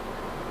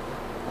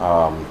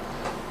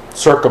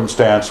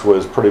circumstance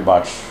was pretty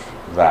much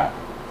that.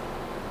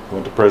 He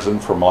went to prison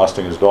for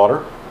molesting his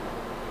daughter.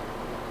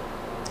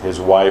 His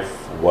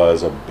wife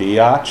was a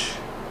biatch,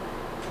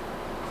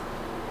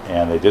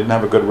 and they didn't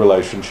have a good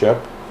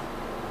relationship,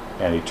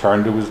 and he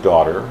turned to his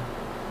daughter,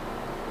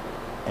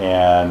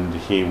 and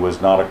he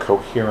was not a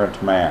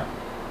coherent man.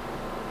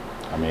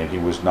 I mean, he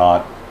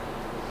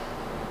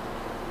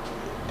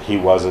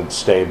wasn't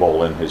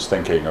stable in his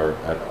thinking or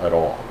at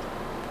all.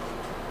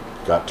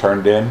 Got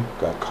turned in,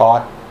 got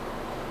caught.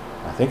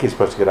 I think he's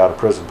supposed to get out of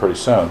prison pretty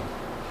soon.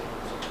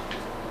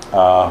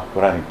 But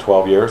I think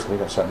 12 years. I think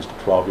got sentenced to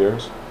 12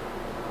 years.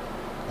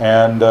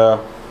 And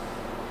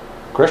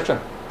Christian,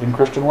 in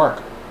Christian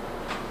work.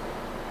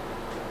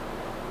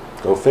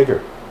 Go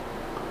figure.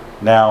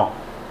 Now,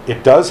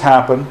 it does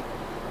happen.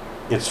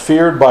 It's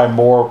feared by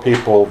more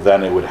people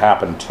than it would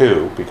happen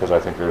to, because I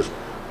think there's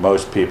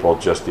most people,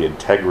 just the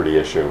integrity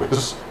issue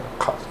is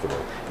constantly.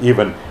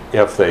 Even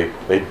if they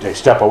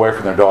step away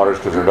from their daughters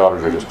because their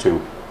daughters are just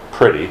too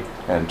pretty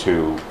and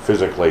too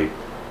physically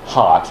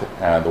hot,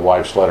 and the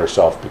wife's let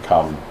herself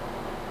become,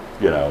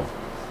 a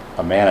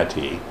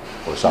manatee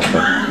or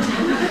something.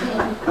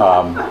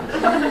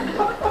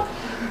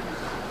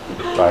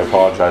 I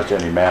apologize to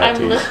any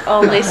manatees.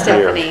 Only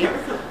Stephanie.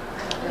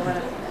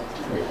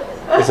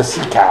 It's a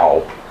sea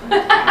cow.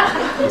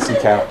 A sea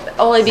cow.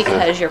 Only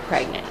because you're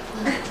pregnant.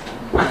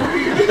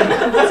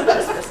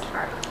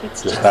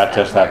 It's Just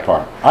that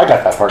part. I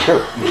got that part too.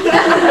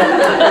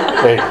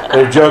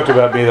 They joked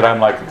about me that I'm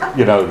like,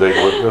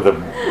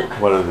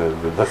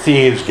 the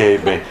thieves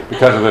gave me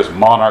because of this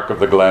Monarch of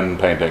the Glen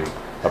painting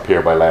up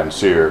here by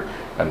Landseer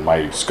and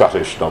my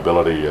Scottish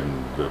nobility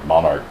and the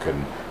monarch,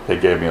 and they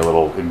gave me a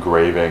little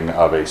engraving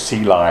of a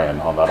sea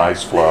lion on an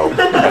ice floe, and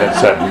it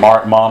said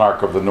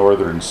Monarch of the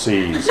Northern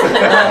Seas.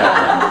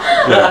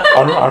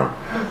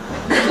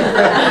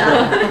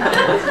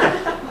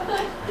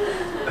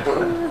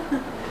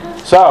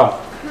 So,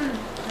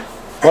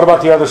 what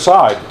about the other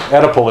side?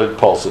 Oedipal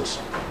impulses.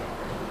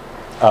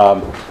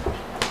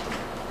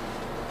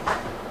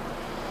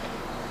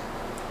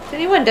 If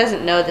anyone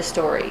doesn't know the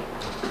story,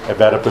 Of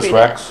Oedipus Read it.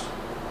 Rex?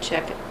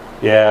 check it.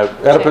 Yeah,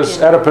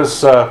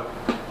 Oedipus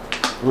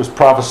was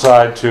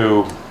prophesied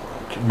to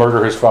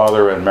murder his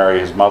father and marry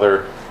his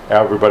mother.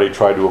 Everybody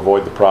tried to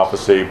avoid the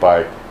prophecy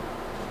by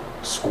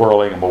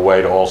squirreling him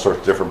away to all sorts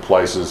of different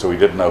places, so he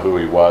didn't know who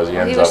he was. He He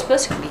ends was up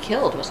supposed to be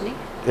killed, wasn't he?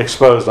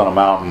 exposed on a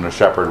mountain. A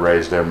shepherd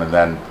raised him, and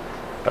then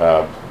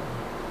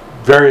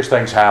various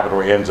things happen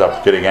where he ends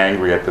up getting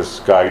angry at this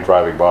guy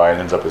driving by, and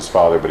ends up his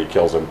father, but he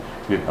kills him.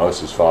 He didn't know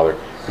it's his father.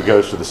 He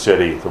goes to the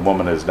city. The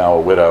woman is now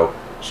a widow.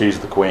 She's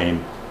the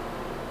queen.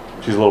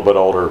 She's a little bit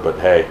older, but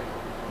hey,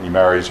 he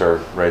marries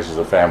her, raises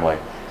a family,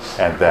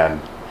 and then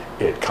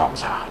it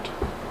comes out.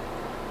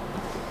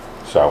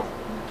 So,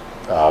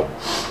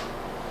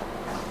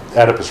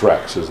 Oedipus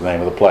Rex is the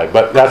name of the play,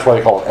 but that's why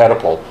they call it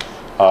Oedipal,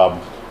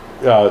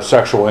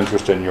 sexual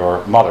interest in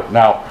your mother.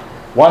 Now,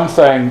 one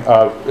thing,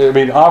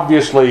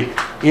 obviously,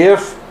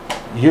 if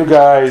you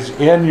guys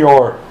in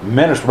your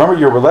ministry, remember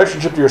your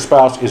relationship to your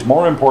spouse is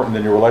more important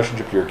than your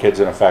relationship to your kids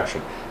in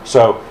affection.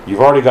 So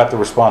you've already got the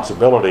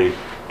responsibility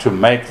to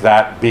make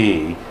that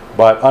be,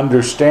 but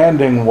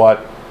understanding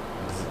what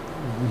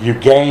you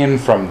gain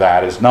from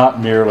that is not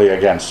merely,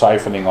 again,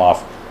 siphoning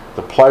off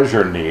the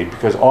pleasure need,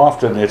 because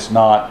often it's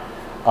not,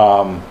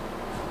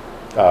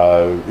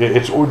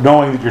 it's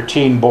knowing that your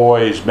teen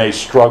boys may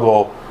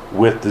struggle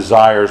with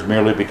desires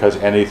merely because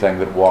anything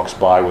that walks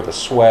by with a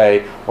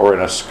sway or in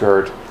a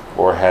skirt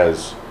or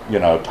has,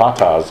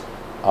 tatas,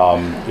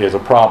 is a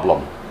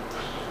problem,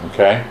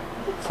 okay,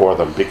 for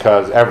them,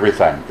 because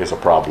everything is a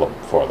problem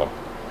for them.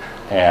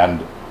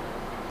 And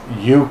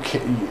you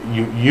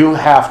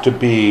have to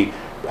be,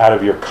 out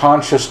of your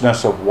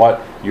consciousness of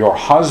what your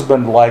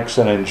husband likes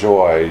and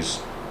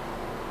enjoys,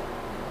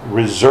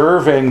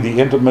 reserving the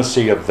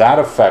intimacy of that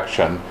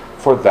affection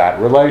for that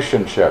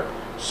relationship,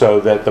 so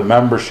that the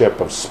membership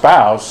of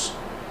spouse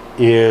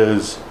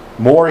is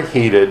more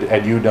heated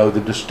and you know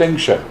the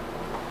distinction.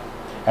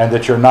 And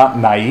that you're not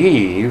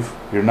naive,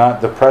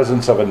 the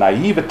presence of a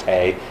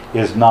naivete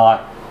is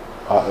not,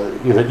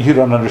 you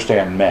don't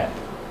understand men.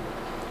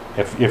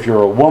 If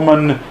you're a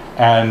woman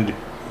and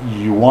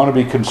you want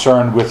to be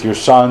concerned with your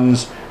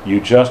sons,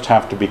 you just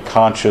have to be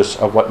conscious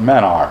of what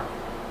men are.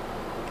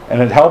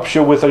 And it helps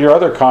you with your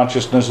other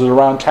consciousnesses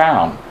around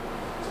town.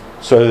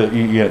 So that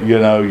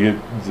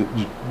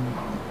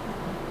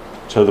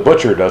so the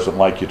butcher doesn't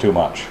like you too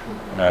much.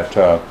 That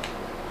you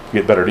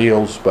get better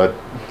deals, but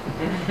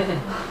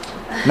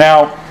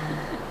now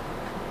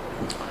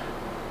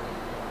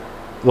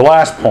the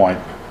last point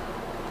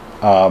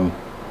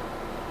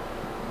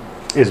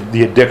is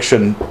the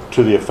addiction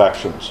to the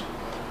affections.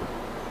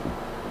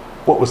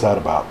 What was that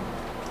about?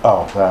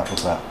 Oh, that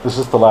was that. This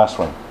is the last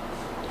one.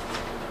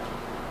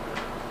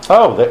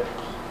 Oh,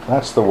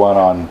 that's the one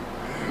on...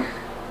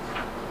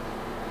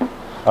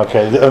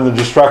 Okay, the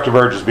destructive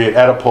urges, be it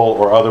Oedipal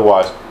or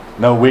otherwise.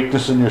 No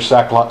weakness in your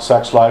sex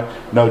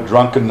life, no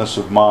drunkenness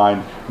of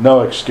mind,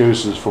 no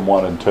excuses from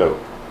 1 and 2.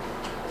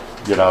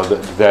 You know,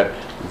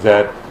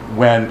 that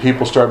when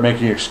people start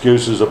making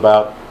excuses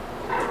about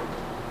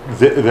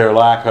their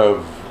lack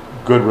of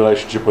good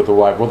relationship with the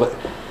wife, well,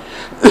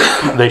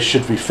 they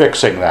should be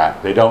fixing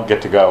that. They don't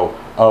get to go,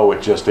 oh,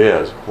 it just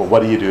is. Well,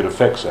 what do you do to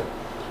fix it?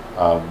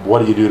 What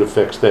do you do to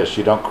fix this?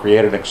 You don't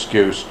create an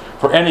excuse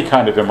for any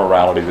kind of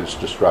immorality that's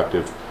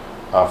destructive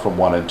from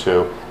 1 and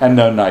 2, and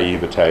no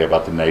naivete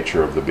about the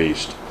nature of the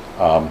beast.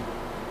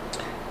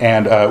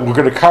 And we're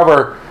going to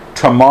cover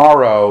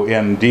tomorrow,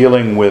 in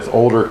dealing with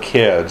older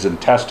kids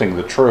and testing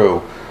the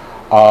true,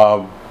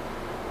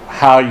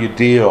 how you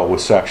deal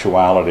with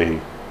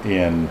sexuality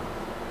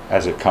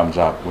as it comes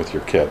up with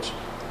your kids.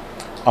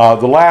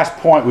 The last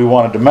point we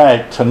wanted to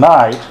make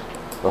tonight,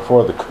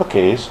 before the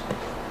cookies,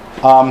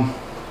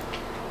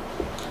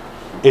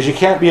 is you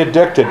can't be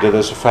addicted to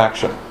this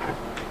affection.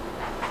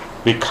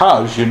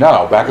 Because,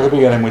 back at the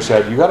beginning we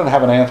said, you got to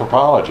have an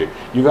anthropology,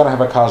 you got to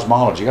have a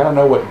cosmology, you got to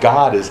know what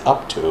God is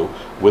up to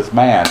with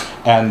man,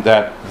 and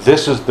that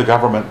this is the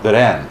government that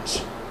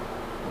ends.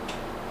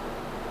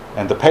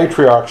 And the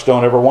patriarchs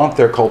don't ever want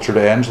their culture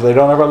to end, so they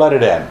don't ever let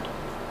it end.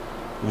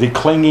 The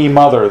clingy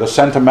mother, the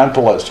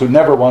sentimentalist who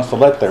never wants to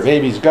let their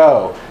babies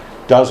go,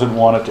 doesn't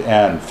want it to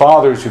end.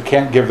 Fathers who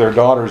can't give their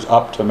daughters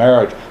up to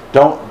marriage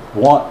don't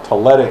want to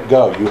let it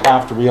go. You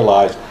have to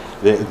realize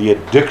the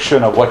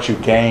addiction of what you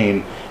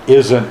gain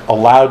isn't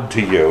allowed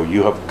to you.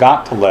 You have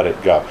got to let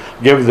it go.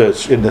 Give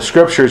this in the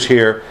scriptures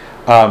here.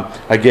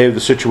 I gave the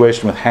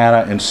situation with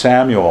Hannah and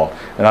Samuel,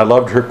 and I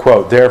loved her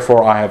quote,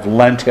 "Therefore I have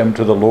lent him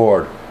to the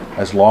Lord.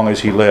 As long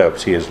as he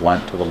lives, he is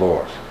lent to the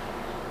Lord."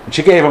 And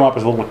she gave him up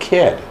as a little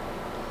kid.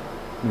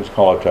 We just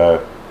call it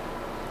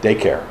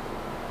daycare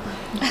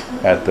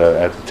at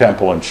the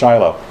temple in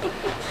Shiloh.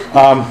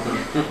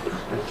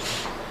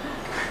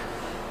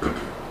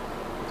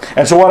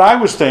 And so what I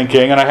was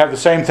thinking, and I have the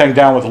same thing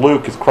down with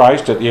Luke with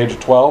Christ at the age of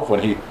 12, when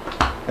he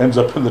ends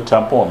up in the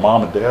temple and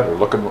mom and dad are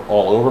looking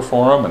all over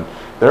for him, and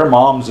their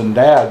moms and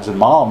dads and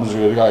moms,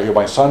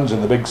 my son's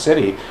in the big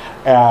city,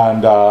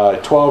 and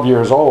 12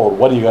 years old,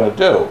 what are you going to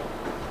do?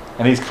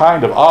 And he's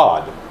kind of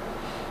odd.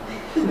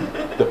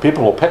 That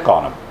people will pick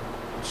on him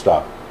and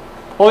stuff.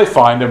 Well, they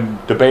find him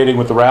debating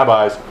with the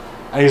rabbis,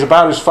 and he's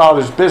about his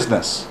father's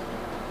business.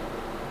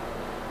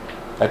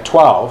 At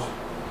 12,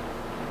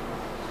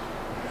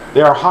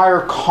 there are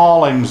higher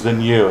callings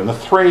than you, and the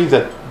three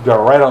that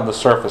are right on the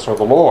surface are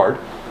the Lord,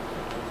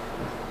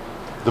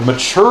 the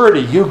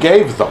maturity you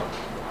gave them.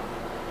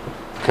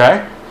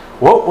 Okay?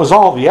 What was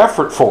all the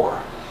effort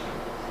for?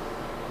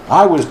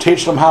 I was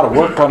teaching them how to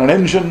work on an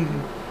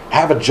engine,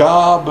 have a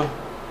job,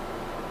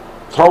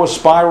 throw a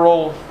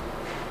spiral,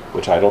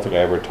 which I don't think I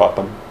ever taught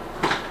them.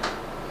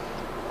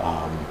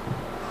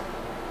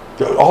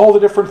 All the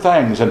different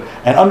things, and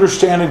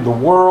understanding the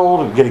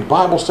world, and getting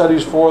Bible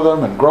studies for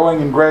them, and growing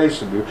in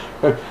grace,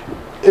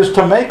 is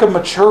to make a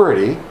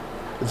maturity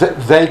that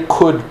they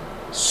could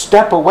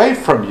step away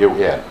from you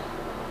in.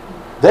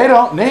 They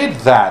don't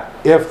need that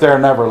if they're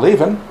never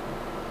leaving.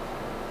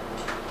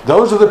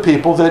 Those are the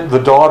people, the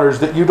daughters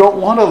that you don't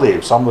want to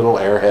leave. Some little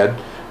airhead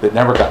that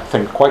never got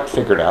things quite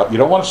figured out. You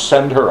don't want to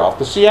send her off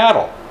to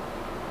Seattle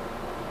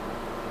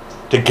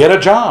to get a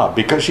job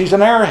because she's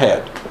an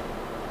airhead.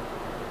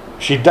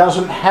 She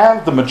doesn't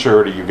have the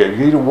maturity you gave.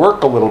 You need to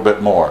work a little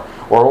bit more,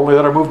 or only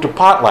let her move to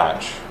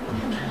Potlatch.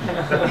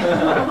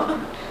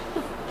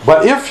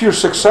 But if you're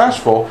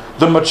successful,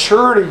 the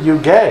maturity you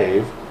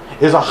gave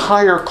is a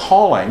higher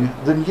calling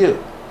than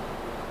you.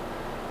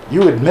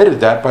 You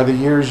admitted that by the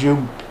years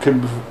you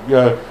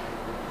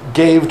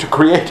gave to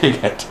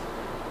creating it.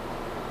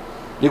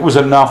 It was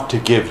enough to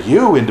give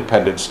you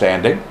independent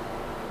standing.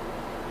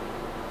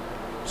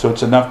 So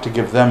it's enough to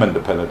give them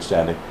independent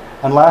standing.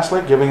 And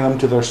lastly, giving them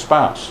to their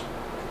spouse.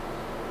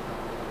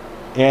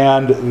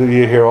 And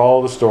you hear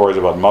all the stories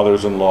about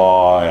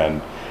mothers-in-law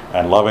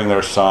and loving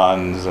their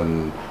sons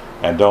and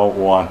don't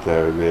want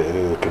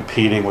the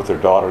competing with their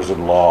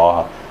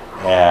daughters-in-law,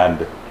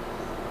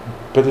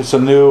 but it's a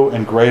new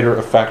and greater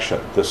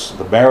affection.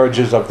 The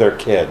marriages of their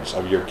kids,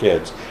 of your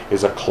kids,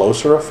 is a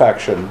closer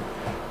affection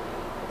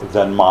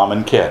than mom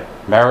and kid.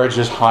 Marriage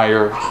is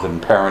higher than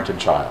parent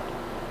and child,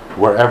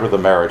 wherever the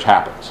marriage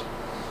happens,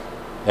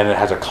 and it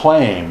has a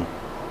claim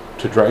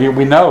to drive.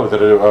 We know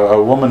that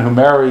a woman who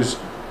marries,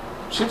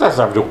 she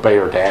doesn't have to obey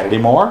her dad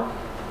anymore.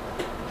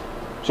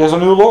 She has a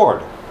new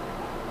Lord.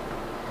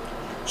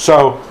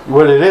 So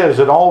what it is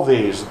in all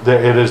these,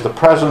 it is the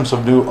presence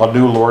of a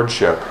new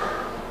lordship,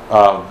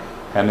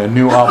 and the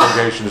new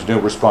obligations, new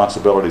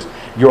responsibilities.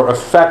 Your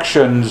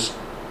affections,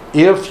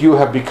 if you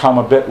have become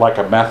a bit like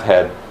a meth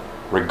head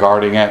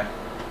regarding it,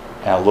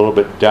 and a little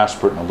bit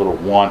desperate and a little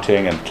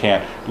wanting and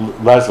can't.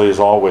 Leslie is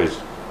always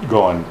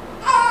going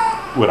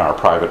with our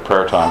private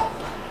prayer time.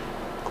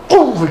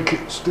 Oh, we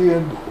can't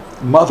stand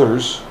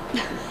mothers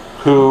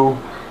who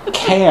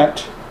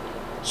can't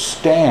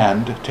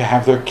stand to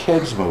have their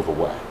kids move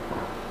away.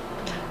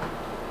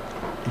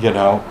 You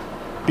know,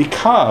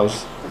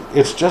 because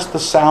it's just the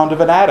sound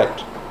of an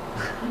addict.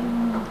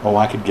 Oh,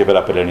 I could give it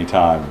up at any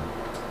time.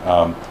 But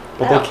I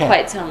they don't can't.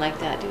 quite sound like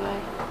that, do I?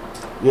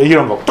 Yeah, you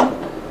don't go,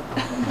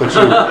 but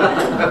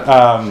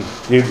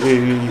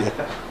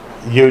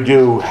you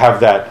do have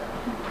that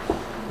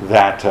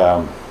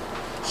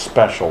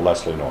special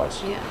Leslie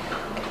noise, Yeah.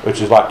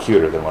 which is a lot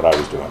cuter than what I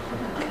was doing.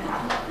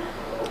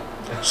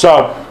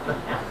 So,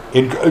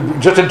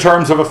 just in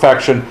terms of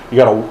affection, you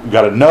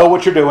gotta know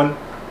what you're doing.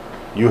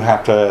 You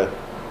have to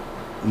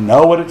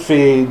know what it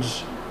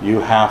feeds. You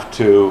have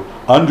to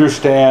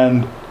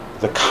understand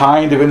the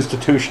kind of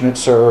institution it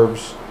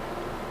serves,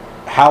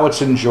 how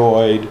it's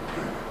enjoyed,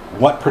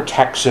 what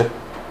protects it,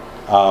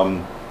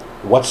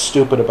 what's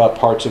stupid about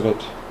parts of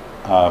it,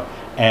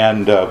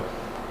 and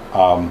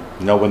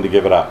know when to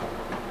give it up.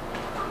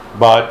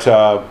 But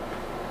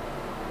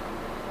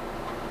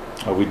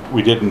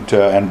we didn't,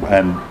 and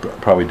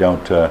probably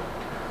don't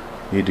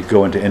need to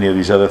go into any of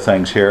these other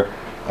things here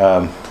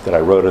that I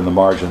wrote in the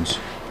margins.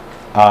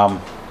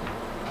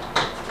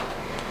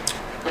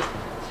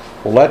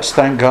 Well, let's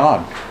thank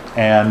God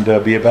and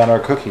be about our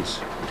cookies.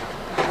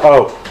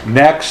 Oh,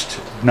 next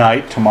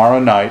night, tomorrow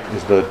night,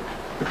 is the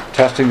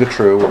Testing the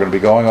True. We're going to be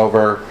going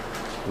over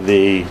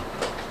the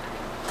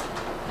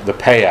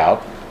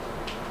payout.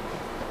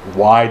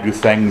 Why do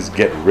things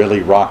get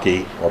really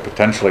rocky or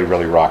potentially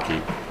really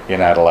rocky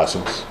in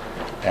adolescence,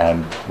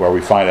 and where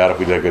we find out if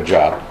we did a good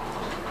job.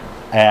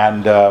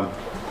 And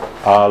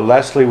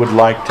Leslie would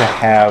like to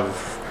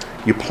have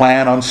you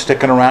plan on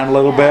sticking around a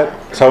little bit.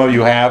 Some of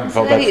you have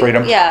felt that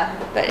freedom. Yeah,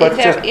 but But if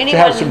just anyone, to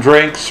have some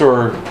drinks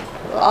or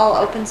I'll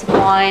open some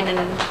wine, and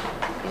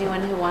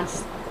anyone who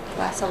wants a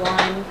glass of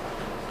wine.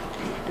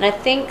 And I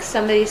think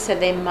somebody said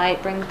they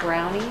might bring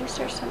brownies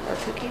or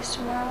cookies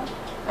tomorrow.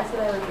 I said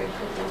I would bring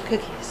cookies.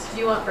 Cookies. Do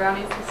you want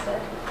brownies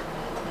instead?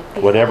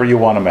 whatever you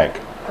want to make.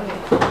 Okay.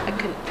 I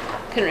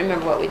couldn't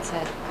remember what we'd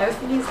said. I was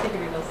thinking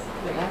snickerdoodles.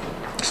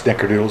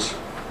 Snickerdoodles.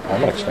 I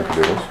like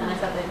snickerdoodles. And I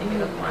thought they'd make it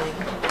with wine.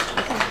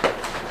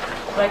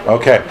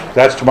 Okay,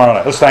 that's tomorrow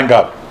night. Let's thank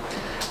God.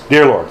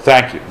 Dear Lord,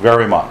 thank you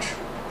very much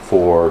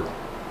for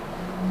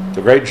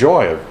the great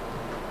joy of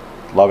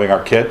loving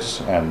our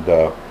kids and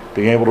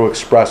being able to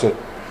express it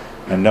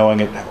and knowing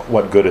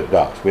what good it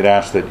does. We'd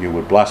ask that you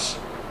would bless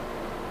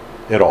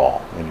it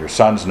all. In your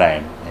Son's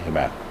name,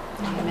 amen.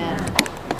 Amen.